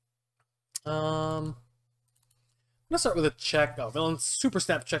 I'm gonna start with a check. Oh, villain super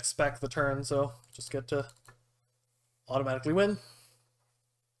snap checks back the turn, so just get to automatically win.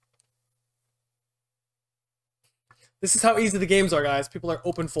 This is how easy the games are, guys. People are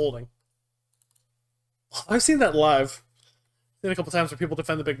open folding. I've seen that live. I've seen a couple times where people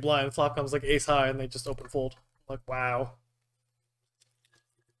defend the big blind, flop comes like ace high, and they just open fold. I'm like, wow.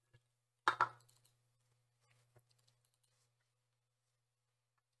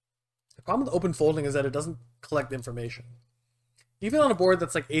 The problem with open folding is that it doesn't collect information. Even on a board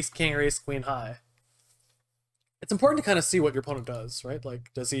that's like ace king or ace queen high, it's important to kind of see what your opponent does, right?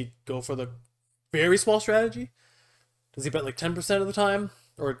 Like, does he go for the very small strategy? Does he bet like 10% of the time?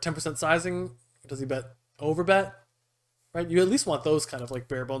 Or 10% sizing? Does he bet overbet? Right? You at least want those kind of like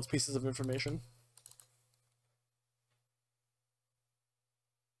bare bones pieces of information.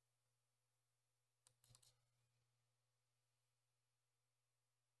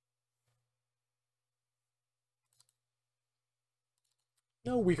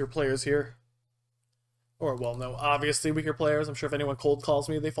 No weaker players here. Or, well, no, obviously weaker players. I'm sure if anyone cold calls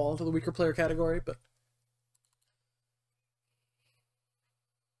me, they fall into the weaker player category, but...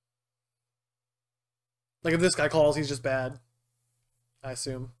 like, if this guy calls, he's just bad, I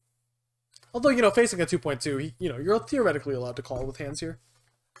assume. Although, you know, facing a 2.2, you know, you're theoretically allowed to call with hands here.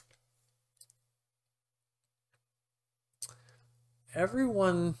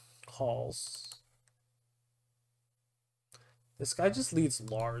 Everyone calls. This guy just leads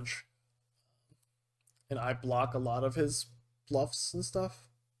large. And I block a lot of his bluffs and stuff.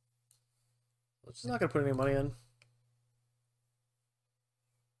 I'm just not going to put any money in.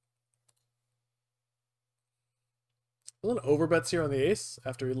 Villain overbets here on the ace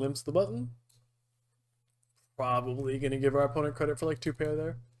after he limps the button. Probably going to give our opponent credit for like 2 pair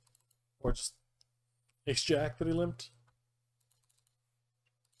there. Or just ace jack that he limped.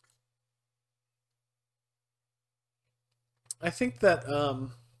 I think that,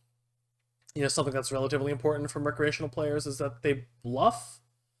 you know, something that's relatively important from recreational players is that they bluff.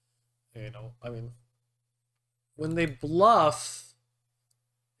 You know, I mean, when they bluff,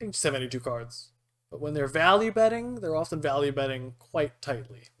 they just have any 2 cards. But when they're value betting, they're often value betting quite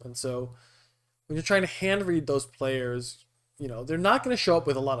tightly. And so when you're trying to hand read those players, you know, they're not going to show up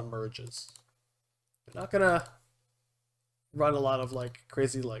with a lot of merges. They're not going to run a lot of like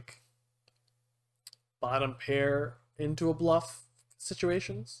crazy like bottom pair into a bluff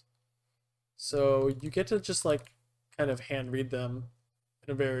situations. So you get to just like kind of hand read them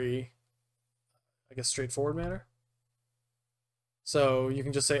in a very, I guess, straightforward manner. So you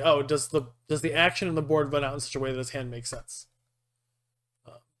can just say, oh, does the action in the board run out in such a way that his hand makes sense?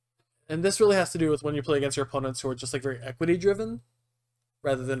 And this really has to do with when you play against your opponents who are just like very equity driven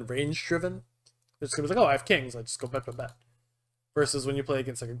rather than range driven. They're just gonna be like, oh, I have kings, I just go bet, bet, bet. Versus when you play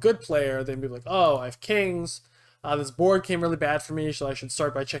against like a good player, they'd be like, oh, I have kings. This board came really bad for me, so I should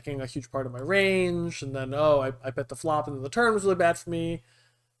start by checking a huge part of my range. And then, oh, I bet the flop, and then the turn was really bad for me.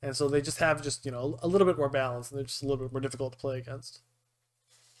 And so they just have just, you know, a little bit more balance, and they're just a little bit more difficult to play against.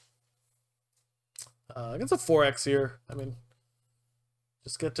 Against a 4x here, I mean,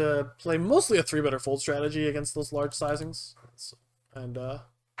 just get to play mostly a 3-better fold strategy against those large sizings. And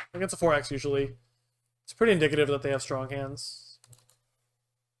against a 4x usually, it's pretty indicative that they have strong hands.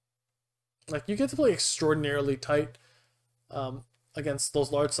 Like, you get to play extraordinarily tight against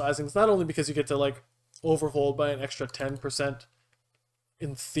those large sizings, not only because you get to, like, overfold by an extra 10%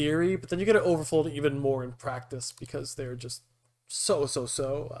 in theory, but then you get to overfold even more in practice because they're just so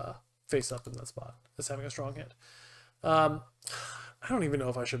face up in that spot as having a strong hand. I don't even know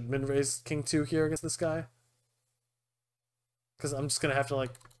if I should min-raise King 2 here against this guy, because I'm just going to have to,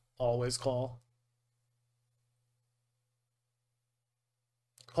 like, always call.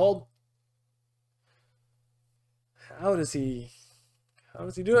 Called. How does he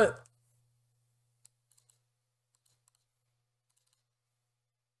do it?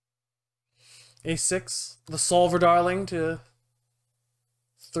 A6, the solver darling to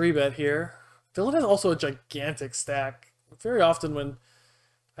 3-bet here. Villain has also a gigantic stack. Very often when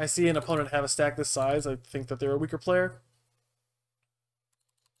I see an opponent have a stack this size, I think that they're a weaker player.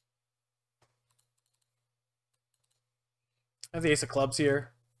 I have the ace of clubs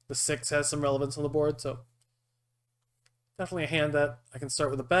here. The 6 has some relevance on the board, so definitely a hand that I can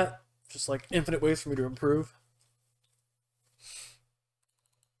start with a bet. Just like infinite ways for me to improve.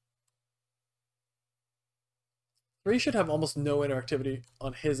 Three should have almost no interactivity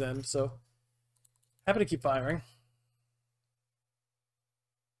on his end, so happy to keep firing.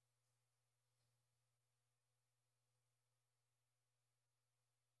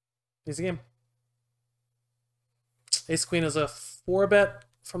 Easy game. Ace Queen is a 4-bet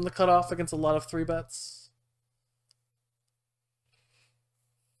from the cutoff against a lot of 3-bets.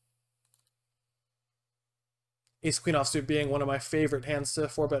 Ace Queen offsuit being one of my favorite hands to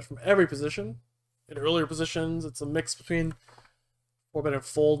 4-bet from every position. In earlier positions, it's a mix between 4-bet and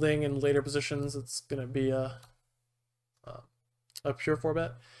folding. In later positions, it's going to be a pure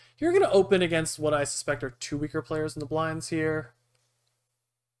 4-bet. You're going to open against what I suspect are 2 weaker players in the blinds here.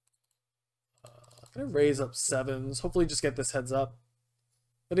 I'm going to raise up 7s. Hopefully just get this heads up.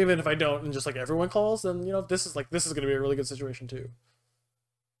 But even if I don't and just like everyone calls, then, you know, this is going to be a really good situation too.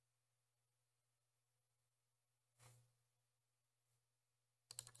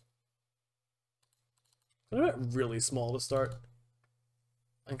 I'm going to bet really small to start.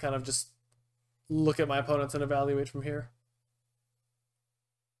 And kind of just look at my opponents and evaluate from here.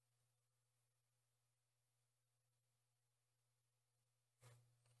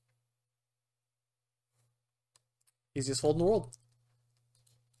 Easiest fold in the world.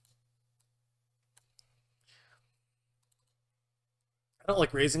 I don't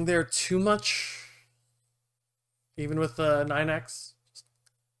like raising there too much. Even with 9x.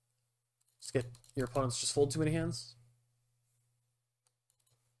 Just get your opponents just fold too many hands.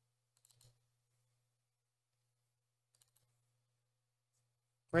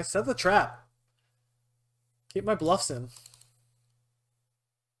 Right, set the trap. Keep my bluffs in.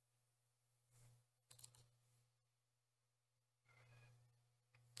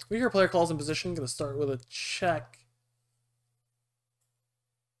 Weaker player calls in position. Gonna start with a check.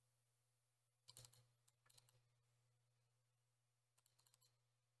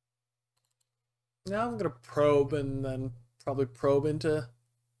 Now I'm gonna probe and then probably probe into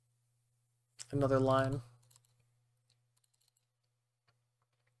another line.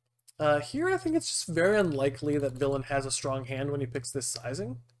 Here I think it's just very unlikely that villain has a strong hand when he picks this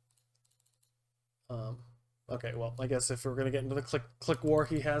sizing. Okay, well, I guess if we're gonna get into the click war,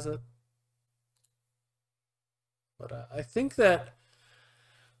 he has it. But I think that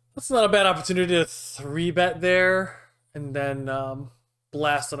that's not a bad opportunity to 3-bet there and then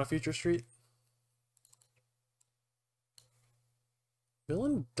blast on a future street.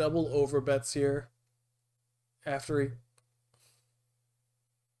 Villain double overbets here after he...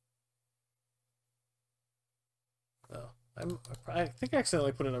 Oh, I think I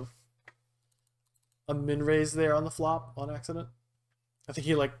accidentally put in a min raise there on the flop on accident. I think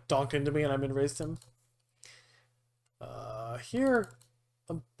he like donked into me and I min raised him. Here,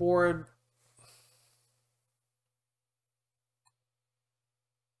 the board,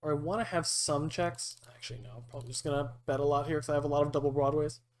 or I want to have some checks. Actually, no, I'm probably just gonna bet a lot here because I have a lot of double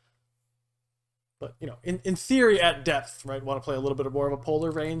broadways. But you know, in theory, at depth, right, want to play a little bit more of a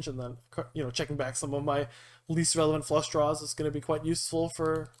polar range, and then you know, checking back some of my least relevant flush draws is going to be quite useful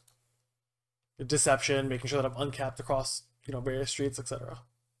for deception, making sure that I'm uncapped across, you know, various streets, etc.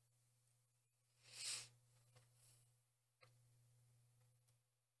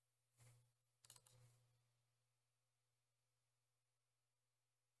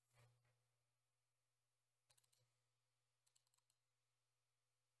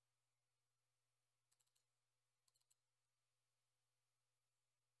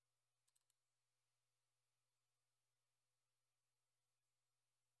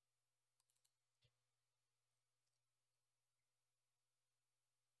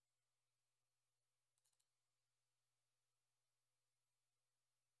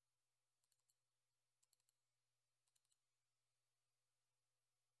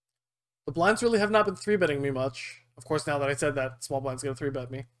 The blinds really have not been 3-betting me much. Of course, now that I said that, small blind's gonna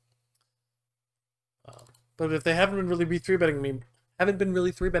 3-bet me. But if they haven't been really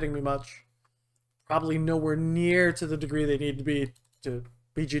 3-betting me much, probably nowhere near to the degree they need to be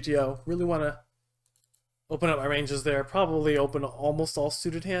GTO. Really want to open up my ranges there. Probably open almost all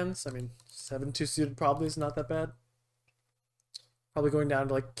suited hands. I mean, 7-2 suited probably is not that bad. Probably going down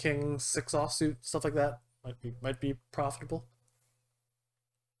to like king 6 offsuit, stuff like that might be profitable.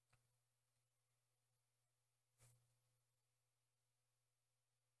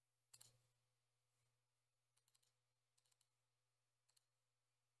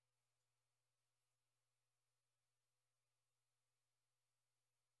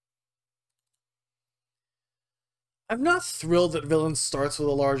 I'm not thrilled that villain starts with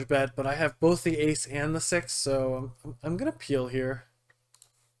a large bet, but I have both the ace and the 6, so I'm gonna peel here.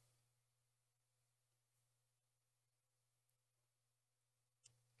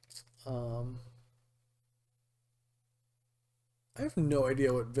 I have no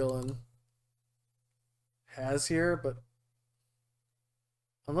idea what villain has here, but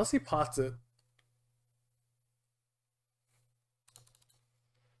unless he pots it,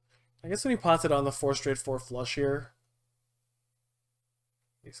 I guess when he pots it on the 4 straight 4 flush here,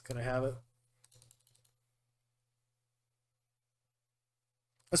 he's gonna have it.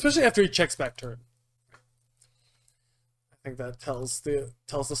 Especially after he checks back turn. I think that tells the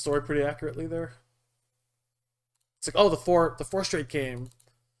story pretty accurately there. It's like, oh, the four straight came.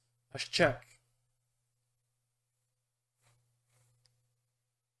 I should check.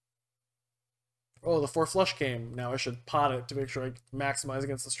 Oh, the 4 flush came. Now I should pot it to make sure I maximize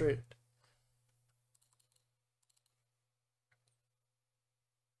against the straight.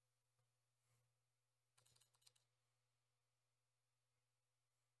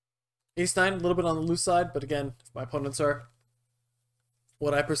 Ace-9, a little bit on the loose side, but again, if my opponents are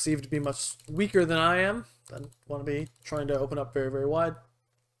what I perceive to be much weaker than I am, then want to be trying to open up very, very wide.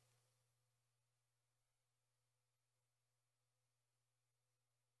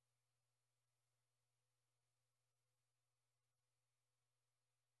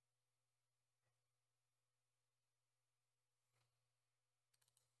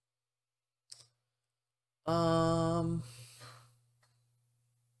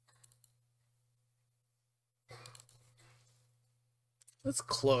 That's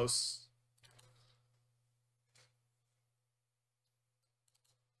close.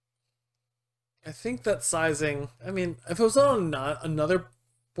 I think that sizing, I mean, if it was on another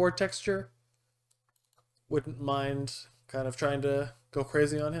board texture, wouldn't mind kind of trying to go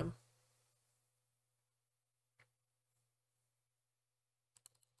crazy on him.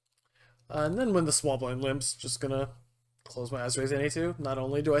 And then when the small blind limps, just gonna close my eyes, raise any 2. Not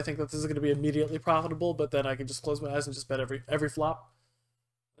only do I think that this is gonna be immediately profitable, but then I can just close my eyes and just bet every flop.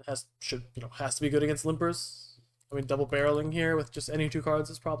 It has to be good against limpers. I mean, double barreling here with just any 2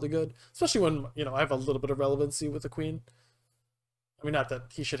 cards is probably good, especially when I have a little bit of relevancy with the queen. I mean, not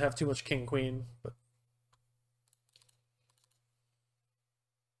that he should have too much king queen, but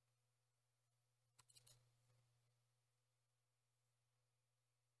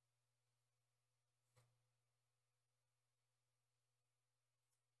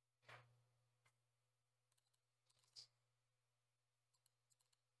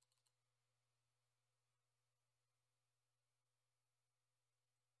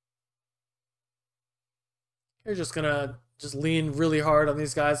you're just gonna lean really hard on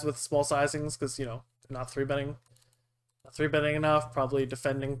these guys with small sizings because they're not 3-betting enough, probably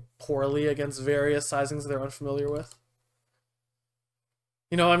defending poorly against various sizings they're unfamiliar with.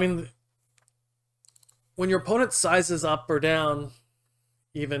 I mean, when your opponent sizes up or down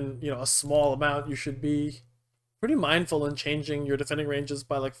even a small amount, you should be pretty mindful in changing your defending ranges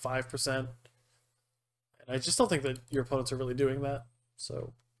by like 5%. And I just don't think that your opponents are really doing that.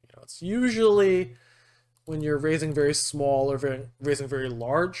 So it's usually when you're raising very small or raising very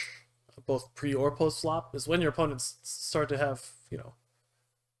large, both pre or post flop, is when your opponents start to have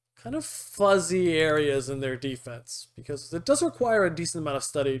kind of fuzzy areas in their defense, because it does require a decent amount of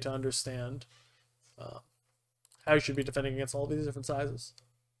study to understand how you should be defending against all these different sizes.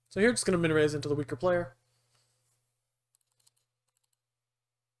 So here, just going to min-raise into the weaker player.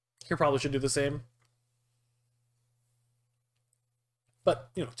 Here probably should do the same.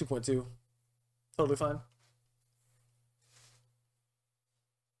 But, 2.2, totally fine.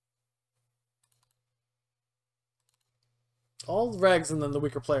 All regs and then the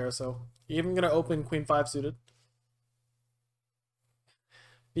weaker player, so even going to open queen 5 suited.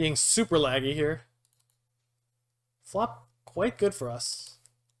 Being super laggy here. Flop quite good for us.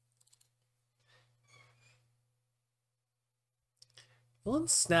 Villain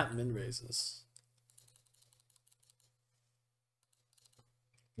snap min raises.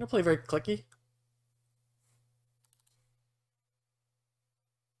 I'm gonna play very clicky.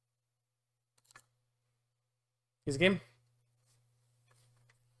 Here's a game.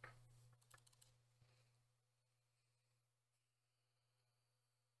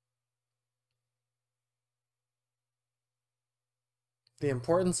 The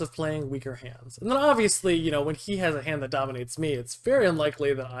importance of playing weaker hands. And then obviously, you know, when he has a hand that dominates me, it's very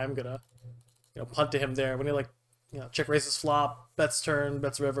unlikely that I'm gonna, you know, punt to him there. When he like, you know, check raises flop, bets turn,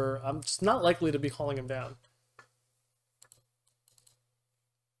 bets river, I'm just not likely to be calling him down.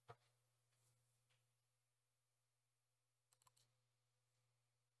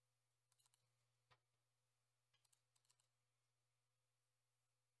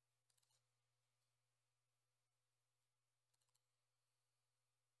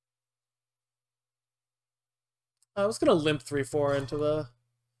 I was gonna limp 3-4 into the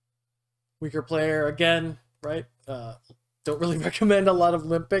weaker player again, right? Don't really recommend a lot of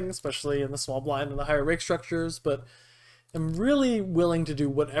limping, especially in the small blind and the higher rake structures, but I'm really willing to do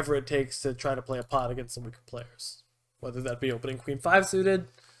whatever it takes to try to play a pot against some weaker players. Whether that be opening Queen 5 suited,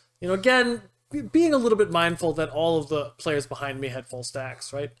 you know, again, being a little bit mindful that all of the players behind me had full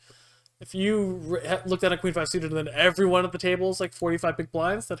stacks, right? If you looked at a Queen 5 suited and then everyone at the table is like 45 big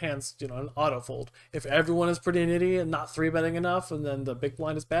blinds, that hand's, you know, an auto fold. If everyone is pretty nitty and not 3-betting enough and then the big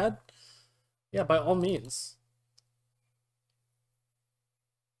blind is bad, yeah, by all means.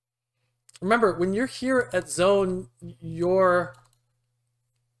 Remember, when you're here at zone, you're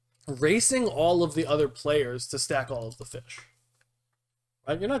racing all of the other players to stack all of the fish.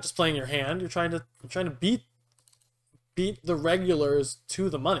 Right? You're not just playing your hand, you're trying to beat the regulars to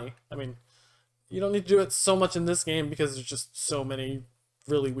the money. I mean, you don't need to do it so much in this game because there's just so many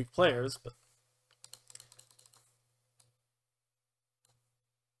really weak players, but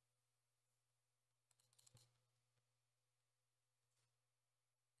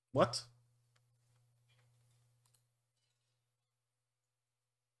what?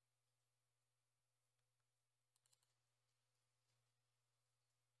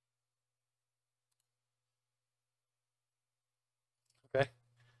 Okay.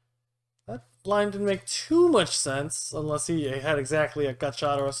 That line didn't make too much sense unless he had exactly a gut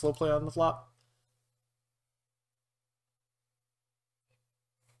shot or a slow play on the flop.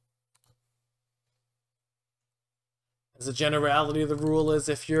 As a generality, the rule is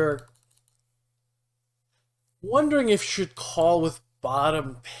if you're wondering if you should call with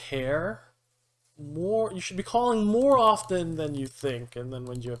bottom pair, you should be calling more often than you think, and then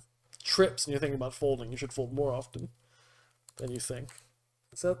when you have trips and you're thinking about folding, you should fold more often than you think.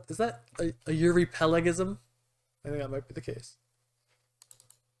 Is that a Euripelagism? I think that might be the case.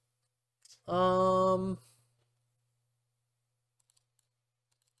 I'm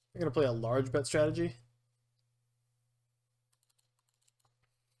gonna play a large bet strategy.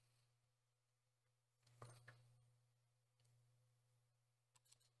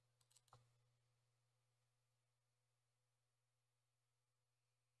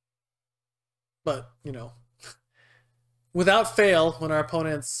 But, you know, without fail, when our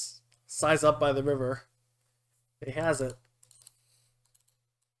opponents size up by the river, he has it.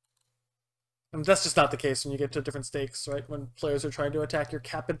 And that's just not the case when you get to different stakes, right? When players are trying to attack your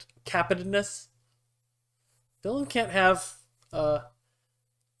capitedness. Villain can't have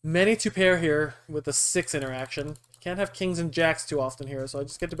many to pair here with a 6 interaction. Can't have kings and jacks too often here, so I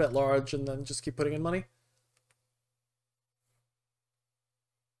just get to bet large and then just keep putting in money.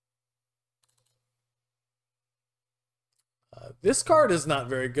 This card is not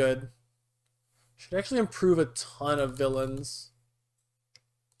very good. Should actually improve a ton of villains.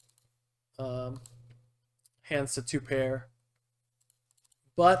 Hands to 2 pair.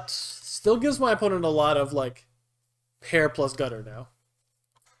 But still gives my opponent a lot of like pair plus gutter now.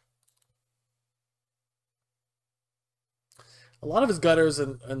 A lot of his gutters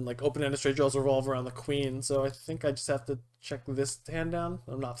and like open-ended straight draws revolve around the queen, so I think I just have to check this hand down.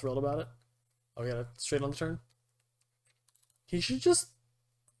 I'm not thrilled about it. Oh, we got a straight on the turn. He should just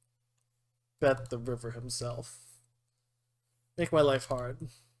bet the river himself. Make my life hard.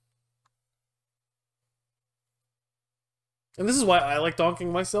 And this is why I like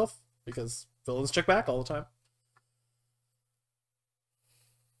donking myself, because villains check back all the time.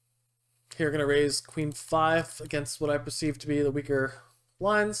 Here, gonna raise queen 5 against what I perceive to be the weaker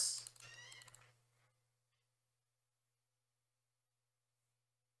blinds.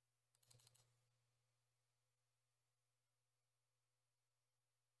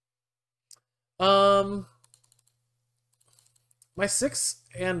 My 6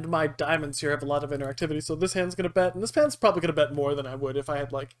 and my diamonds here have a lot of interactivity, so this hand's going to bet, and this hand's probably going to bet more than I would if I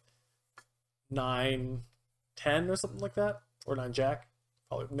had like 9, 10 or something like that, or 9 jack.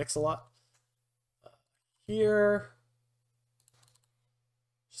 Probably mix a lot. Here,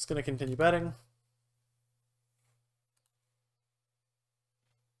 just going to continue betting.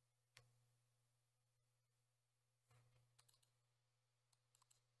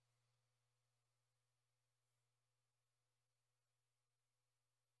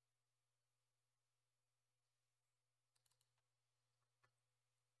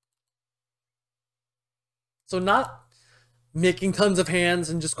 So not making tons of hands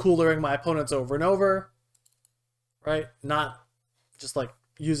and just coolering my opponents over and over, right? Not just like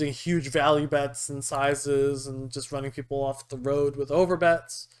using huge value bets and sizes and just running people off the road with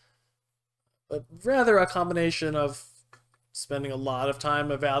overbets, but rather a combination of spending a lot of time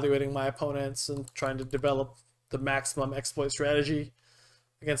evaluating my opponents and trying to develop the maximum exploit strategy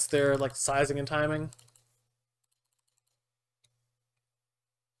against their like sizing and timing.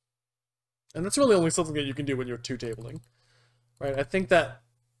 And that's really only something that you can do when you're two-tabling, right? I think that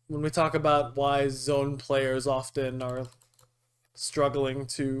when we talk about why zone players often are struggling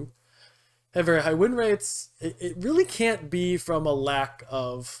to have very high win rates, it really can't be from a lack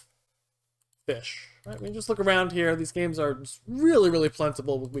of fish, right? I mean, just look around here. These games are just really, really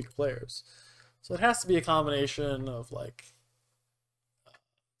plentiful with weak players. So it has to be a combination of like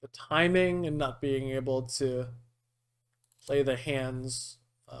the timing and not being able to play the hands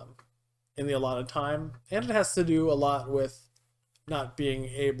in the allotted time, and it has to do a lot with not being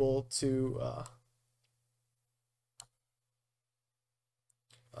able to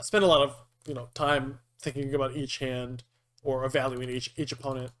spend a lot of time thinking about each hand or evaluating each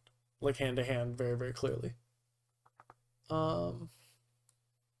opponent like hand to hand very, very clearly.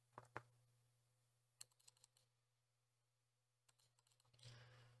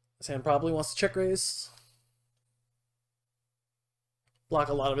 This hand probably wants to check raise. Block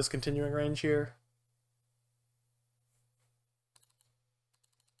a lot of his continuing range here.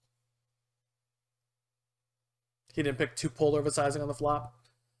 He didn't pick 2 polar sizing on the flop.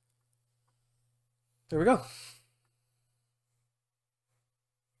 There we go.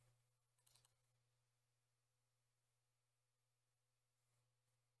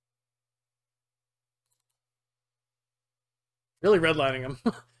 Really redlining him.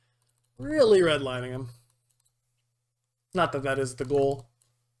 Really redlining him. Not that that is the goal.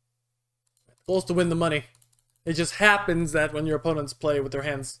 The goal is to win the money. It just happens that when your opponents play with their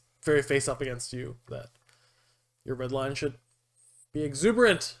hands very face up against you, that your red line should be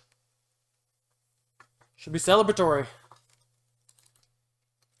exuberant. Should be celebratory.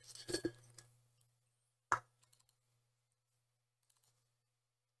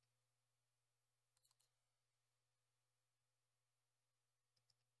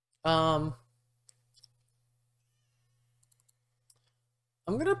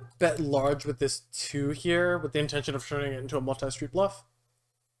 I'm gonna bet large with this 2 here with the intention of turning it into a multi-street bluff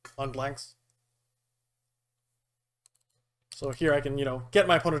on blanks. So here I can, get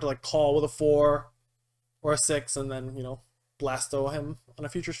my opponent to like call with a 4 or a 6 and then, blasto him on a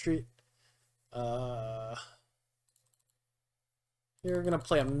future street. Here we're gonna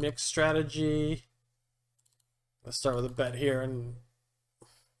play a mixed strategy. Let's start with a bet here and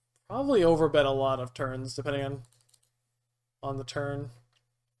probably overbet a lot of turns depending on the turn.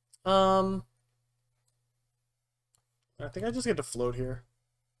 I think I just get to float here.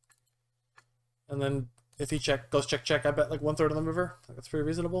 And then if he goes check, check, I bet like 1/3 of the river. I think that's pretty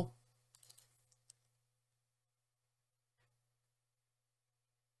reasonable.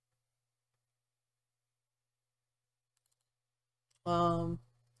 And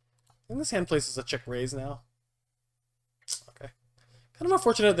this hand places a check raise now. Okay. Kind of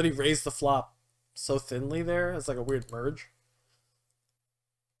unfortunate that he raised the flop so thinly there. It's like a weird merge.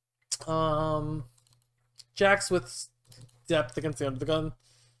 Jacks with depth against the under the gun.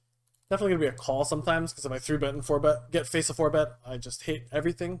 Definitely gonna be a call sometimes because if I 3-bet and 4-bet, get face a 4-bet, I just hate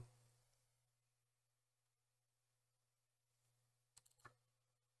everything.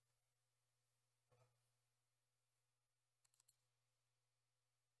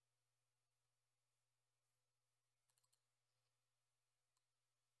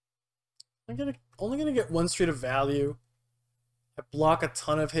 I'm only gonna get 1 street of value. I block a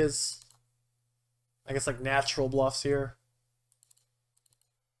ton of his, I guess, like natural bluffs here.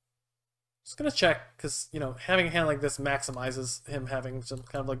 Just gonna check because having a hand like this maximizes him having some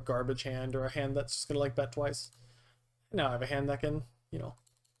kind of like garbage hand or a hand that's just gonna like bet twice. Now I have a hand that can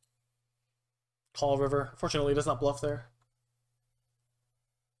call river. Fortunately, it does not bluff there.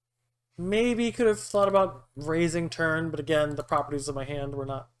 maybe could have thought about raising turn, but again, the properties of my hand were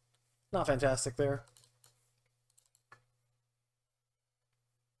not fantastic there.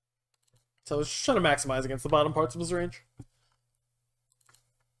 So I was just trying to maximize against the bottom parts of his range.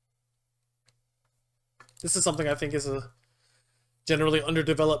 This is something I think is a generally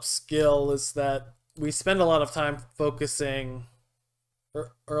underdeveloped skill, is that we spend a lot of time focusing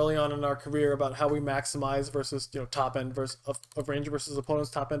early on in our career about how we maximize versus, top end of range versus opponent's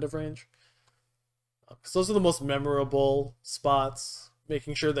top end of range. Because those are the most memorable spots.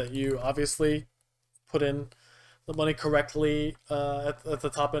 Making sure that you obviously put in the money correctly at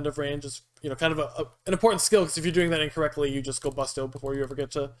the top end of range is, kind of an important skill, because if you're doing that incorrectly, you just go busto before you ever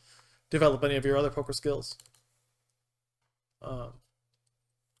get to develop any of your other poker skills.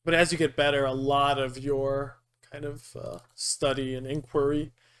 But as you get better, a lot of your kind of study and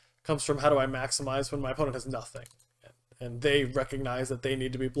inquiry comes from how do I maximize when my opponent has nothing, and they recognize that they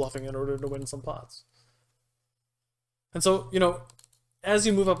need to be bluffing in order to win some pots. And so, as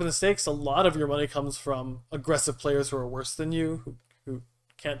you move up in the stakes, a lot of your money comes from aggressive players who are worse than you, who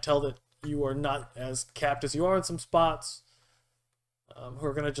can't tell that you are not as capped as you are in some spots, who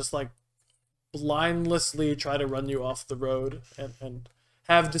are going to just like blindlessly try to run you off the road, and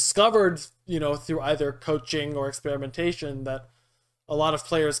have discovered, through either coaching or experimentation, that a lot of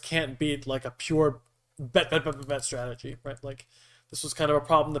players can't beat like a pure bet strategy, right? Like, this was kind of a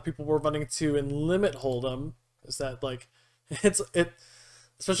problem that people were running to in limit hold'em, is that like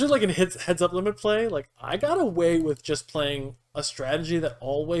especially like in heads up limit play, like I got away with just playing a strategy that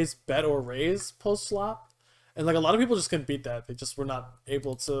always bet or raise post flop. And like a lot of people just couldn't beat that. They just were not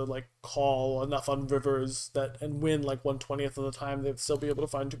able to like call enough on rivers and win like 1/20th of the time. They'd still be able to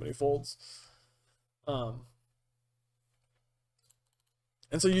find too many folds. And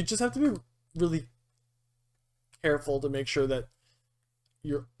so you just have to be really careful to make sure that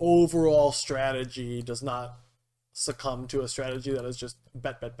your overall strategy does not succumb to a strategy that is just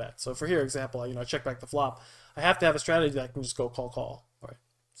bet. So for here example, I check back the flop. I have to have a strategy that can just go call, right?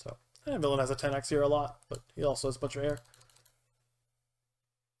 So villain has a 10x here a lot, but he also has a bunch of air.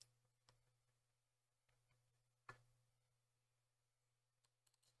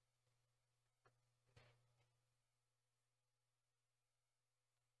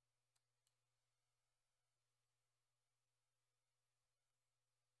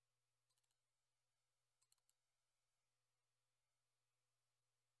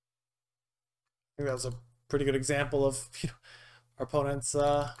 I think that was a pretty good example of our opponent's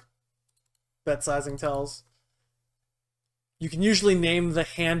bet sizing tells. You can usually name the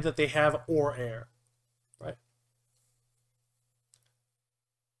hand that they have or air, right?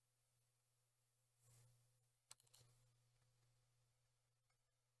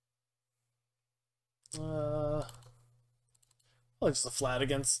 Well, just a flat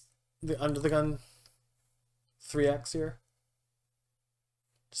against the under the gun 3x here.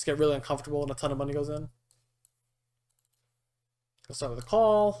 Just get really uncomfortable and a ton of money goes in. Go start with a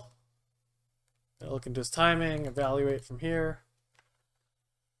call. Look into his timing, evaluate from here.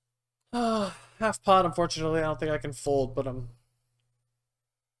 Half pot, unfortunately. I don't think I can fold, but I'm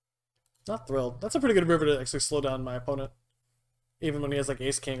not thrilled. That's a pretty good river to actually slow down my opponent, even when he has like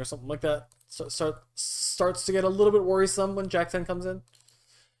ace king or something like that. So starts to get a little bit worrisome when jack 10 comes in.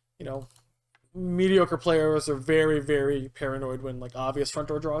 Mediocre players are very, very paranoid when like obvious front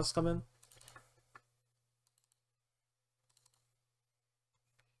door draws come in.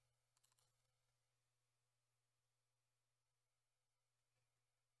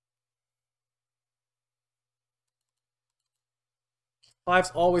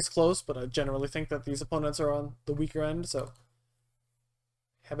 Five's always close, but I generally think that these opponents are on the weaker end, so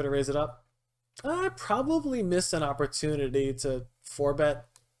happy to raise it up. I probably missed an opportunity to 4-bet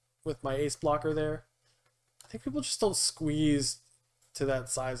with my ace blocker there. I think people just don't squeeze to that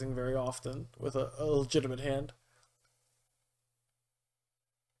sizing very often with a legitimate hand.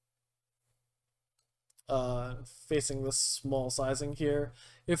 Facing this small sizing here.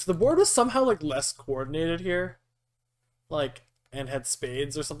 If the board was somehow like less coordinated here, like, and had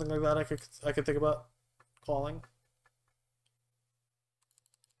spades or something like that, I could think about calling.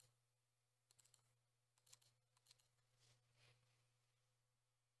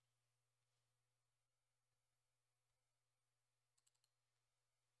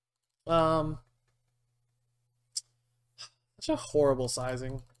 Such a horrible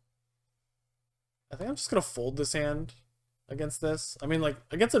sizing. I think I'm just gonna fold this hand against this. I mean, like,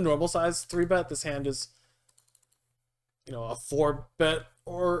 against a normal size 3-bet, this hand is, a 4-bet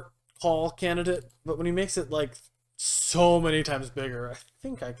or call candidate. But when he makes it like so many times bigger, I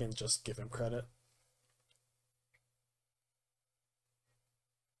think I can just give him credit.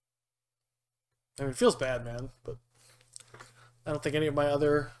 I mean, it feels bad, man, but I don't think any of my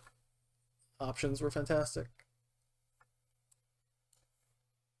other options were fantastic.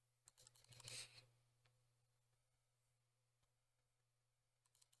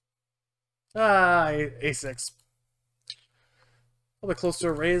 Ah, a6. Probably close to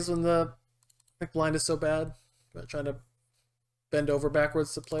a raise when the big blind is so bad. I'm trying to bend over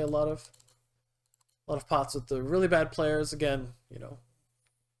backwards to play a lot of pots with the really bad players. Again, you know,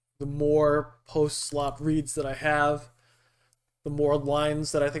 the more post-flop reads that I have, the more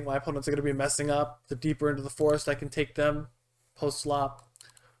lines that I think my opponents are going to be messing up, the deeper into the forest I can take them post-flop,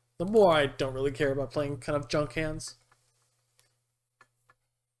 the more I don't really care about playing kind of junk hands.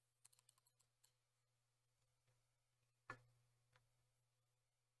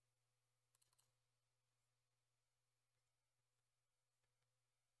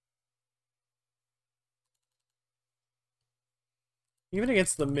 Even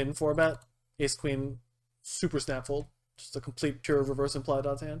against the min 4-bet, ace queen, super snap fold. Just a complete pure reverse implied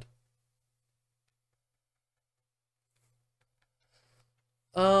odds hand.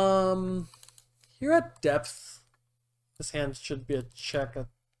 Here at depth, this hand should be a check a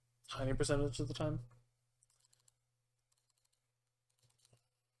tiny percentage of the time.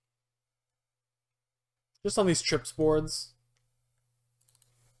 Just on these trips boards,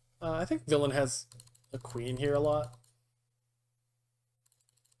 I think villain has a queen here a lot.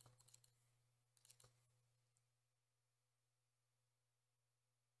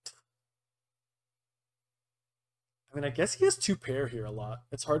 I mean, I guess he has 2 pair here a lot.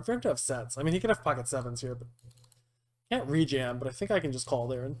 It's hard for him to have sets. I mean, he can have pocket 7s here, but can't rejam, but I think I can just call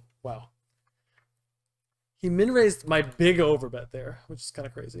there and wow. He min-raised my big overbet there, which is kind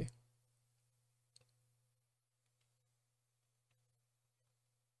of crazy.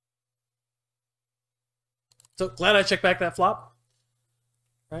 So glad I checked back that flop.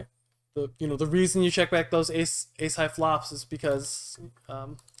 Right? The reason you check back those ace high flops is because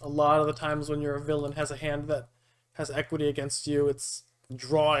a lot of the times when your villain has a hand that has equity against you, it's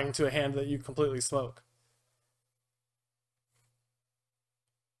drawing to a hand that you completely smoke.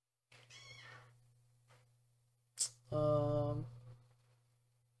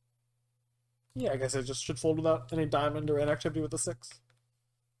 Yeah, I guess I just should fold without any diamond or inactivity with the 6.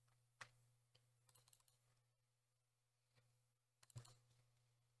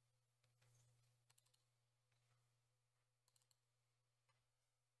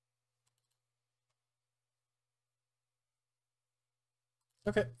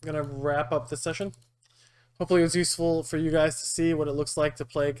 Okay, I'm gonna wrap up this session. Hopefully it was useful for you guys to see what it looks like to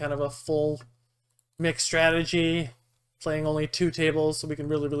play kind of a full mixed strategy, playing only 2 tables so we can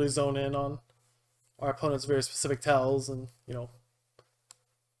really zone in on our opponent's very specific tells and, you know,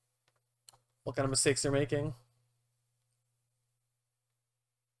 what kind of mistakes they're making.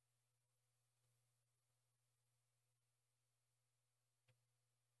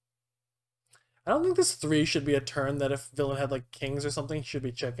 I don't think this 3 should be a turn that if villain had like kings or something, he should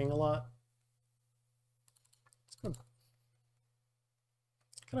be checking a lot. It's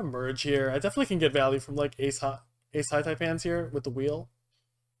gonna merge here. I definitely can get value from like ace high type hands here with the wheel.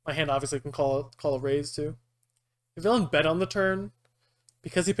 My hand obviously can call a raise too. If villain bet on the turn,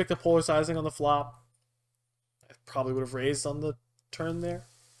 because he picked a polar sizing on the flop, I probably would have raised on the turn there.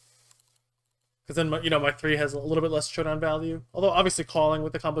 Because then, my 3 has a little bit less showdown value. Although, obviously, calling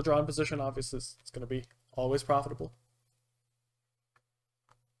with the combo draw in position, obviously, it's going to be always profitable.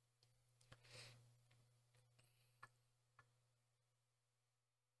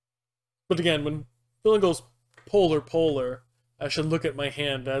 But again, when villain goes polar, I should look at my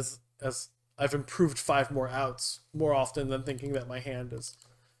hand as I've improved 5 more outs more often than thinking that my hand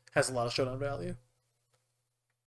has a lot of showdown value.